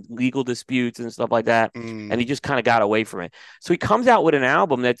 He had some legal disputes and stuff like that, and Mm, he just kind of got away from it. So he comes out with an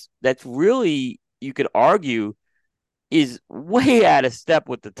album that's really, you could argue, is way out of step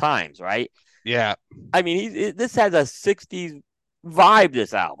with the times, right? yeah. I mean, this has a '60s vibe.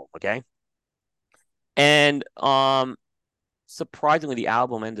 This album, okay, and surprisingly, the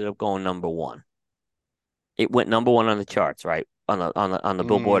album ended up going number one. It went number one on the charts, right? On the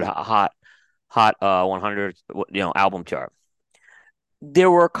Billboard Mm, Hot 100, album chart.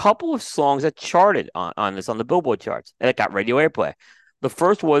 There were a couple of songs that charted on this on the Billboard charts and it got radio airplay. The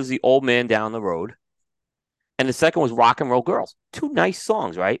first was The Old Man Down the Road, and the second was Rock and Roll Girls. Two nice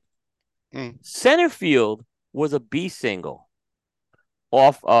songs, right? mm. Centerfield was a B single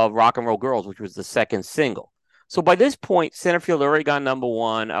off of Rock and Roll Girls, which was the second single. So by this point, Centerfield already got number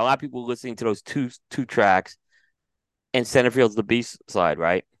one. A lot of people listening to those two tracks, and Centerfield's the B side,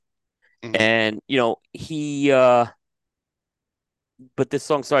 right? Mm. And but this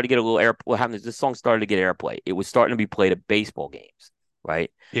song started to get a little air. What happened is this song started to get airplay. It was starting to be played at baseball games,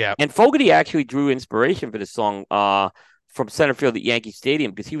 right? Yeah. And Fogerty actually drew inspiration for this song from center field at Yankee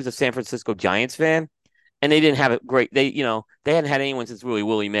Stadium because he was a San Francisco Giants fan, and they didn't have a great. They hadn't had anyone since really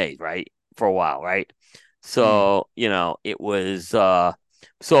Willie Mays, right, for a while, right? Mm. So it was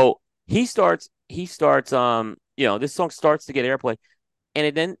so he starts this song starts to get airplay,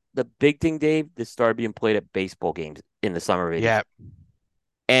 and then the big thing, Dave, this started being played at baseball games in the summer of '84. Yeah.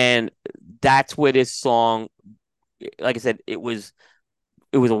 And that's where this song, like I said, it was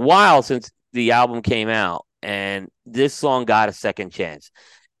a while since the album came out, and this song got a second chance.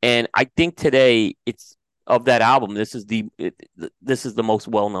 And I think today it's of that album. This is the most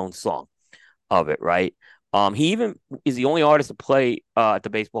well known song of it, right? He even is the only artist to play at the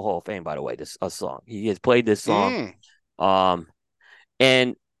Baseball Hall of Fame. By the way, this a song he has played this song. Mm. Um,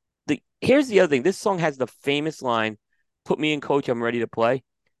 and here's the other thing. This song has the famous line, "Put me in, coach. I'm ready to play."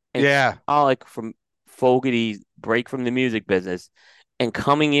 And it's Yeah. symbolic from Fogerty's break from the music business and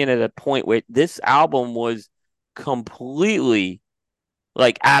coming in at a point where this album was completely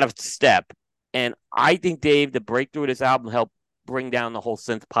like out of step. And I think, Dave, the breakthrough of this album helped bring down the whole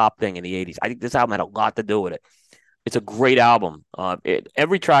synth pop thing in the '80s. I think this album had a lot to do with it. It's a great album.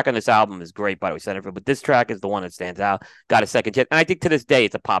 Every track on this album is great, by the way, Senator, but this track is the one that stands out. Got a second chance, and I think to this day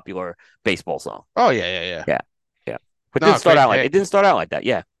it's a popular baseball song. Oh yeah, yeah, yeah. Yeah, yeah. But No, great it pick. didn't start out like that.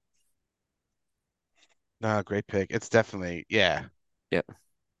 Yeah, No, great pick. It's definitely yeah. yeah.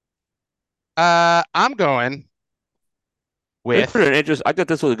 I'm going This was with an interest. I thought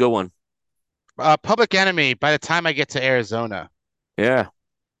this was a good one. Public Enemy by the time I get to Arizona. Yeah,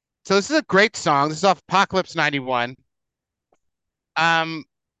 So this is a great song. This is off Apocalypse 91. Um,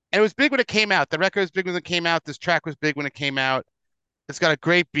 and it was big when it came out. The record was big when it came out. This track was big when it came out. It's got a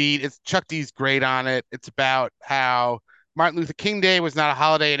great beat. It's Chuck D's great on it. It's about how Martin Luther King Day was not a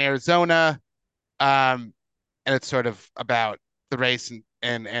holiday in Arizona. Um, and it's sort of about the race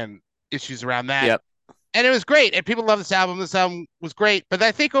and issues around that. yep, And it was great. And people love this album. This album was great. But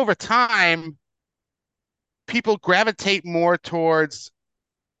I think over time, people gravitate more towards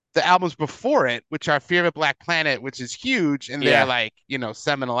the albums before it, which are Fear of a Black Planet, which is huge, and they're yeah, like,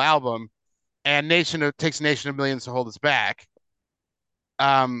 seminal album, and Takes a Nation of Millions to Hold Us Back.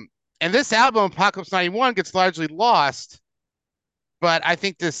 Um, and this album, Apocalypse 91, gets largely lost, but I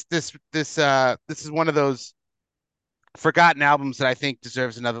think this is one of those forgotten albums that I think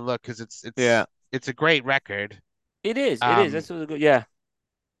deserves another look because yeah. it's a great record. It is. It is. Um, This was a good. Yeah,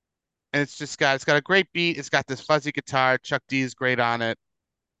 and it's got a great beat. It's got this fuzzy guitar. Chuck D is great on it.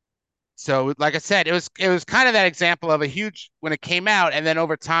 So, like I said, it was kind of that example of a huge when it came out, and then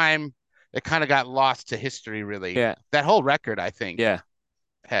over time, it kind of got lost to history. Really, yeah, that whole record, I think, yeah,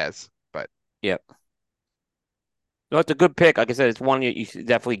 has. But yeah. No, it's a good pick. Like I said, it's one you should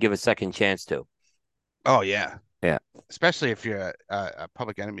definitely give a second chance to. oh yeah, Yeah, especially if you're a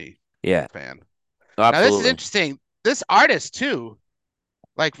Public Enemy yeah, fan. Now, this is absolutely. interesting. This artist too,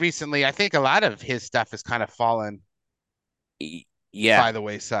 like recently, I think a lot of his stuff has kind of fallen Yeah, by the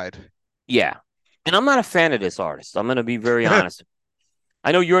wayside. yeah. And I'm not a fan of this artist. I'm going to be very honest.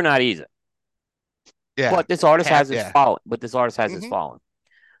 I know you're not either. Yeah, But this artist Cat. has his Yeah. following. But this artist has his Hmm. following.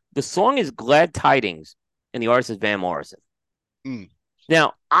 The song is "Glad Tidings," and the artist is Van Morrison. Mm.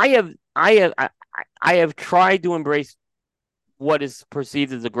 Now, I have tried to embrace what is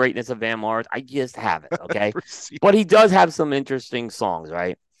perceived as the greatness of Van Morrison. I just haven't. Okay, Proceed. but he does have some interesting songs,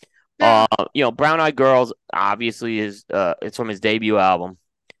 right? Yeah. Brown Eyed Girls obviously is it's from his debut album.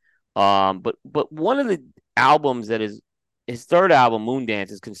 But one of the albums that is his third album,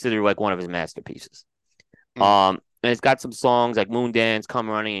 Moondance, is considered like one of his masterpieces. Mm. And it's got some songs like Moondance, Come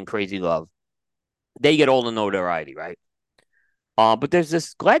Running, and Crazy Love. They get all the notoriety, right? But there's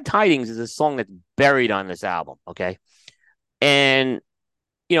this Glad Tidings is a song that's buried on this album, okay? And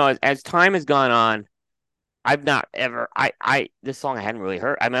as time has gone on, I've not ever I this song I hadn't really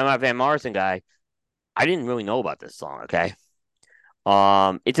heard. I mean, I'm not a Van Morrison guy. I didn't really know about this song, okay?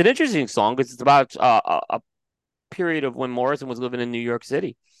 It's an interesting song because it's about a period of when Morrison was living in New York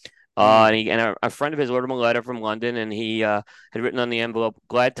City. Mm. And a friend of his wrote him a letter from London, and he had written on the envelope,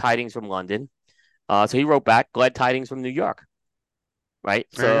 "Glad tidings from London." So he wrote back, "Glad tidings from New York," right?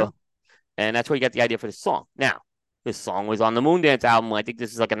 There you go. And that's where he got the idea for the song. Now, this song was on the Moondance album. I think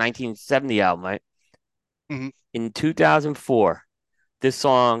this is like a 1970 album, right? Hmm. In 2004, this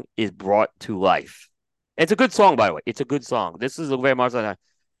song is brought to life. It's a good song, by the way. It's a good song. This is a very much like,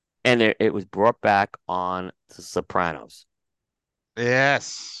 and it was brought back on The Sopranos. Yes.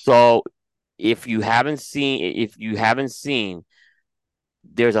 So if you haven't seen,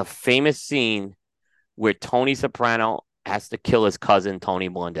 there's a famous scene where Tony Soprano has to kill his cousin Tony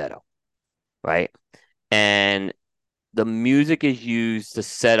Blundetto, right? And the music is used to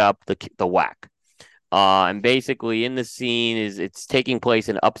set up the whack. And basically, in the scene is it's taking place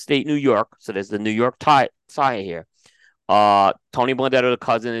in upstate New York. So there's the New York tie here. Tony Blundetto, the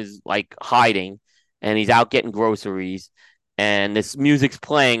cousin, is like hiding, and he's out getting groceries. And this music's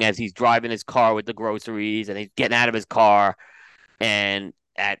playing as he's driving his car with the groceries, and he's getting out of his car. And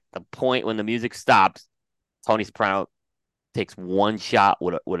at the point when the music stops, Tony Soprano takes one shot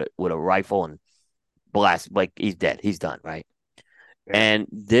with a rifle and blasts like he's dead. He's done, right? Yeah. And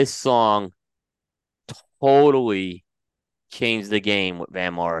this song totally changed the game with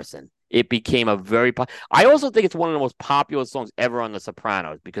Van Morrison. It became a I also think it's one of the most popular songs ever on The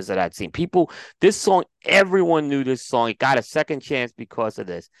Sopranos because of that scene. This song, everyone knew this song. It got a second chance because of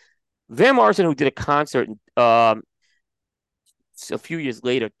this. Van Morrison, who did a concert a few years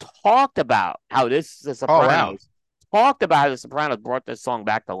later, talked about how Oh wow. The Sopranos brought this song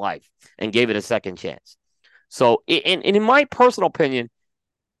back to life and gave it a second chance. So, in my personal opinion,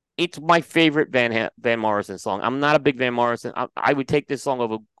 it's my favorite Van Morrison song. I'm not a big Van Morrison. I would take this song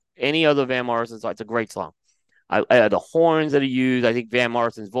over any other Van Morrison song. It's a great song. The horns that he used, I think Van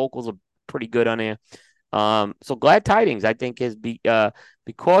Morrison's vocals are pretty good on there. So Glad Tidings, I think,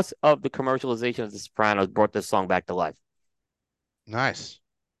 because of the commercialization of The Sopranos, brought this song back to life. Nice.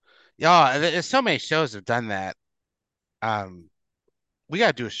 Yeah, there's so many shows have done that. Um, we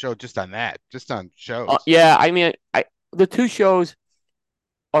gotta do a show just on that, just on shows. Yeah, I mean, the two shows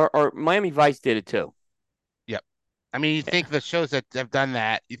are Miami Vice did it too. Yep. I mean, you think the shows that have done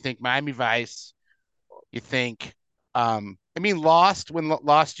that, you think Miami Vice, you think, I mean, Lost, when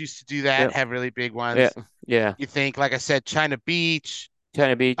Lost used to do that, Yeah, have really big yeah, ones. yeah. You think, like I said, China Beach,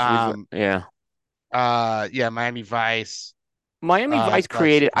 China Beach was um, yeah. yeah, Miami Vice, Miami Vice like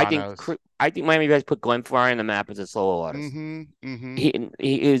created. Sopranos. I think Miami Vice put Glenn Frey on the map as a solo artist. Mm-hmm. Mm-hmm.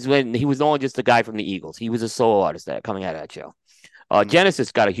 He is when he was only just a guy from the Eagles. He was a solo artist that coming out of that show. Mm,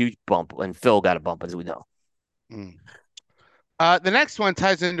 Genesis got a huge bump, and Phil got a bump, as we know. mm. The next one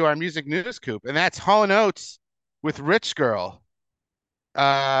ties into our music news coop, and that's Hall and Oates with Rich Girl.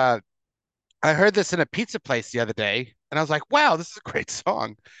 Uh, I heard this in a pizza place the other day, and I was like, "Wow, this is a great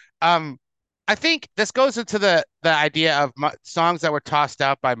song." Um, I think this goes into the idea of songs that were tossed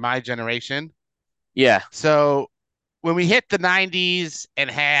out by my generation. Yeah, So when we hit the 90s and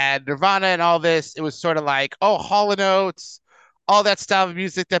had Nirvana and all this, it was sort of like, oh, Hall and Oates, all that style of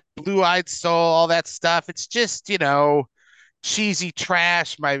music, that Blue-Eyed Soul, all that stuff. It's just, cheesy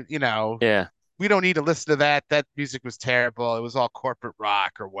trash. yeah, We don't need to listen to that. That music was terrible. It was all corporate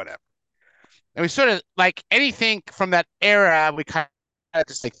rock or whatever. And we sort of like anything from that era, we kind of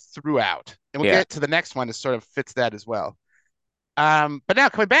just like threw out. And we'll yeah. get to the next one that sort of fits that as well. But now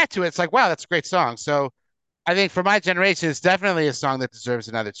coming back to it, it's like, wow, that's a great song. So I think for my generation, it's definitely a song that deserves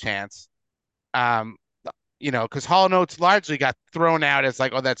another chance. Um, because Hall Notes largely got thrown out as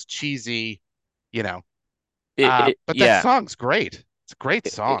like, oh, that's cheesy, you know. But that Yeah. song's great. It's a great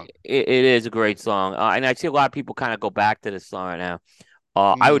song. It is a great song, and I see a lot of people kind of go back to this song right now.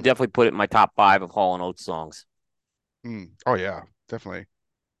 I would Mm, definitely put it in my top five of Hall and Oates songs. mm. Oh yeah, definitely.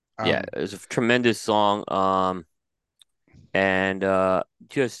 Yeah, Um, it's a tremendous song. And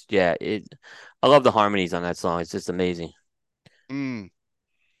just yeah, it. I love the harmonies on that song. It's just amazing. mm.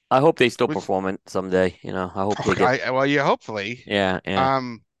 I hope they still Which, perform it someday. I hope they get. well, yeah, hopefully. Yeah, yeah.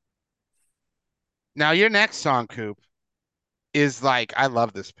 Um, Now your next song, Coop, is like I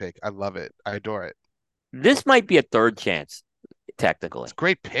love this pick. I love it. I adore it. This might be a third chance, It's a technically.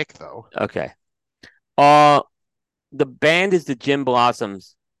 great pick though. Okay. Uh, the band is the Jim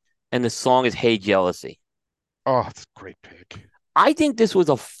Blossoms, and the song is "Hey Jealousy." Oh, it's a great pick. I think this was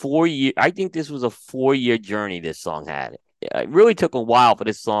a 4 year. I think this was a 4 year journey. This song had. It really took a while for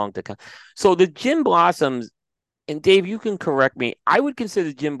this song to come. So the Jim Blossoms, and Dave, you can correct me. I would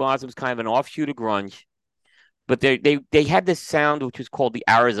consider Jim Blossoms kind of an offshoot of grunge, but they had this sound which was called the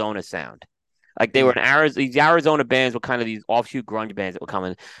Arizona sound. Like they were Mm, an Arizona. These Arizona bands were kind of these offshoot grunge bands that were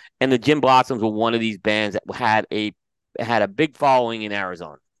coming, and the Jim Blossoms were one of these bands that had a big following in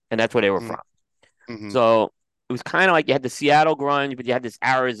Arizona, and that's where they were mm, from. mm-hmm, So it was kind of like you had the Seattle grunge, but you had this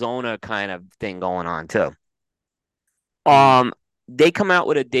Arizona kind of thing going on too. mm-hmm. Um, they come out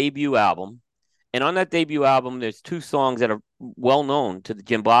with a debut album, and on that debut album, there's two songs that are well known to the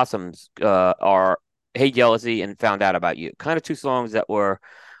Jim Blossoms. Are "Hey Jealousy" and "Found Out About You." Kind of two songs that were,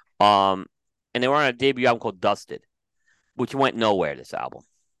 um, and they were on a debut album called "Dusted," which went nowhere. This album.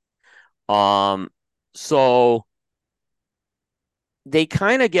 Um, so they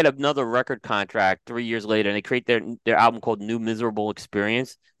kind of get another record contract 3 years later, and they create their album called "New Miserable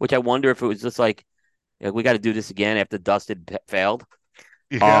Experience," which I wonder if it was just like, we got to do this again after Dusted failed.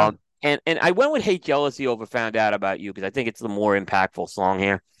 Yeah. And I went with "Hate Jealousy" over "Found Out About You" because I think it's the more impactful song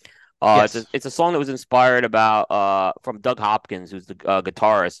here. It's a, Yes. it's a song that was inspired about from Doug Hopkins, who's the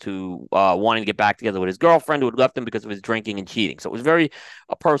guitarist who wanted to get back together with his girlfriend who had left him because of his drinking and cheating. So it was very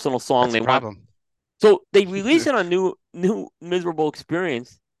a personal song. That's a They want problem. so they release it on new miserable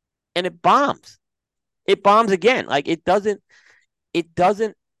experience, and it bombs. It bombs again. Like it doesn't it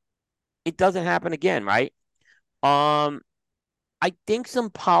doesn't happen again, right? Um, I think some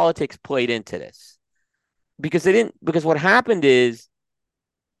politics played into this because what happened is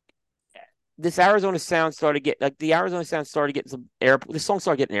the Arizona sound started getting some air. The song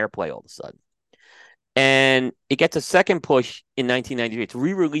started getting airplay all of a sudden, and it gets a second push in 1993. It's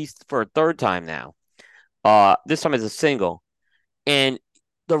re-released for a third time now. This time as a single, and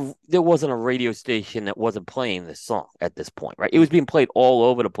there wasn't a radio station that wasn't playing this song at this point, right? It Mm, was being played all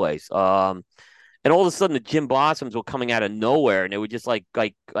over the place. And all of a sudden the Jim Blossoms were coming out of nowhere, and they were just like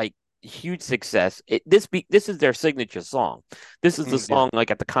huge success. This is their signature song. This is the yeah. song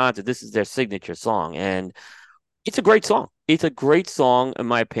like at the concert. This is their signature song, and it's a great song. It's a great song in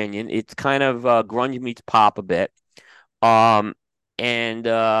my opinion. It's kind of grunge meets pop a bit. Um, and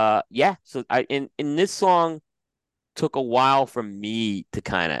yeah, so I in this song took a while for me to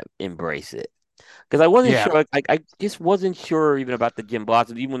kind of embrace it because I wasn't Yeah. sure. I just wasn't sure even about the Jim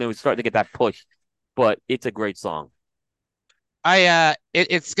Blossoms, even when they were starting to get that push. But it's a great song.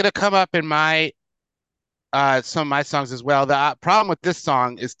 It's gonna come up in my some of my songs as well. The problem with this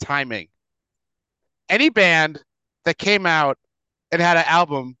song is timing. Any band that came out and had an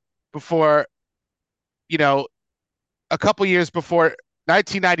album before, you know, a couple years before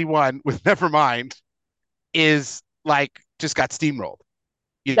 1991 with Nevermind is like just got steamrolled.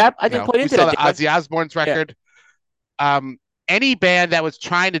 You That I didn't put we into saw that, the Dave. Ozzy Osbourne's Yeah, record. Um, any band that was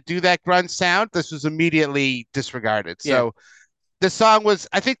trying to do that grunge sound, this was immediately disregarded. yeah, So the song was,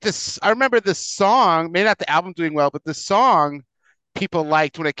 I remember the song, maybe not the album doing well, but the song people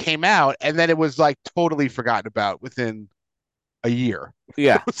liked when it came out, and then it was like totally forgotten about within a year.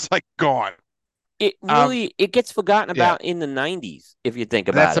 It yeah. was like gone. It gets forgotten Yeah, about in the '90s if you think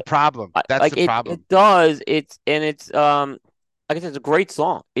that's about the it. problem. That's Like the it problem. does. It's like I said, it's a great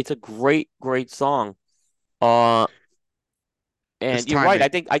song. It's a great song. Uh, It's and you're right. timing. I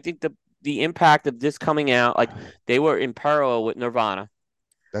think the impact of this coming out, like they were in parallel with Nirvana,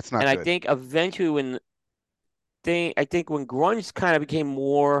 That's and not I good. think eventually I think when grunge kind of became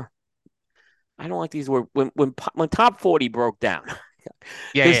more, I don't like these words when Top 40 broke down.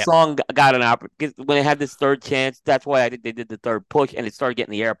 Yeah, This yeah. song got an opportunity when it had this third chance. That's why I think they did the third push, and it started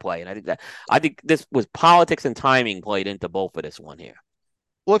getting the airplay. And I think this was politics and timing played into both of this one here.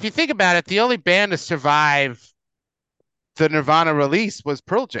 Well, if you think about it, the only band to survive the Nirvana release was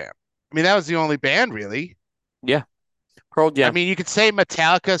Pearl Jam. I mean, that was the only band really. Yeah, Pearl I Jam. mean, you could say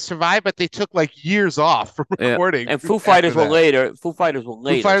Metallica survived, but they took like years off from Yeah, recording and Foo after Fighters were that. later. Foo Fighters were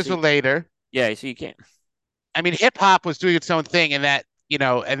Foo later. Fighters were later. Yeah, so you can't. I mean, hip hop was doing its own thing, and that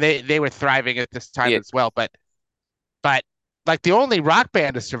and they were thriving at this time Yeah, as well. But like the only rock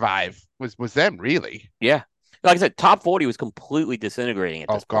band to survive was them, really. yeah. Like I said, Top 40 was completely disintegrating at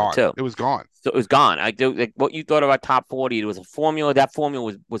Oh, this point gone. too. It was gone. So it was gone. I do like what you thought about Top 40. It was a formula. That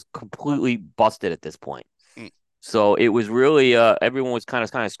formula was completely busted at this point. Mm. So it was really everyone was kind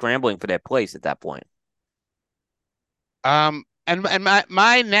of scrambling for their place at that point. And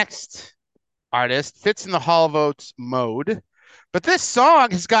my next artist fits in the Hall of Oates mode, but this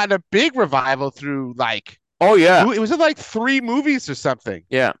song has gotten a big revival through like Oh yeah, it was in like three movies or something.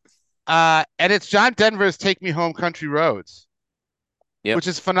 yeah, And it's John Denver's "Take Me Home, Country Roads," yep. which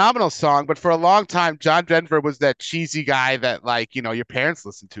is a phenomenal song. But for a long time, John Denver was that cheesy guy that like your parents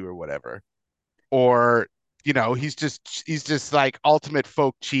listen to or whatever, or he's just like ultimate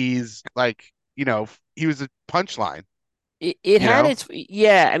folk cheese. Like he was a punchline. It You had know, its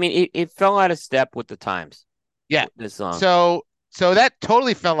yeah. I mean, it fell out of step with the times. yeah. This song, So that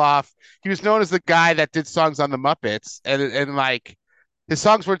totally fell off. He was known as the guy that did songs on the Muppets, and like his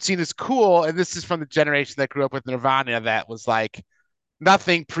songs weren't seen as cool. And this is from the generation that grew up with Nirvana that was like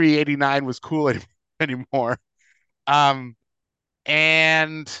nothing pre '89 was cool anymore. Um,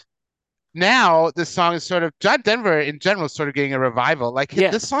 and now this song is sort of John Denver in general is sort of getting a revival. Like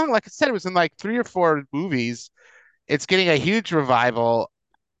yeah. this song, like I said, it was in like three or four movies. It's getting a huge revival.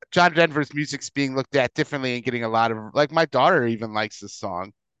 John Denver's music's being looked at differently and getting a lot of like my daughter even likes this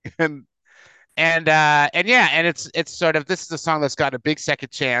song. And and yeah, and it's sort of this is a song that's got a big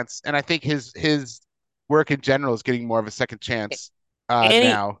second chance. And I think his work in general is getting more of a second chance Any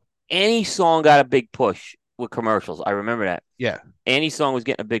now. any song got a big push with commercials. I remember that. Yeah. Any song was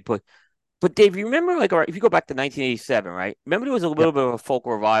getting a big push. But Dave, you remember like if you go back to 1987, right? Remember there was a Yep. little bit of a folk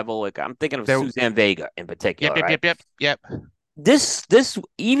revival. Like I'm thinking of There Suzanne Vega in yep, particular, yep, right? yep, yep, yep. This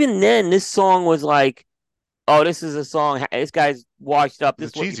even then this song was like, oh, this is a song. This guy's washed up.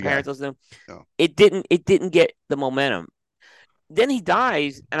 He's This a is what your cheesy guy. parents listen to. No. It didn't get the momentum. Then he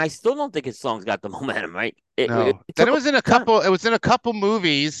dies, and I still don't think his songs got the momentum. Right? No. It Then took a long time. it was in a couple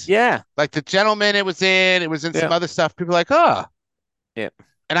movies. Yeah, Like The Gentleman it was in some yeah, other stuff. People are like, oh. yeah,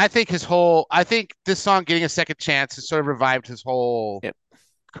 And I think this song getting a second chance has sort of revived his whole yeah,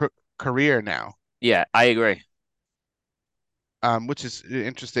 ca- career now. yeah. I agree. Which is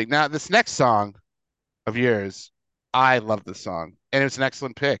interesting. Now, this next song of yours, I love this song, and it was an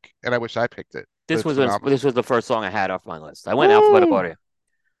excellent pick, and I wish I picked it, but it's phenomenal. This was the first song I had off my list. I went alphabetical Woo!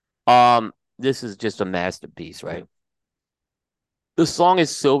 order. This is just a masterpiece, right? The song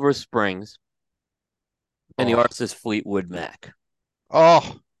is Silver Springs, and the Oh, artist is Fleetwood Mac.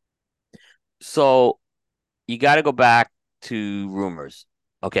 oh, So you got to go back to Rumors,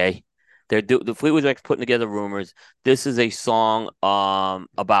 okay? The Fleetwood Mac's putting together Rumors. This is a song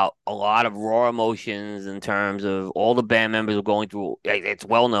about a lot of raw emotions in terms of all the band members are going through. It's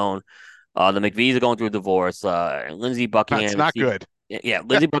well known. The McVies are going through a divorce. Lindsey that's Buckingham and not Steve, good. yeah,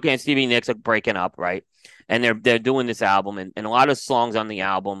 Lindsey Buckingham and Stevie Nicks are breaking up, right? And they're doing this album, and a lot of songs on the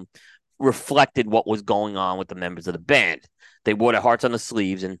album reflected what was going on with the members of the band. They wore their hearts on the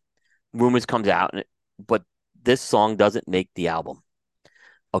sleeves, and Rumors comes out, but this song doesn't make the album.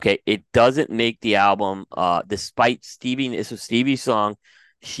 Okay, it doesn't make the album. Despite Stevie, this was Stevie's song.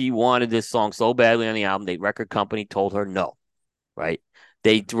 She wanted this song so badly on the album. The record company told her no. Right?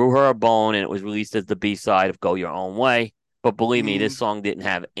 They threw her a bone, and it was released as the B side of "Go Your Own Way." But believe me, this Mm, song didn't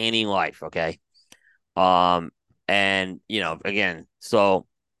have any life. Okay, um, and again, so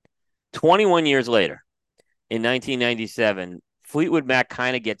 21 years later, in 1997, Fleetwood Mac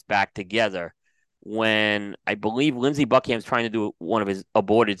kind of gets back together when I believe Lindsey Buckingham's trying to do one of his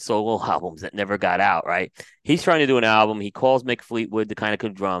aborted solo albums that never got out, right? He's trying to do an album. He calls Mick Fleetwood to kind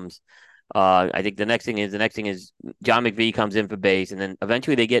of drums. I think the next thing is John McVie comes in for bass, and then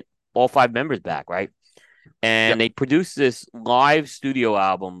eventually they get all five members back, right? yep, And they produce this live studio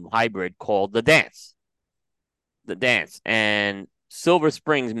album hybrid called The Dance. The Dance. And Silver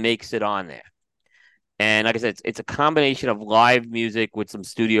Springs makes it on there. And like I said, it's a combination of live music with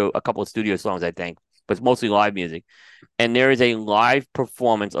a couple of studio songs, I think, but it's mostly live music. And there is a live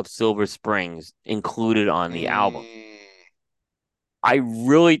performance of Silver Springs included on the album. mm, I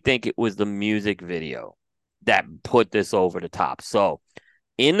really think it was the music video that put this over the top. So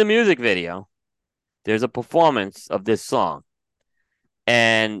in the music video, there's a performance of this song.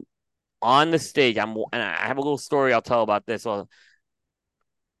 And on the stage, and I have a little story I'll tell about this. So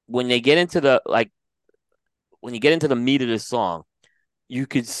when they get into when you get into the meat of this song, you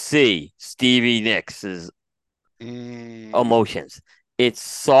could see Stevie Nicks' mm. emotions. It's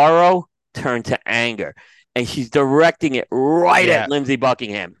sorrow turned to anger, and she's directing it right at Yeah, Lindsey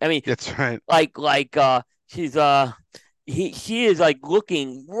Buckingham. I mean, that's right. she's she is like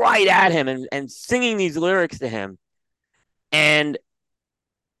looking right at him and singing these lyrics to him. And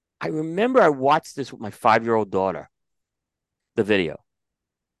I remember I watched this with my 5-year-old daughter, the video,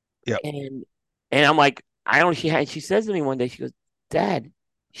 Yep. and I'm like, I don't. She says to me one day, she goes, "Dad,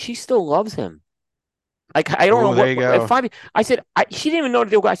 she still loves him." Like I don't know Oh, there what you at go. 5. She didn't even know that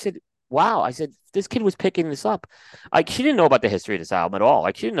they were. I said, wow. I said this kid was picking this up. Like she didn't know about the history of this album at all.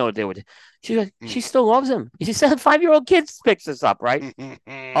 Like she didn't know what they would. She like she Mm. still loves him. She said 5-year-old kid picks this up, right?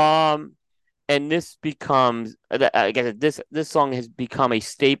 Um, and this becomes I guess this song has become a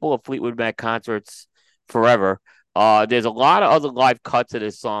staple of Fleetwood Mac concerts forever. There's a lot of other live cuts of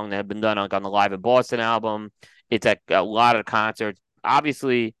this song that have been done on the Live in Boston album. It's at a lot of concerts.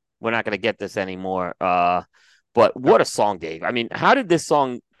 Obviously, we're not going to get this anymore. But No. what a song, Dave! I mean, how did this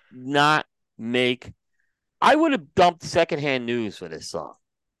song not make? I would have dumped secondhand news for this song.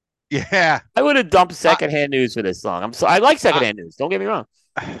 Yeah. I would have dumped I, secondhand news for this song. I like I, secondhand news. Don't get me wrong.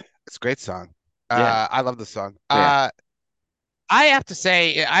 it's a great song. Yeah, I love the song. yeah. I have to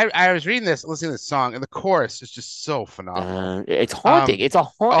say, I was reading this, listening to this song, and the chorus is just so phenomenal. It's haunting. Um, It's a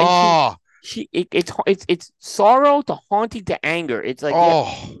haunt, and oh, it's sorrow to haunting to anger. It's like yeah,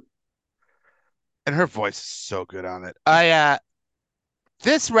 oh, and her voice is so good on it.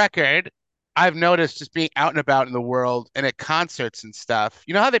 This record, I've noticed just being out and about in the world and at concerts and stuff.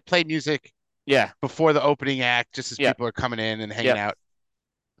 You know how they play music yeah, before the opening act, just as yeah, people are coming in and hanging yeah. out.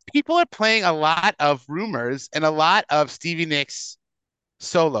 People are playing a lot of Rumors and a lot of Stevie Nicks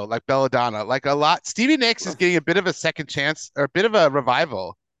solo, like Belladonna, like a lot. Stevie Nicks is getting a bit of a second chance or a bit of a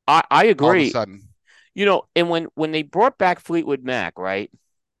revival I all of a agree. sudden. And when they brought back Fleetwood Mac, right?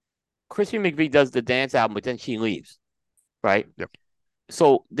 Chrissy McVie does the dance album, but then she leaves, right? Yep.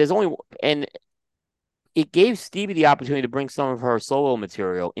 So there's only and it gave Stevie the opportunity to bring some of her solo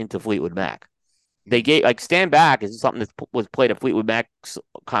material into Fleetwood Mac. They Mm. gave like Stand Back is something that was played at Fleetwood Mac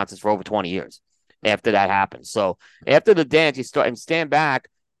concerts for over 20 years after that happened. So after the dance, you start and Stand Back,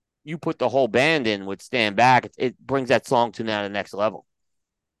 you put the whole band in with Stand Back. It brings that song to now the next level.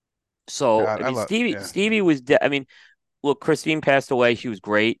 So God, I I mean, love, yeah. Stevie was. I mean, look, Christine passed away. She was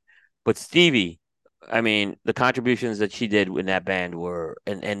great, but Stevie, I mean, the contributions that she did in that band were,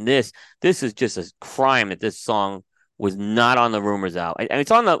 and this is just a crime that this song was not on the Rumors album. And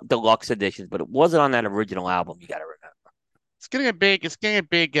it's on the deluxe editions, but it wasn't on that original album. You got to remember. It's getting a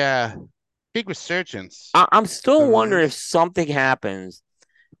big resurgence. I'm still Uh, wondering if something happens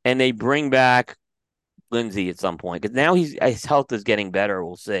and they bring back Lindsay at some point because now his health is getting better.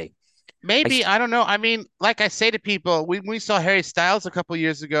 We'll see. I Maybe, I don't know. I mean, like I say to people, when we saw Harry Styles a couple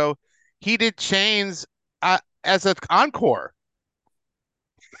years ago, he did Chains as an encore,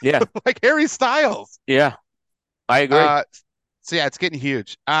 Yeah, like Harry Styles. yeah, I agree. Uh, so yeah, it's getting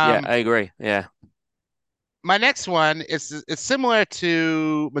huge. Yeah, I agree. Yeah, My next one is similar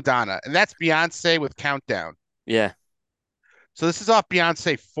to Madonna, and that's Beyonce with Countdown. yeah, So this is off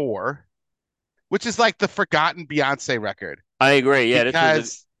Beyonce 4, which is like the forgotten Beyonce record I agree. Yeah, this was a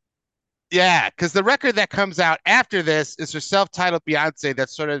because yeah, because the record that comes out after this is her self-titled Beyonce that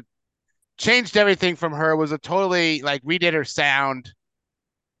sort of changed everything from her, was a totally like redid her sound.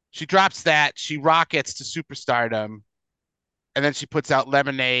 She drops that, she rockets to superstardom, and then she puts out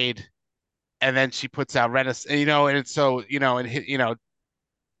Lemonade, and then she puts out Renaissance, and it's so, and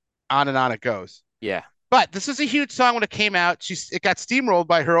on it goes. yeah, But this is a huge song when it came out. It got steamrolled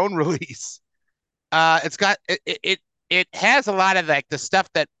by her own release. It's got it has a lot of like the stuff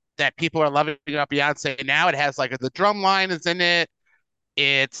that people are loving about Beyonce now. It has like the drum line is in it.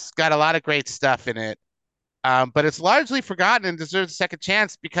 It's got a lot of great stuff in it. But it's largely forgotten and deserves a second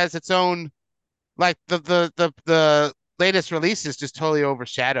chance because its own like the latest releases just totally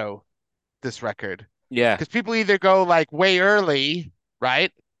overshadow this record. yeah, Because people either go like way early,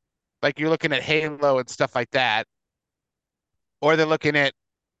 right? Like you're looking at Halo and stuff like that, or they're looking at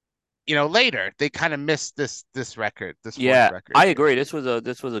later. They kind of missed this record, this fourth yeah. record I here. agree. This was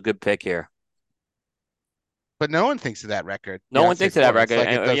a good pick here. But no one thinks of that record, No one Beyonce thinks of that 4. It's record. like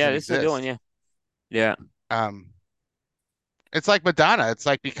it Yeah, doesn't this is a good one. exist. Yeah, yeah, Um, it's like Madonna. It's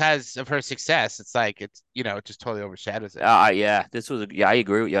like because of her success, it's like it just totally overshadows it. yeah. Yeah. I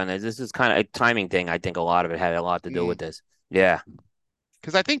agree with you on this. This is kind of a timing thing. I think a lot of it had a lot to do with Mm. this. Yeah,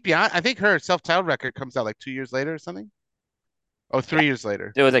 Because I think her self-titled record comes out like 2 years later or something. Oh, yeah. 3 years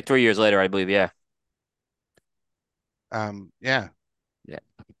later. It was like 3 years later, I believe. Yeah, Yeah. yeah,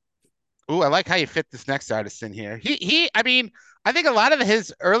 Ooh, I like how you fit this next artist in here. I mean, I think a lot of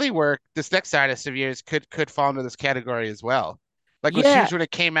his early work, this next artist of yours, could fall into this category as well. Like was yeah, huge when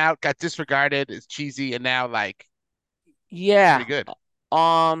it came out, got disregarded, is cheesy, and now like it's yeah. pretty good.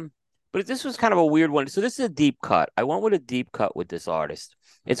 Um, but this was kind of a weird one. So this is a deep cut. I went with a deep cut with this artist.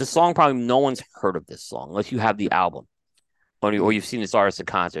 It's a song probably no one's heard of this song unless you have the album or Mm, you've seen this artist in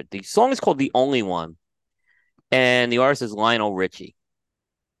concert. The song is called "The Only One," and the artist is Lionel Richie.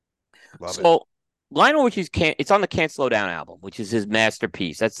 love it. So Lionel Richie's can't. It's on the "Can't Slow Down" album, which is his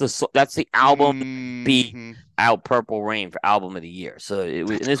masterpiece. That's the album that beat Hmm. out Purple Rain for album of the year. So it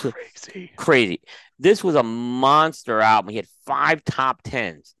was, That's and this was crazy. crazy. This was a monster album. He had five top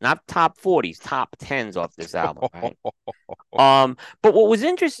tens, not top 40s, top tens off this album, right? But what was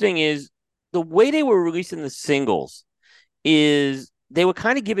interesting is the way they were releasing the singles is they were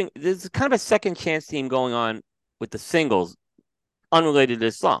kind of giving there's kind of a second chance team going on with the singles unrelated to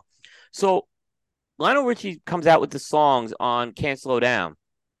this song. So Lionel Richie comes out with the songs on "Can't Slow Down,"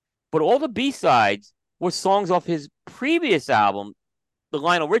 but all the B sides were songs off his previous album, the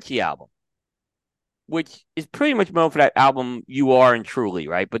Lionel Richie album, which is pretty much known for that album "You Are" and "Truly,"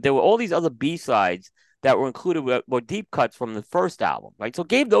 right? But there were all these other B sides that were included were deep cuts from the first album, right? So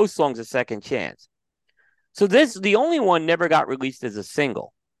gave those songs a second chance. So this the only one never got released as a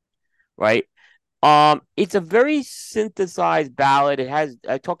single, right? It's a very synthesized ballad. It has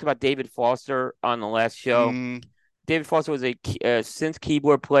I talked about David Foster on the last show. Mm, David Foster was a synth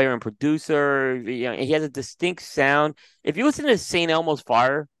keyboard player and producer. You know, he has a distinct sound. If you listen to St. Elmo's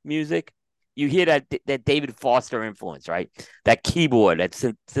Fire music, you hear that David Foster influence, right? That keyboard, that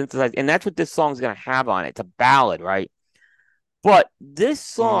synthesized, and that's what this song's gonna have on it. It's a ballad, right? But this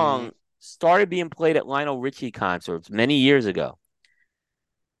mm, song started being played at Lionel Richie concerts many years ago.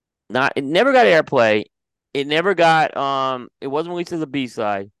 Not it never got airplay. It never got it wasn't released as a B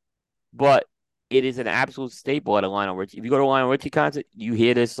side, but it is an absolute staple at a Lionel Richie. If you go to a Lionel Richie concert, you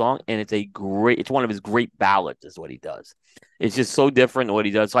hear this song and it's one of his great ballads, is what he does. It's just so different than what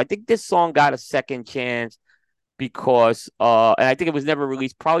he does. So I think this song got a second chance because and I think it was never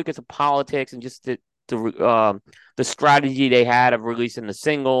released probably because of politics and just the strategy they had of releasing the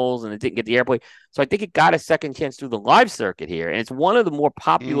singles and it didn't get the airplay. So I think it got a second chance through the live circuit here, and it's one of the more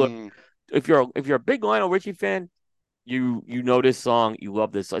popular. mm. If you're a big Lionel Richie fan, you know this song, you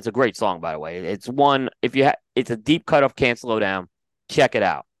love this. It's a great song, by the way. It's one if you it's a deep cut of "Can't Slow Down." Check it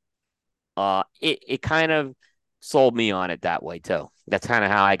out. It kind of sold me on it that way too. That's kind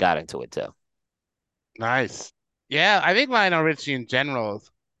of how I got into it too. Nice. Yeah, I think Lionel Richie in general,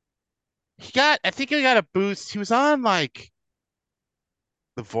 I think he got a boost. He was on like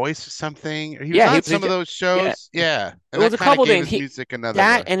The Voice or something, or he was Yeah, on some of those yeah. shows. Yeah, It and was that a kind of couple gave things. his He music another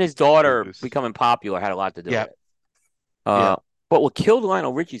that and his a daughter boost. becoming popular had a lot to do with Yep, it. yep, Uh, but what killed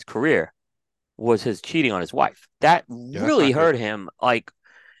Lionel Richie's career was his cheating on his wife. That yeah. That's really not good. hurt him. Like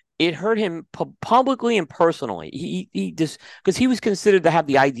it hurt him publicly and personally. He just because he was considered to have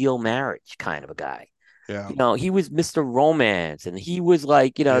the ideal marriage kind of a guy. Yeah, He was Mr. Romance, and he was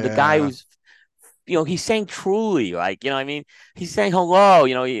like, the guy yeah. who's, he sang truly, like, I mean, he sang hello,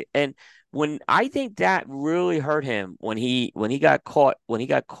 and when I think that really hurt him when he got caught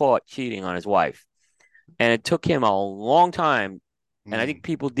cheating on his wife, and it took him a long time, and I Mm, think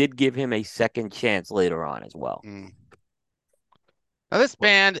people did give him a second chance later on as well. mm. Now this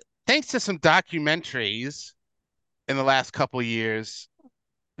band, thanks to some documentaries in the last couple years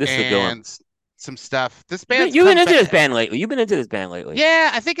This is a good one. and some stuff, this You've been, band's you've been come into this back. band lately. You've been into this band lately.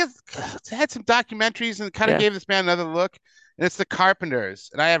 Yeah, I think it's had some documentaries and kind of Yeah, gave this band another look. And it's the Carpenters,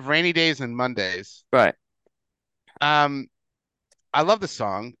 and I have Rainy Days and Mondays. right. Um, I love the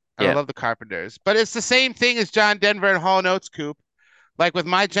song and I Yeah, love the Carpenters, but it's the same thing as John Denver and Hall and Oates, Coop. Like with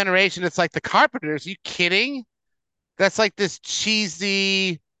my generation, it's like the Carpenters. Are you kidding? That's like this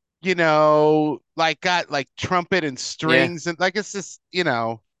cheesy, like got like trumpet and yeah, strings and like it's just,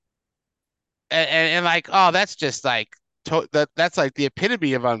 and like, oh, that's just like that's like the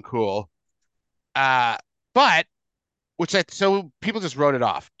epitome of uncool. Uh, but so people just wrote it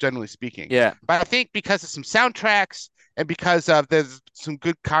off, generally speaking. yeah, But I think because of some soundtracks and because of there's some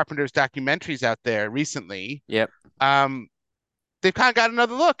good Carpenters documentaries out there recently, yep. um, they've kind of got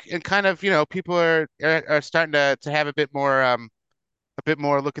another look and kind of, people are starting to have a bit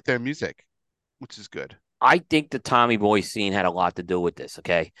more look at their music, which is good. I think the Tommy Boy scene had a lot to do with this.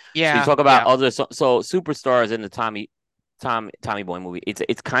 Okay, so you Yeah, talk about yeah, other superstars in the Tommy Boy movie.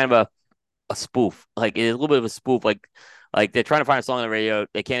 It's kind of a spoof. Like it's a little bit of a spoof. Like they're trying to find a song on the radio,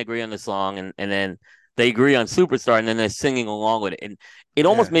 they can't agree on the song, and then they agree on Superstar, and then they're singing along with it, and it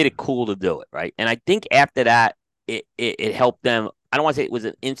almost yeah. made it cool to do it, right? And I think after that, it helped them. I don't want to say it was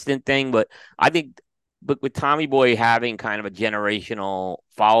an instant thing, but I think, but with Tommy Boy having kind of a generational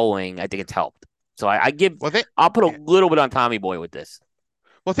following, I think it's helped. So Well, they, I'll put a yeah. little bit on Tommy Boy with this.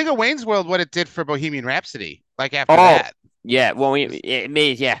 Well, think of Wayne's World, what it did for Bohemian Rhapsody. Like after Oh, that, yeah. Well, just it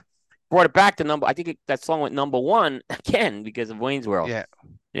made, yeah, brought it back to number. I think that song went number one again because of Wayne's World. yeah.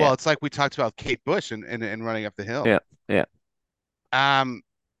 Yeah, Well, it's like we talked about Kate Bush and running up the hill. yeah, yeah, Um.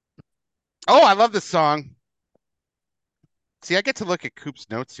 Oh, I love this song. See, I get to look at Coop's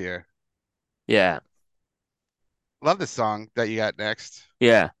notes here. Yeah, Love the song that you got next.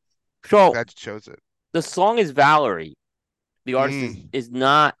 yeah. So Glad you chose it. the song is Valerie. The artist Mm. is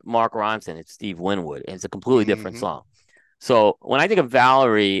not Mark Ronson. It's Steve Winwood, and it's a completely different Hmm. song. So when I think of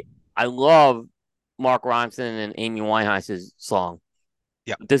Valerie, I love Mark Ronson and Amy Winehouse's song.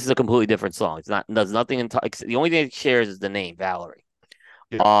 Yeah. This is a completely different song. It's not does nothing in the only thing it shares is the name Valerie.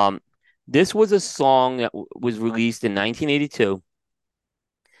 Yeah. Um, this was a song that was released in 1982.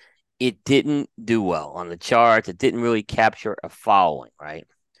 It didn't do well on the charts. It didn't really capture a following, right?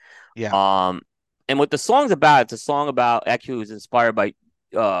 Yeah. Um, and what the song's about, it's a song about actually it was inspired by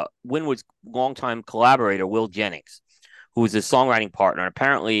Winwood's longtime collaborator, Will Jennings, who was his songwriting partner.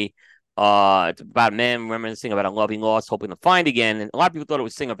 Apparently, it's about a man reminiscing about a love he lost, hoping to find again. And a lot of people thought it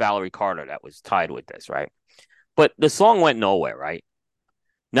was singer Valerie Carter that was tied with this, right? But the song went nowhere, right?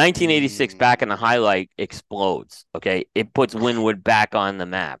 1986, Mm. back in the highlight, explodes. Okay. It puts Winwood back on the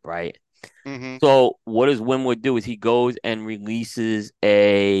map, right? Hmm. So, what does Winwood do? Is he goes and releases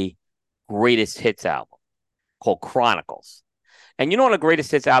a greatest hits album called Chronicles. And you know, on a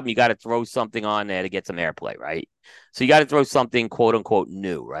greatest hits album, you got to throw something on there to get some airplay, right? So, you got to throw something quote unquote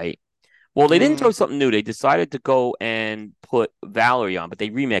new, right? Well, they didn't throw Hmm. something new. They decided to go and put Valerie on, but they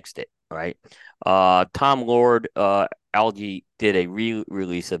remixed it, right? Tom Lord, Algie did a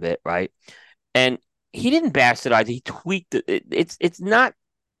re-release of it, right? And he didn't bastardize it. He tweaked it. It's not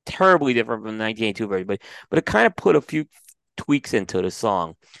terribly different from the 1982 version, but it kind of put a few tweaks into the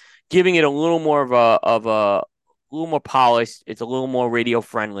song, giving it a little more of a little more polished. It's a little more radio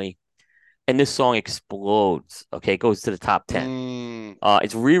friendly, and this song explodes. Okay, it goes to the top 10. Mm.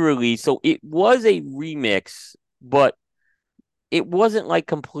 It's re-released, so it was a remix, but it wasn't like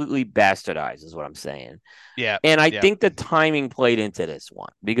completely bastardized, is what I'm saying. Yeah. And I Yeah. think the timing played into this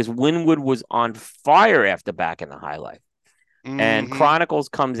one because Winwood was on fire after Back in the High Life. And Hmm. Chronicles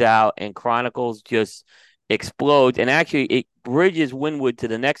comes out, and Chronicles just explodes. And actually, it bridges Winwood to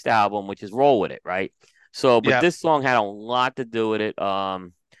the next album, which is Roll With It, right? So, but Yeah. this song had a lot to do with it.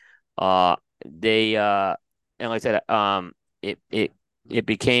 Uh, they and like I said, it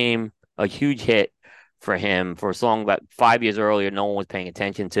became a huge hit for him for a song that 5 years earlier no one was paying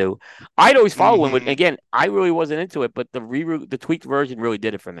attention to. I'd always follow him, but Hmm. again, I really wasn't into it, but the tweaked version really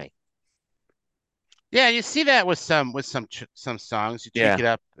did it for me. Yeah, you see that with some songs. You tweak Yeah, it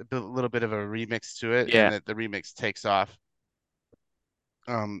up little bit of a remix to it, and yeah, the remix takes off.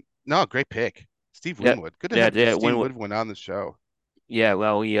 No, great pick, Steve yeah, Winwood. Good to yeah, have yeah. Steve Winwood on the show. Yeah,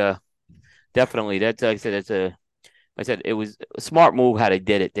 well, we definitely that's like I said, I said it was a smart move how they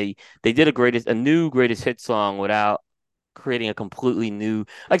did it. They did a new greatest hit song without creating a completely new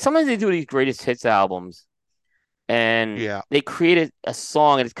like sometimes they do these greatest hits albums and Yeah, they created a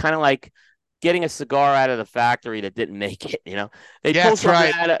song and it's kind of like getting a cigar out of the factory that didn't make it, you know. They yeah, pull that's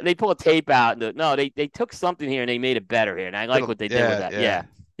something right. out of they pull a tape out and no, they took something here and they made it better here. And I like Little, what they did with yeah, that. yeah. Yeah.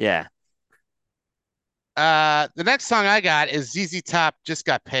 Yeah. The next song I got is ZZ Top, Just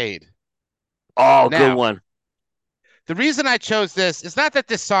Got Paid. Oh, good Now, one. the reason I chose this is not that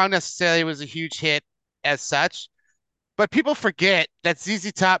this song necessarily was a huge hit as such, but people forget that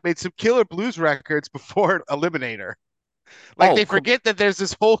ZZ Top made some killer blues records before Eliminator. Like Oh, they forget that there's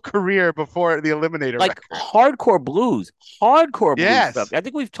this whole career before the Eliminator like record. hardcore blues stuff. Yes. I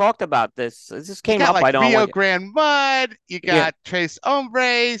think we've talked about this. This You came got up. I like don't Rio want. Grande Mud, you Yeah, got Trace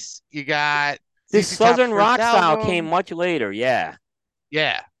Hombres, you got this ZZ Top's Southern first rock style came album. much later. Yeah,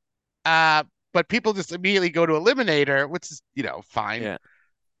 Yeah. Uh, but people just immediately go to Eliminator, which is, fine. yeah,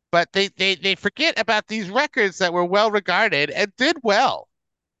 But they forget about these records that were well regarded and did well,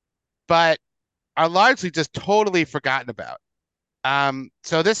 but are largely just totally forgotten about.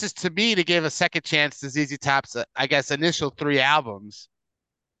 So this is to me to give a second chance to ZZ Top's, I guess, initial three albums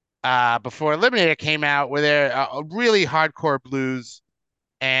before Eliminator came out, where they're a really hardcore blues,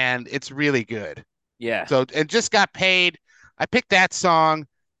 and it's really good. yeah, So and just got paid. I picked that song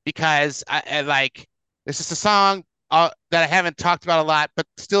because I like it's just a song that I haven't talked about a lot, but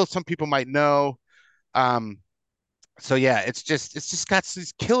still some people might know. Um, so yeah, it's just got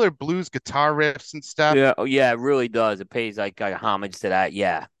these killer blues guitar riffs and stuff. yeah. Oh, yeah. It really does. It pays like a homage to that.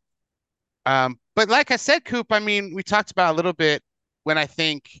 Yeah, But like I said, Coop, I mean, we talked about a little bit when I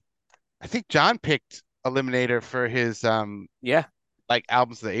think John picked Eliminator for his yeah. like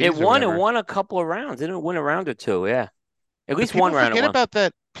albums of the It 80s or won. It whatever. won a couple of rounds. It didn't win a round or two. Yeah, at But least one round it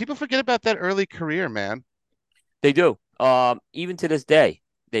won. people forget about that early career, man. They do. Even to this day,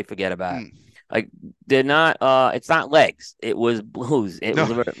 they forget about it. Mm. Like they're not. It's not legs. It was blues. It No,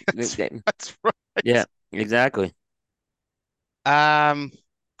 was. that's Yeah, right. exactly. Um,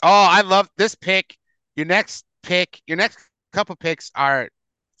 oh, I love this pick. Your next couple picks are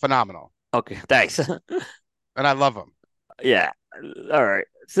phenomenal. Okay, thanks. and I love them. Yeah. All right.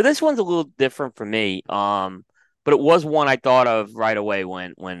 So this one's a little different for me. But it was one I thought of right away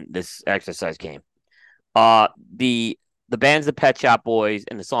when this exercise came. Uh the the band's the Pet Shop Boys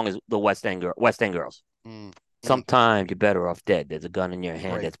and the song is the West End Girls. Mm, mm, Sometimes you're better off dead. There's a gun in your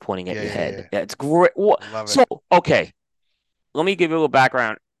hand great. that's pointing at Yeah, your yeah, head. yeah. Yeah, it's great. Love it. So, okay, let me give you a little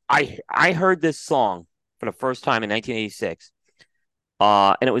background. I heard this song for the first time in 1986.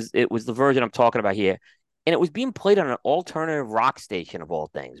 And it was the version I'm talking about here. And it was being played on an alternative rock station of all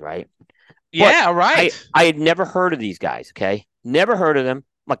things, right? But Yeah, I right. I had never heard of these guys, okay? Never heard of them.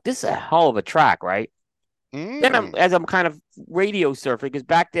 I'm like, this is a hell of a track, right? Then Mm, I'm kind of radio surfing because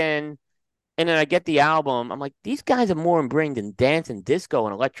back then, and then I get the album. I'm like, these guys are more ingrained in dance and disco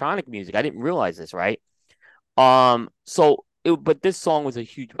and electronic music. I didn't realize this, right? But this song was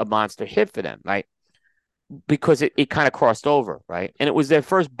a monster hit for them, right? Because it kind of crossed over, right? And it was their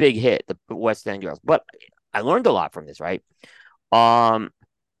first big hit, the West End Girls. But I learned a lot from this, right? Um,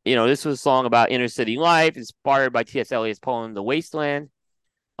 this was a song about inner city life, inspired by T.S. Eliot's poem "The Wasteland."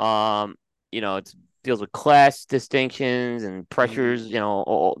 Um, it deals with class distinctions and pressures.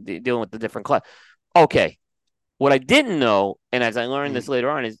 mm, Dealing with the different class. Okay, what I didn't know, and as I learned this mm, later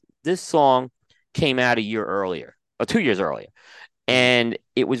on, is this song came out a year earlier, or 2 years earlier, mm, and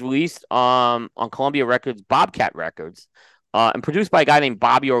it was released on Columbia Records, Bobcat Records, and produced by a guy named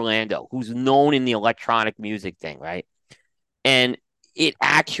Bobby Orlando, who's known in the electronic music thing, right? And it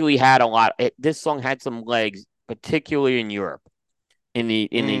actually had a lot. This song had some legs, particularly in Europe, in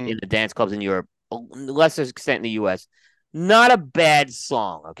mm. the dance clubs in Europe, lesser extent in the U.S. Not a bad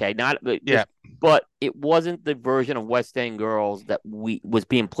song, okay? Not Yeah. but it wasn't the version of West End Girls that we was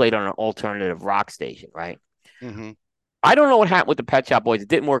being played on an alternative rock station, right? Hmm. I don't know what happened with the Pet Shop Boys. It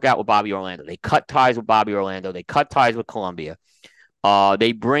didn't work out with Bobby Orlando. They cut ties with Bobby Orlando. They cut ties with Columbia.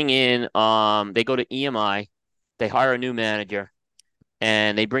 They bring in they go to EMI. They hire a new manager,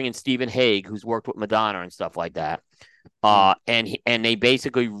 and they bring in Stephen Hague, who's worked with Madonna and stuff like that. Mm. And they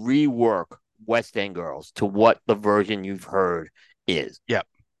basically rework West End Girls to what the version you've heard is. Yep.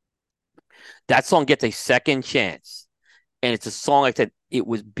 That song gets a second chance, and it's a song like that. It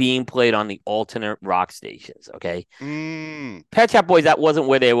was being played on the alternate rock stations. Okay, Mm. Pet Shop Boys, that wasn't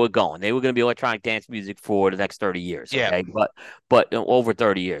where they were going. They were going to be electronic dance music for the next 30 years. Yep. Okay, but over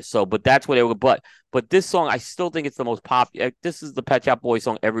 30 years. So, but that's where they were. But this song, I still think it's the most popular. This is the Pet Shop Boys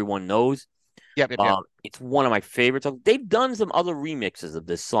song everyone knows. Yep. Yep. Yep. It's one of my favorite songs. They've done some other remixes of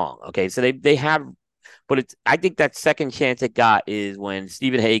this song. Okay, so they have, but it's I think that second chance it got is when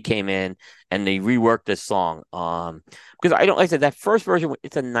Stephen Hague came in and they reworked this song. Because I don't like I said that first version.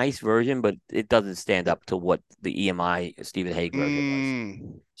 It's a nice version, but it doesn't stand up to what the EMI Stephen Hague version was.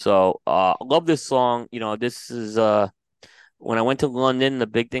 Mm. So I love this song. This is when I went to London, the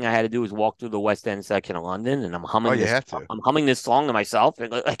big thing I had to do was walk through the West End section of London, and Oh, you have to. I'm humming this song to myself,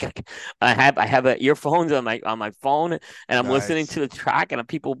 and like I have earphones on my phone, and I'm listening Nice. to the track, and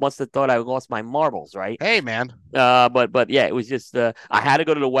people must have thought I lost my marbles, right? Hey, man. But yeah, it was just I had to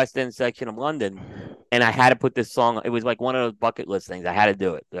go to the West End section of London, and I had to put this song. It was like one of those bucket list things. I had to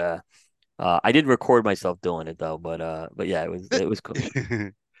do it. I did record myself doing it though, but yeah, Th- it was cool.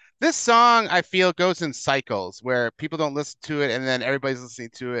 This song, I feel, goes in cycles where people don't listen to it and then everybody's listening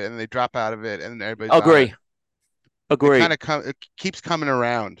to it and they drop out of it and everybody's on it. Agree, It agree. kind of it keeps coming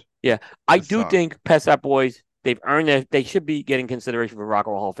around, Yeah, I this do song. think Pet Shop Boys they've earned they should be getting consideration for Rock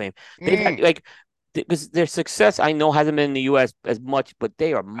and Roll Hall of Fame. They've had Mm. like because their success I know hasn't been in the U.S. as much, but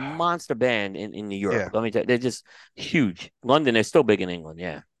they are a monster band in Europe. Yeah. Let me tell you, they're just huge. London, they're still big in England,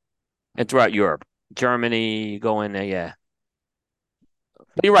 yeah, and throughout Europe, Germany, you go in there, yeah.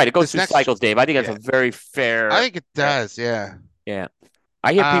 But you're right, it goes This through next, cycles, Dave. I think that's a yeah, very I fair, think it fair, does. Yeah. yeah.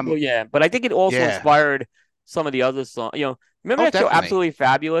 I hear Um, people, yeah, but I think it also yeah. inspired some of the other songs. Remember Oh, that show, definitely. Absolutely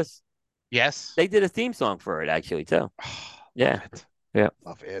Fabulous? Yes. They did a theme song for it actually too. Oh, love Yeah, it. yeah.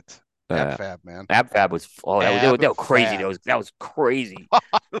 Love it. Ab Uh, Fab, man. Ab Fab was they Ab were crazy. Fab. That was crazy.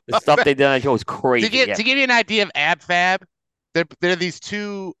 The stuff they did on that show was crazy. Yeah, To give you an idea of Ab Fab, there are these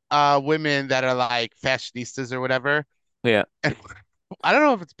two women that are like fashionistas or whatever. yeah, And I don't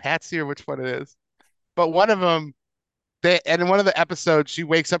know if it's Patsy or which one it is, but one of them and in one of the episodes she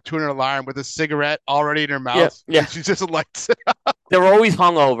wakes up to an alarm with a cigarette already in her yeah, mouth yeah. and she just lights it. They're always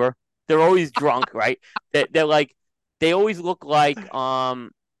hungover. They're always drunk, right? They're like they always look like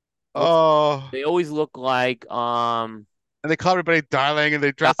what's Oh, they always look like and they call everybody darling and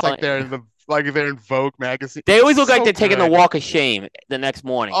they dress like they're darling. in the like they're in Vogue magazine. They It's always look like so they're taking the good. walk of shame the next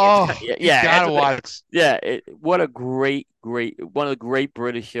morning. It's Oh, you yeah, that's gotta what they, watch. yeah. What a great one of the great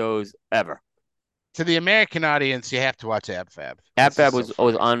British shows ever. To the American audience, you have to watch Ab Fab. Ab It's Fab just so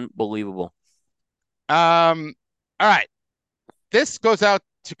was funny. unbelievable. All right. This goes out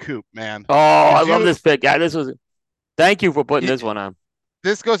to Coop, man, Oh, I because love this pick. Yeah, this was. Thank you for putting you this one on.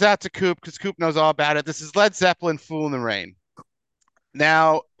 this goes out to Coop because Coop knows all about it. This is Led Zeppelin, "Fool in the Rain."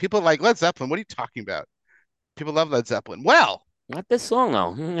 Now, people are like Led Zeppelin. What are you talking about? People love Led Zeppelin. Well, Not this song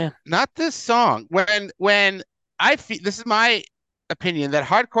though. Yeah. not this song. When I feel this is my opinion that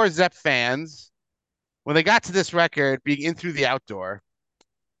hardcore Zepp fans, when they got to this record, being in through the outdoor,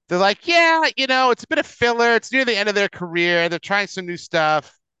 they're like, yeah, it's a bit of filler. It's near the end of their career. They're trying some new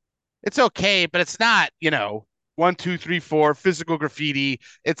stuff. It's okay, but it's not, one, two, three, four, physical graffiti.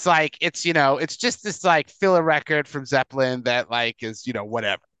 It's like it's just this like filler record from Zeppelin that like is,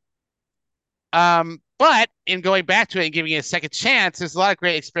 whatever. But in going back to it and giving it a second chance, there's a lot of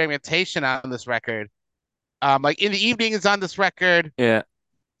great experimentation on this record. Like In the Evening is on this record. Yeah.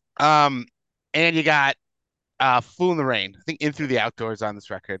 Um, and you got Fool in the Rain. I think In Through the Outdoors on this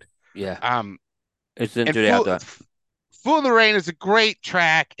record. Yeah. Um, It's and into the outdoor. Fool in the Rain is a great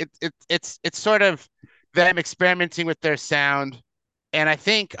track. It's sort of them experimenting with their sound. And I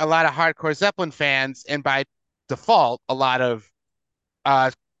think a lot of hardcore Zeppelin fans, and by default, a lot of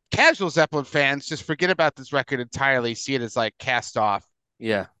uh casual Zeppelin fans just forget about this record entirely, see it as like cast off.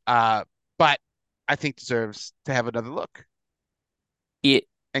 Yeah. But I think deserves to have another look. It.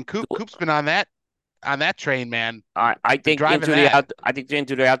 And Coop's been on that train, man. I Been think driving into the that. out. I think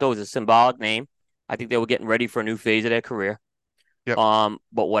into the outdoor is a symbolic name. I think they were getting ready for a new phase of their career. Yep.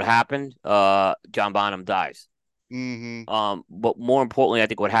 But what happened? John Bonham dies. Hmm. But more importantly, I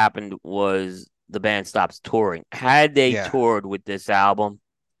think what happened was the band stops touring. Had they Yeah. toured with this album,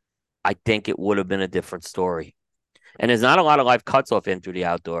 I think it would have been a different story. And there's not a lot of live cuts off Into the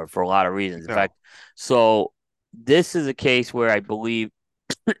Outdoor for a lot of reasons. In No. fact, so this is a case where I believe,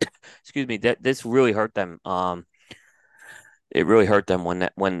 excuse me, that this really hurt them. It really hurt them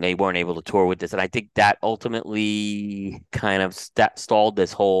when they weren't able to tour with this, and I think that ultimately kind of stalled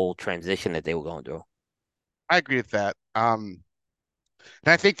this whole transition that they were going through. I agree with that. And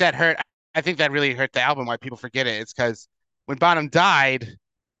I think that hurt. I think that really hurt the album. Why people forget it. It's because when Bonham died,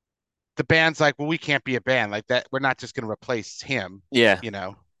 the band's like, well, we can't be a band like that. We're not just going to replace him, Yeah, you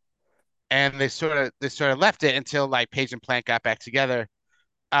know. And they sort of left it until like Page and Plant got back together.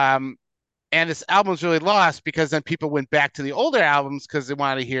 Um, and this album's really lost because then people went back to the older albums because they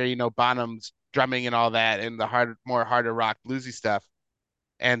wanted to hear, Bonham's drumming and all that and the harder rock bluesy stuff.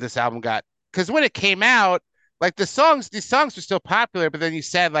 And this album got because when it came out, like these songs were still popular, but then you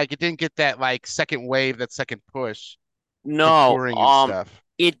said like it didn't get that like second wave, that second push from no, touring and stuff.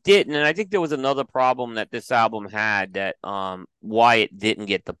 it didn't, and I think there was another problem that this album had that why it didn't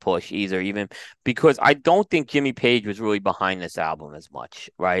get the push either, even because I don't think Jimmy Page was really behind this album as much,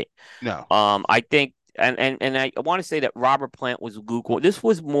 right? No, I think. And I want to say that Robert Plant was lukewarm. This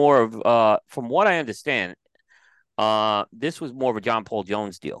was more of from what I understand, this was more of a John Paul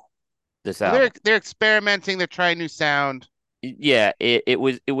Jones deal. This well, they're album. they're experimenting, they're trying new sound. Yeah, it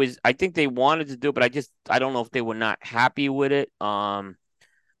was I think they wanted to do it, but I don't know if they were not happy with it.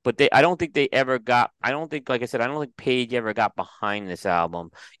 But I don't think they ever got I don't think like I said, I don't think Page ever got behind this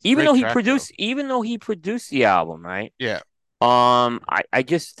album. It's a great track though. Even though he produced the album, right? Yeah, I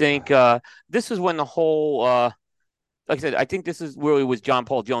just think this is when the whole like I said, I think this is really was John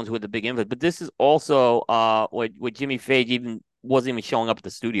Paul Jones who had the big influence, but this is also with Jimmy Page even wasn't even showing up at the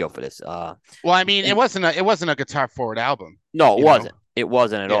studio for this. well, I mean, it And wasn't a it wasn't a guitar forward album, no, it you know. wasn't. It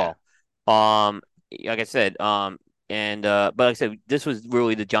wasn't at Yeah, all. Like I said, and but like I said, this was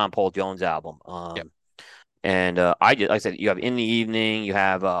really the John Paul Jones album. yeah, And I just like I said, you have In the Evening, you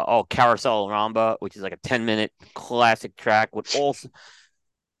have Carousel Ramba, which is like a 10-minute classic track with all.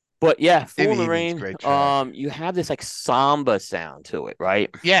 But yeah, In Fool the in the Evening's a Rain. great track. You have this like samba sound to it, right?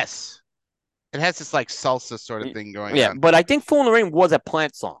 Yes, it has this like salsa sort of thing going Yeah, on. but I think Fool in the Rain was a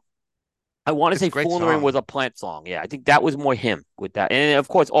Plant song. I want to It's say a great "Fool in the Rain" song. was a Plant song. Yeah, I think that was more him with that, and of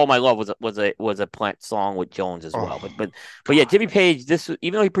course, "All My Love" was a Plant song with Jones as well. But Oh but yeah, God. Jimmy Page.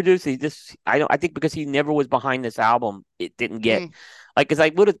 Even though he produced it, this I don't. I think because he never was behind this album, it didn't get Mm, like because I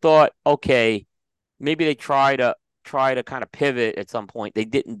would have thought, okay, maybe they try to kind of pivot at some point. They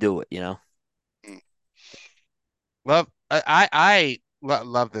didn't do it, you know. mm. Love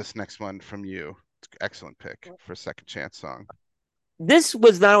love this next one from you. Excellent pick for a second chance song. This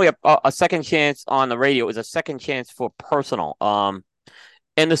was not only a second chance on the radio; it was a second chance for personal.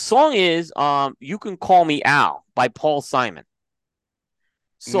 And the song is "You Can Call Me Al" by Paul Simon.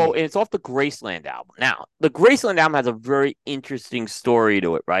 So Mm, it's off the Graceland album. Now, the Graceland album has a very interesting story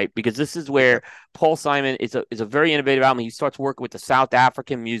to it, right? Because this is okay. where Paul Simon is a very innovative album. He starts working with the South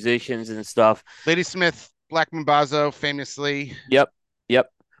African musicians and stuff. Ladysmith, Black Mambazo, famously. Yep, yep.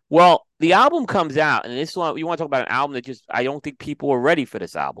 Well, the album comes out, and this one you want to talk about an album that just I don't think people were ready for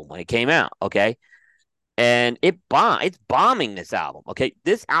this album when it came out. Okay, and it's bombing this album. Okay,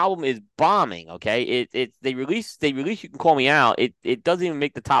 this album is bombing. Okay, they release You Can Call Me Out. It doesn't even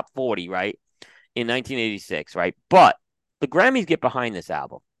make the top 40, right, in 1986, right? But the Grammys get behind this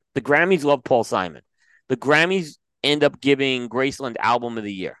album. The Grammys love Paul Simon. The Grammys end up giving Graceland Album of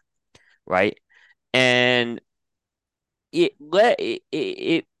the Year, right? And it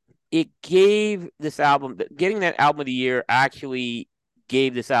gave this album, getting that album of the year actually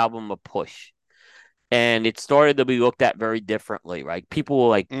gave this album a push, and it started to be looked at very differently, right? People were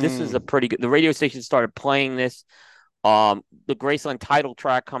like, this is a Mm. pretty good. The radio station started playing this. The Graceland title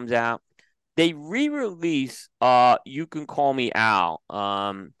track comes out. They re-release You Can Call Me Al.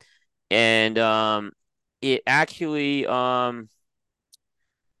 And it actually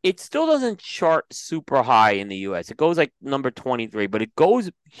it still doesn't chart super high in the US. It goes like number 23, but it goes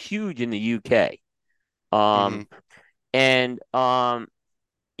huge in the UK. Hmm. Um and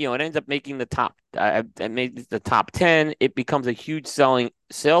it ends up making the top. It made the top 10. It becomes a huge selling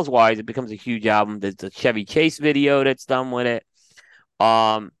sales wise. It becomes a huge album. There's the Chevy Chase video that's done with it.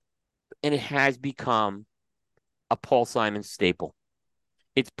 Um, and it has become a Paul Simon staple.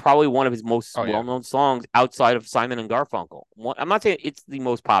 It's probably one of his most Oh yeah. well-known songs outside of Simon and Garfunkel. I'm not saying it's the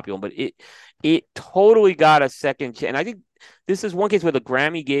most popular, but it totally got a second chance. And I think this is one case where the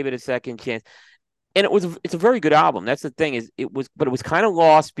Grammy gave it a second chance. And it's a very good album. That's the thing is but it was kind of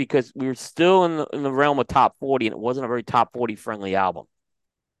lost because we were still in the realm of top 40, and it wasn't a very top 40 friendly album.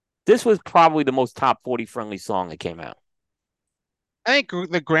 This was probably the most top 40 friendly song that came out. I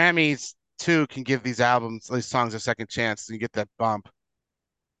think the Grammys too can give these songs a second chance and get that bump,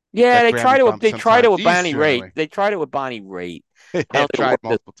 Yeah, that Grammy bump they tried it sometimes. with Easy Bonnie run Raitt. away. They tried it with Bonnie Raitt. They I don't have think it tried worked.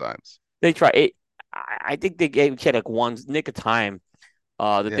 multiple times. They tried it. I think they gave she had like one nick of time.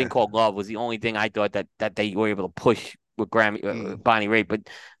 The thing Yeah. called Love was the only thing I thought that they were able to push with Grammy Mm, Bonnie Raitt, but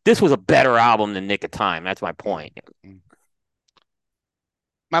this was a better album than Nick of Time. That's my mm, point. mm.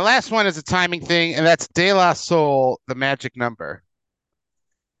 My last one is a timing thing, and that's De La Soul, The Magic Number.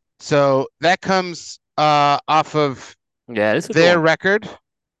 So that comes off of Yeah, this is a good their one. record.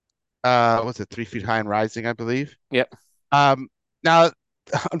 Was it 3 Feet High and Rising, I believe. Yep, Um, now,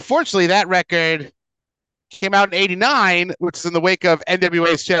 unfortunately, that record came out in '89, which is in the wake of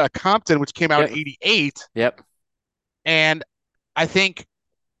NWA's Straight Outta Compton, which came out yep, in '88. yep, And I think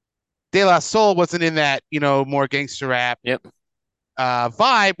De La Soul wasn't in that, more gangster rap yep.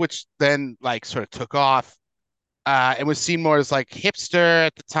 vibe, which then like sort of took off and was seen more as like hipster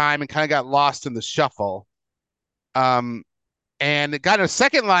at the time and kind of got lost in the shuffle. Um, and it got a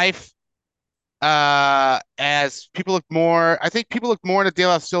second life as people looked more. I think people looked more into De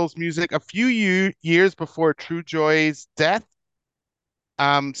La Soul's music a few years before True Joy's death.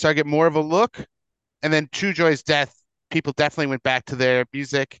 So I get more of a look, and then True Joy's death, people definitely went back to their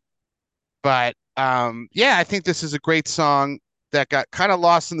music. But yeah, I think this is a great song that got kind of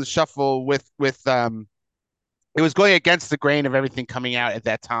lost in the shuffle with it was going against the grain of everything coming out at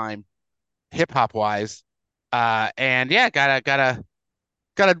that time, hip hop wise. And yeah, got a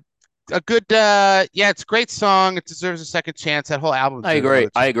good yeah, it's a great song. It deserves a second chance. That whole album I deserves agree.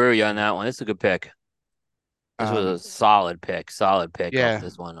 another I chance. agree with you on that one. This is a good pick. This was a Um, solid pick. Solid pick off yeah,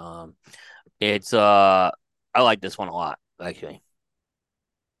 this one. It's I like this one a lot actually.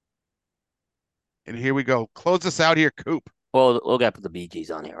 and here we go. Close us out here, Coop. Well, we'll get put the Bee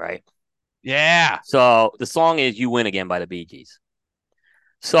Gees on here, right? Yeah. So the song is "You Win Again" by the Bee Gees.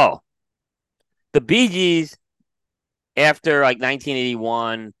 So the Bee Gees, after like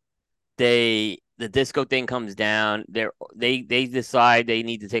 1981, the disco thing comes down. They decide they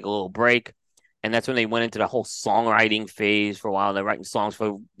need to take a little break, and that's when they went into the whole songwriting phase for a while. They're writing songs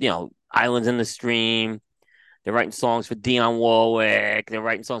for Islands in the Stream. They're writing songs for Dionne Warwick. They're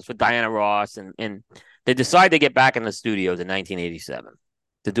writing songs for Diana Ross, and they decide to get back in the studios in 1987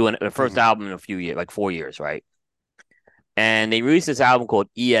 to do the first Hmm. album in a few years, like 4 years, right? And they released this album called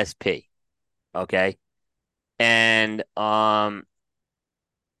ESP. Okay, and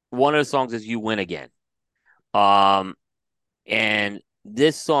one of the songs is "You Win Again." Um, and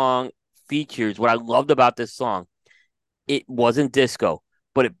this song features what I loved about this song. It wasn't disco,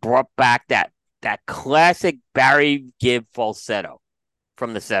 but it brought back that classic Barry Gibb falsetto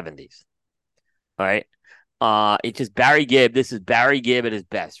from the 70s. All right. It's just Barry Gibb. This is Barry Gibb at his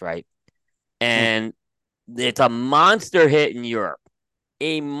best, right? Mm. And it's a monster hit in Europe.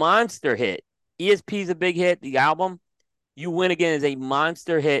 a monster hit. ESP is a big hit. The album You Win Again is a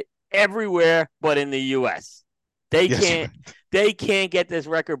monster hit everywhere but in the US. They Yes. can't they can't get this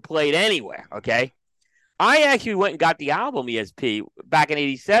record played anywhere, okay? I actually went and got the album ESP back in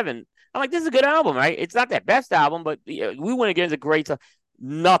 '87. I'm like, this is a good album, right? It's not that best album, but We Win Again is a great song.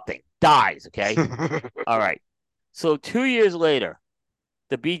 Nothing dies, okay? All right. So 2 years later,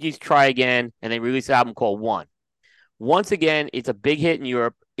 the Bee Gees try again, and they release an album called One. Once again, it's a big hit in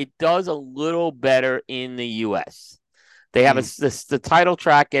Europe. It does a little better in the US. They have Mm, the title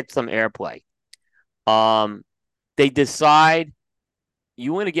track gets some airplay. Um, they decide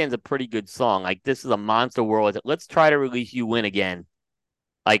You Win Again is a pretty good song. Like this is a monster world. Let's try to release You Win Again.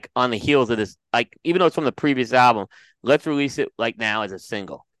 Like on the heels of this, like even though it's from the previous album, let's release it like now as a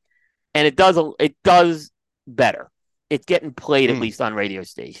single. And it does better. It's getting played at mm, least on radio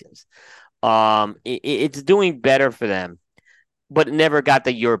stations. It's doing better for them, but it never got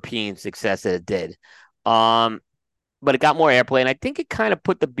the European success that it did. Um, but it got more airplay, and I think it kind of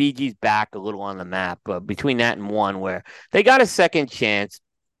put the Bee Gees back a little on the map between that and One, where they got a second chance,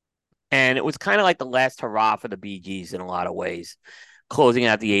 and it was kind of like the last hurrah for the Bee Gees in a lot of ways, closing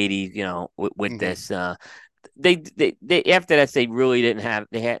out the '80s. With hmm. this, they after that they really didn't have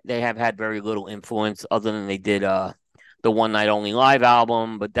they have had very little influence other than they did the One Night Only live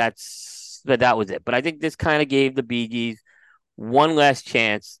album, but that was it. But I think this kind of gave the Bee Gees one last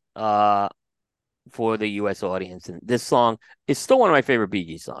chance for the US audience. And this song is still one of my favorite Bee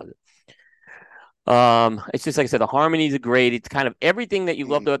Gees songs. It's just like I said, the harmonies are great. It's kind of everything that you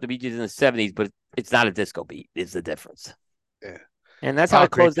loved Mm, about the Bee Gees in the '70s, but it's not a disco beat, is the difference. yeah. And that's how I Oh,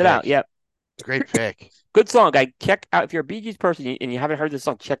 great closed it out. pick. Yep. Great pick. Good song. I check out if you're a Bee Gees person and you haven't heard this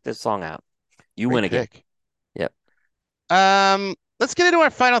song, check this song out. You Great win again. pick. Yep. Let's get into our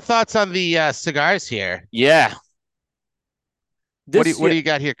final thoughts on the cigars here. Yeah. This What do you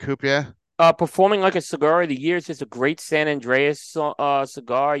got here, Kupia? performing like a cigar of the year is just a great San Andreas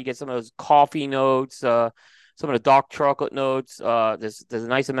cigar. You get some of those coffee notes, some of the dark chocolate notes. There's a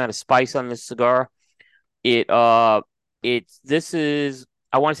nice amount of spice on this cigar. It it's this is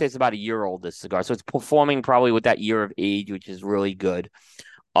I want to say it's about a year old, this cigar, so it's performing probably with that year of age, which is really good.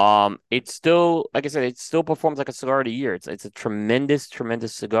 It's still, like I said, it still performs like a cigar of the year. It's a tremendous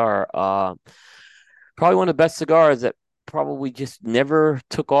cigar. Probably one of the best cigars that probably just never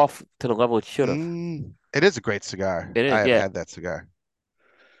took off to the level it should have. It is a great cigar. It I is, have yeah. had that cigar.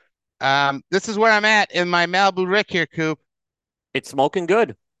 This is where I'm at in my Malibu Rick here, Coop. It's smoking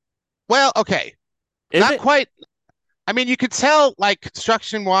good. Well, okay, Is not it? quite. I mean, you could tell, like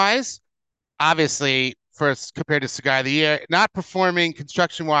construction wise, obviously, first compared to Cigar of the Year, not performing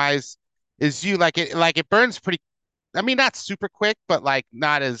construction wise is you like it burns pretty. I mean, not super quick, but like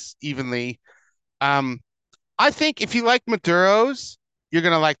not as evenly. Um, I think if you like Maduros, you're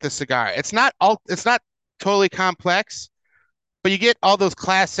gonna like this cigar. It's not totally complex, but you get all those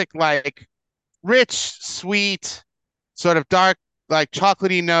classic like rich, sweet, sort of dark, like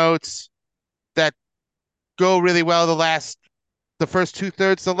chocolatey notes that go really well the first two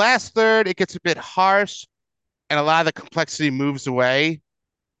thirds. The last third, it gets a bit harsh and a lot of the complexity moves away.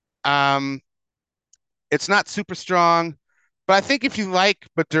 Um, it's not super strong, but I think if you like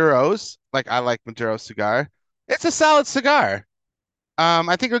Maduros, like I like Maduro cigar, it's a solid cigar.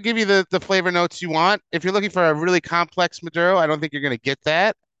 I think it'll give you the flavor notes you want. If you're looking for a really complex Maduro, I don't think you're going to get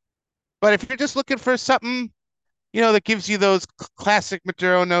that. But if you're just looking for something, that gives you those classic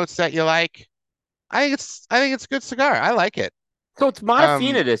Maduro notes that you like, I think it's a good cigar. I like it. So it's Um,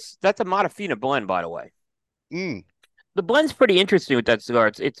 Modafina. That's a Modafina blend, by the way. mm, The blend's pretty interesting with that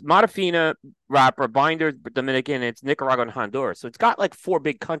cigar. It's Modafina wrapper, binder, Dominican, it's Nicaragua and Honduras. So it's got like four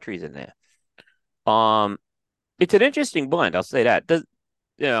big countries in there. Um, it's an interesting blend. I'll say that. The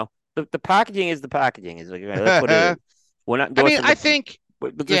packaging is the packaging. Is like that's what it I is. We're not mean, endorsing I think,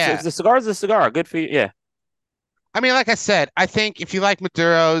 but yeah. the cigar is the cigar. Good for you. Yeah. I mean, like I said, I think if you like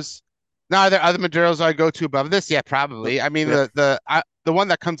Maduros, now are there other Maduros I go to above this? Yeah, probably. I mean, Yep. the one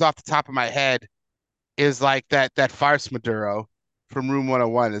that comes off the top of my head is like that farce Maduro from Room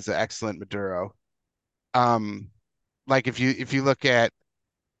 101 is an excellent Maduro. Um, like if you look at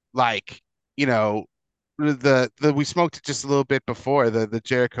like you know the we smoked it just a little bit before the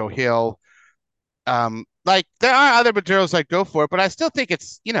Jericho Hill. Like there are other Maduros I go for, but I still think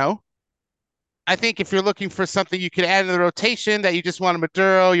I think if you're looking for something you could add in the rotation that you just want a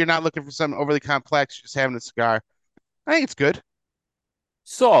Maduro, you're not looking for something overly complex, you're just having a cigar. I think it's good.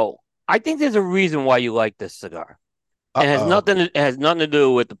 So I think there's a reason why you like this cigar. Uh-oh. It has nothing to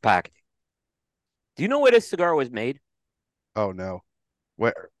do with the packaging. Do you know where this cigar was made? Oh no.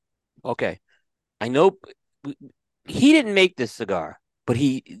 Where? Okay. I know he didn't make this cigar, but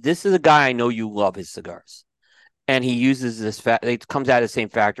this is a guy I know you love his cigars, and he uses this it comes out of the same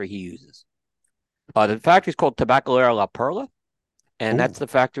factory he uses. The factory is called Tabacalera La Perla, and that's Ooh, the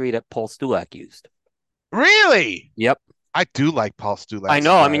factory that Paul Stulak used. really? Yep. I do like Paul I Stulak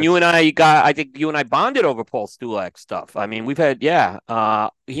know. I mean, cigars. I think you and I bonded over Paul Stulak stuff. I mean, we've had, yeah.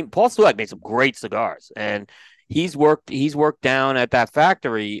 Paul Stulak made some great cigars, and he's worked down at that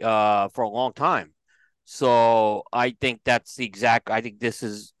factory, for a long time. So I think I think this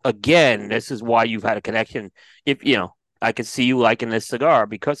is why you've had a connection. If, I could see you liking this cigar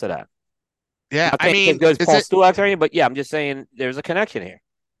because of that. Yeah, Not I saying it's as mean, good as is Paul it? Stulak or anything, but yeah, I'm just saying there's a connection here.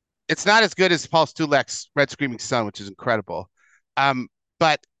 It's not as good as Paul Stulak's Red Screaming Sun, which is incredible. Um,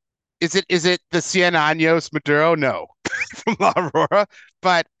 but is it the Cien Años Maduro? No, from La Aurora,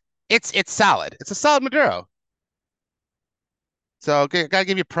 but it's solid. It's a solid Maduro. So gotta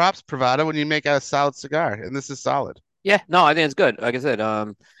give you props, Pravada, when you make a solid cigar, and this is solid. Yeah, no, I think it's good. Like I said,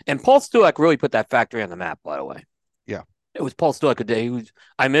 and Paul Stulak really put that factory on the map, by the way. Yeah, It was Paul Stulak a day.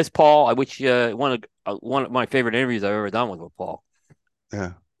 I miss Paul. I wish one of my favorite interviews I've ever done was with Paul.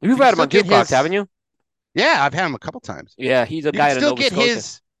 yeah. You've You can had him still on get Jukebox, haven't his. you? Yeah, I've had him a couple times. Yeah, he's a You can guy out of still Nova get Scotia.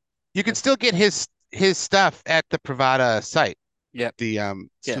 his. You can Yeah, still get his stuff at the Pravada site. yeah, The yeah,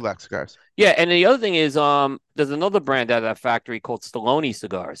 Stulak cigars. yeah. And the other thing is, there's another brand out of that factory called Stallone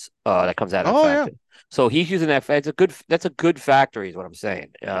Cigars, that comes out of that Oh yeah. factory. So he's using that. That's a good factory, is what I'm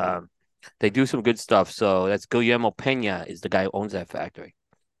saying. They do some good stuff. So that's Guillermo Pena is the guy who owns that factory.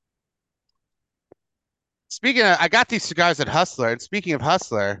 Speaking of, I got these cigars at Hustler, and speaking of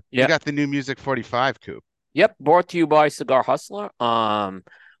Hustler, we Yeah. got the new Music 45 coupe. Yep, brought to you by Cigar Hustler.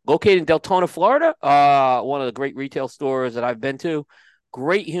 Located in Deltona, Florida. One of the great retail stores that I've been to.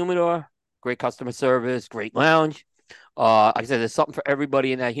 Great humidor, great customer service, great lounge. Like I said, there's something for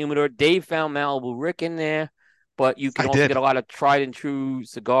everybody in that humidor. Dave found Malibu Rick in there, but you can I also get a did. lot of tried and true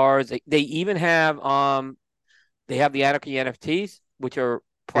cigars. They even have they have the Anarchy NFTs, which are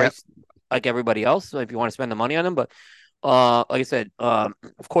Yep, priced like everybody else. So if you want to spend the money on them, but like I said, of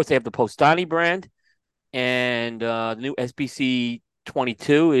course they have the Postani brand, and the new SBC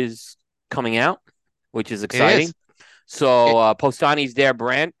 22 is coming out, which is it is. exciting. So It, Postani's their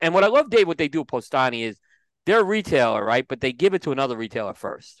brand, and what I love, Dave, what they do, Postani is they're a retailer, right? But they give it to another retailer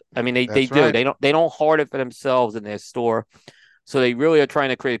first. I mean, they that's do. right. They don't hoard it for themselves in their store. So they really are trying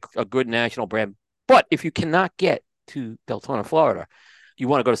to create a good national brand. But if you cannot get to Deltona, Florida, you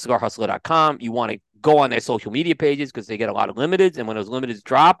want to go to cigarhustler.com. You want to go on their social media pages because they get a lot of limiteds. And when those limiteds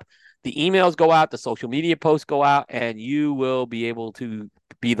drop, the emails go out, the social media posts go out, and you will be able to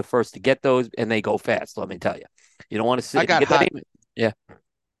be the first to get those. And they go fast, let me tell you. You don't want to sit I if you got get that hot. email. Yeah.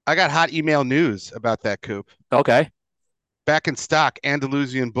 I got hot email news about that coupe. Okay. Back in stock,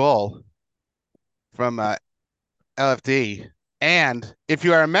 Andalusian Bull from LFD. And if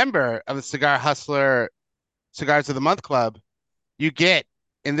you are a member of the Cigar Hustler Cigars of the Month Club, you get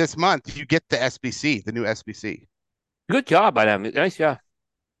in this month you get the SBC, the new SBC. Good job by them. Nice job.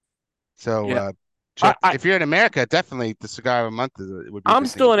 So Yeah. check I if you're in America, definitely the Cigar of the Month it would be a I'm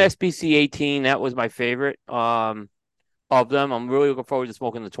good thing to still an do. SBC 18. That was my favorite of them. I'm really looking forward to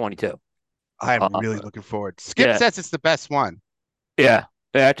smoking the 22. I'm Uh, really looking forward. Skip yeah. says it's the best one. Yeah.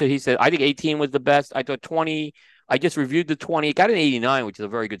 Actually, he said I think 18 was the best. I thought 20. I just reviewed the 20. It got an 89, which is a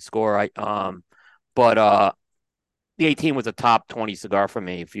very good score. But the 18 was a top 20 cigar for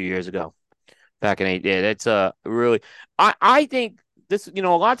me a few years ago. Back in eight. Yeah, that's really. I think this. A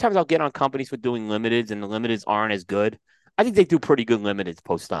lot of times I'll get on companies for doing limiteds, and the limiteds aren't as good. I think they do pretty good limiteds,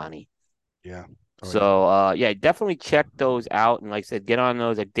 Postani. Yeah. Oh yeah. So yeah, definitely check those out. And like I said, get on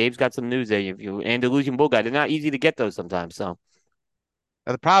those. Like Dave's got some news there. If you Andalusian Bull guy, they're not easy to get those sometimes. So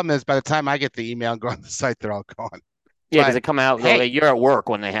Now, the problem is by the time I get the email and go on the site, they're all gone. yeah, because But they come out. hey, You're at work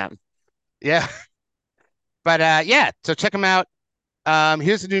when they happen. yeah. But yeah, so check them out.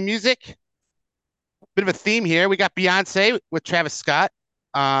 Here's the new music. Bit of a theme here. We got Beyonce with Travis Scott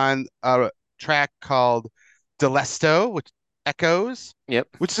on a track called Delesto, which echoes, Yep.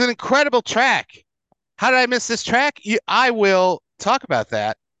 which is an incredible track. How did I miss this track? I will talk about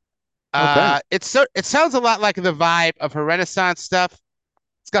that. Okay. It sounds a lot like the vibe of her Renaissance stuff.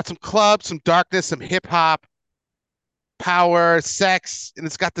 It's got some clubs, some darkness, some hip hop, power, sex, and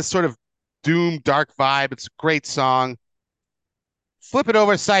it's got this sort of doom, dark vibe. It's a great song. Flip it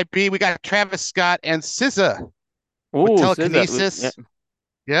over to side B. We got Travis Scott and SZA with Ooh, scissor. Yeah. Telekinesis.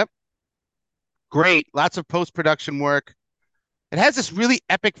 Yep. Great. Lots of post production work. It has this really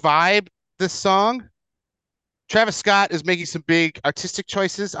epic vibe, this song. Travis Scott is making some big artistic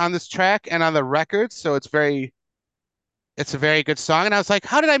choices on this track and on the record. So it's a very good song. And I was like,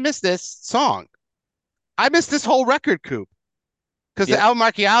 how did I miss this song? I missed this whole record, Coop. because the Yep. album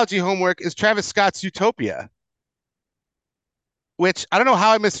archaeology homework is Travis Scott's Utopia, which I don't know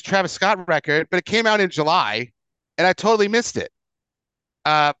how I missed a Travis Scott record, but it came out in July, and I totally missed it.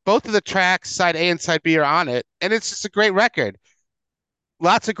 Both of the tracks, side A and side B, are on it, and it's just a great record.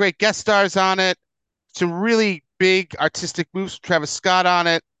 Lots of great guest stars on it. Some really big artistic moves from Travis Scott on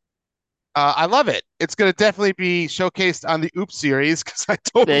it. I love it. It's going to definitely be showcased on the Oops series because I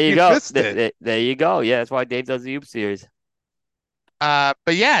There you totally go. missed it. There you go. Yeah, that's why Dave does the Oop series. But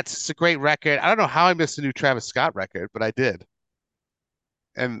yeah, it's a great record. I don't know how I missed a new Travis Scott record, but I did,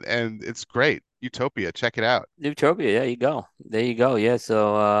 and it's great. Utopia, check it out. Utopia. There you go. There you go. Yeah.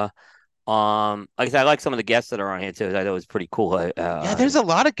 So, like I said, I like some of the guests that are on here too. I thought it was pretty cool. Yeah, there's a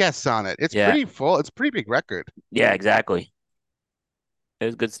lot of guests on it. It's Yeah. pretty full. It's a pretty big record. Yeah. Exactly. It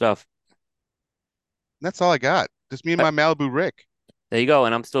was good stuff. That's all I got. Just me and Uh, my Malibu Rick. There you go.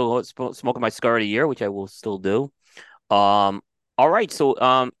 And I'm still smoking my cigar of the year, which I will still do. Um. All right. So,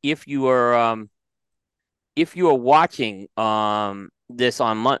 if you are watching this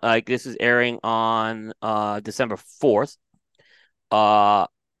on like this is airing on December 4th. Uh,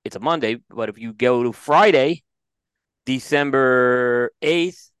 it's a Monday, but if you go to Friday, December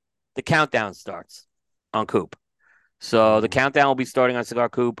 8th, the countdown starts on Coop. So the Ooh. countdown will be starting on Cigar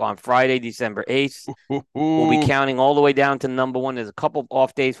Coop on Friday, December 8th. Ooh, We'll be ooh. counting all the way down to number one. There's a couple of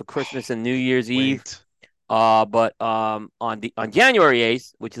off days for Oh, Christmas and New Year's can't Eve. wait. But on January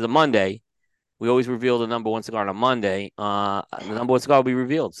 8th, which is a Monday, we always reveal the number one cigar on a Monday. The number one cigar will be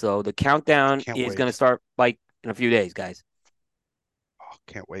revealed. So the I countdown can't is going to wait. start like in a few days, guys. Oh,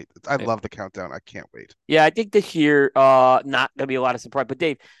 can't wait. I love the countdown. I can't wait. Yeah, I think this year, not gonna be a lot of surprise. But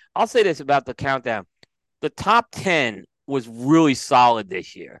Dave, I'll say this about the countdown: the top 10 was really solid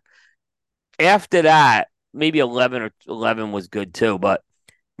this year. After that, maybe 11 was good too. But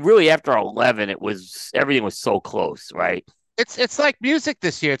really, after 11, it was everything was so close, right? It's like music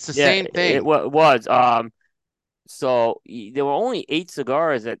this year. It's the Yeah, same thing. it was. So there were only 8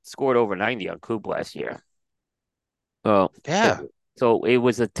 cigars that scored over 90 on Coop last year. So it, Yeah. so it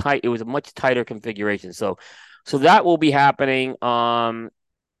was a much tighter configuration. So that will be happening.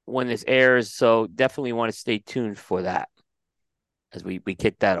 When this airs. So definitely want to stay tuned for that as we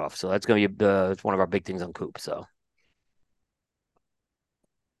kick that off. So that's going to be it's one of our big things on Coop. So,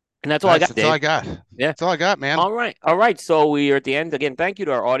 and that's all I Nice. got, That's all Dave. I got. Yeah. That's all I got, man. All right. All right. So we are at the end again. Thank you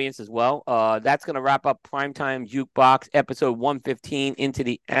to our audience as well. That's going to wrap up Primetime Jukebox episode 115 into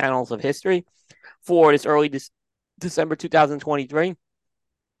the annals of history for this early December 2023.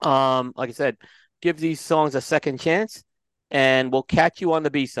 Like I said, give these songs a second chance, and we'll catch you on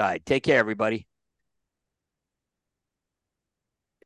the B side. Take care, everybody.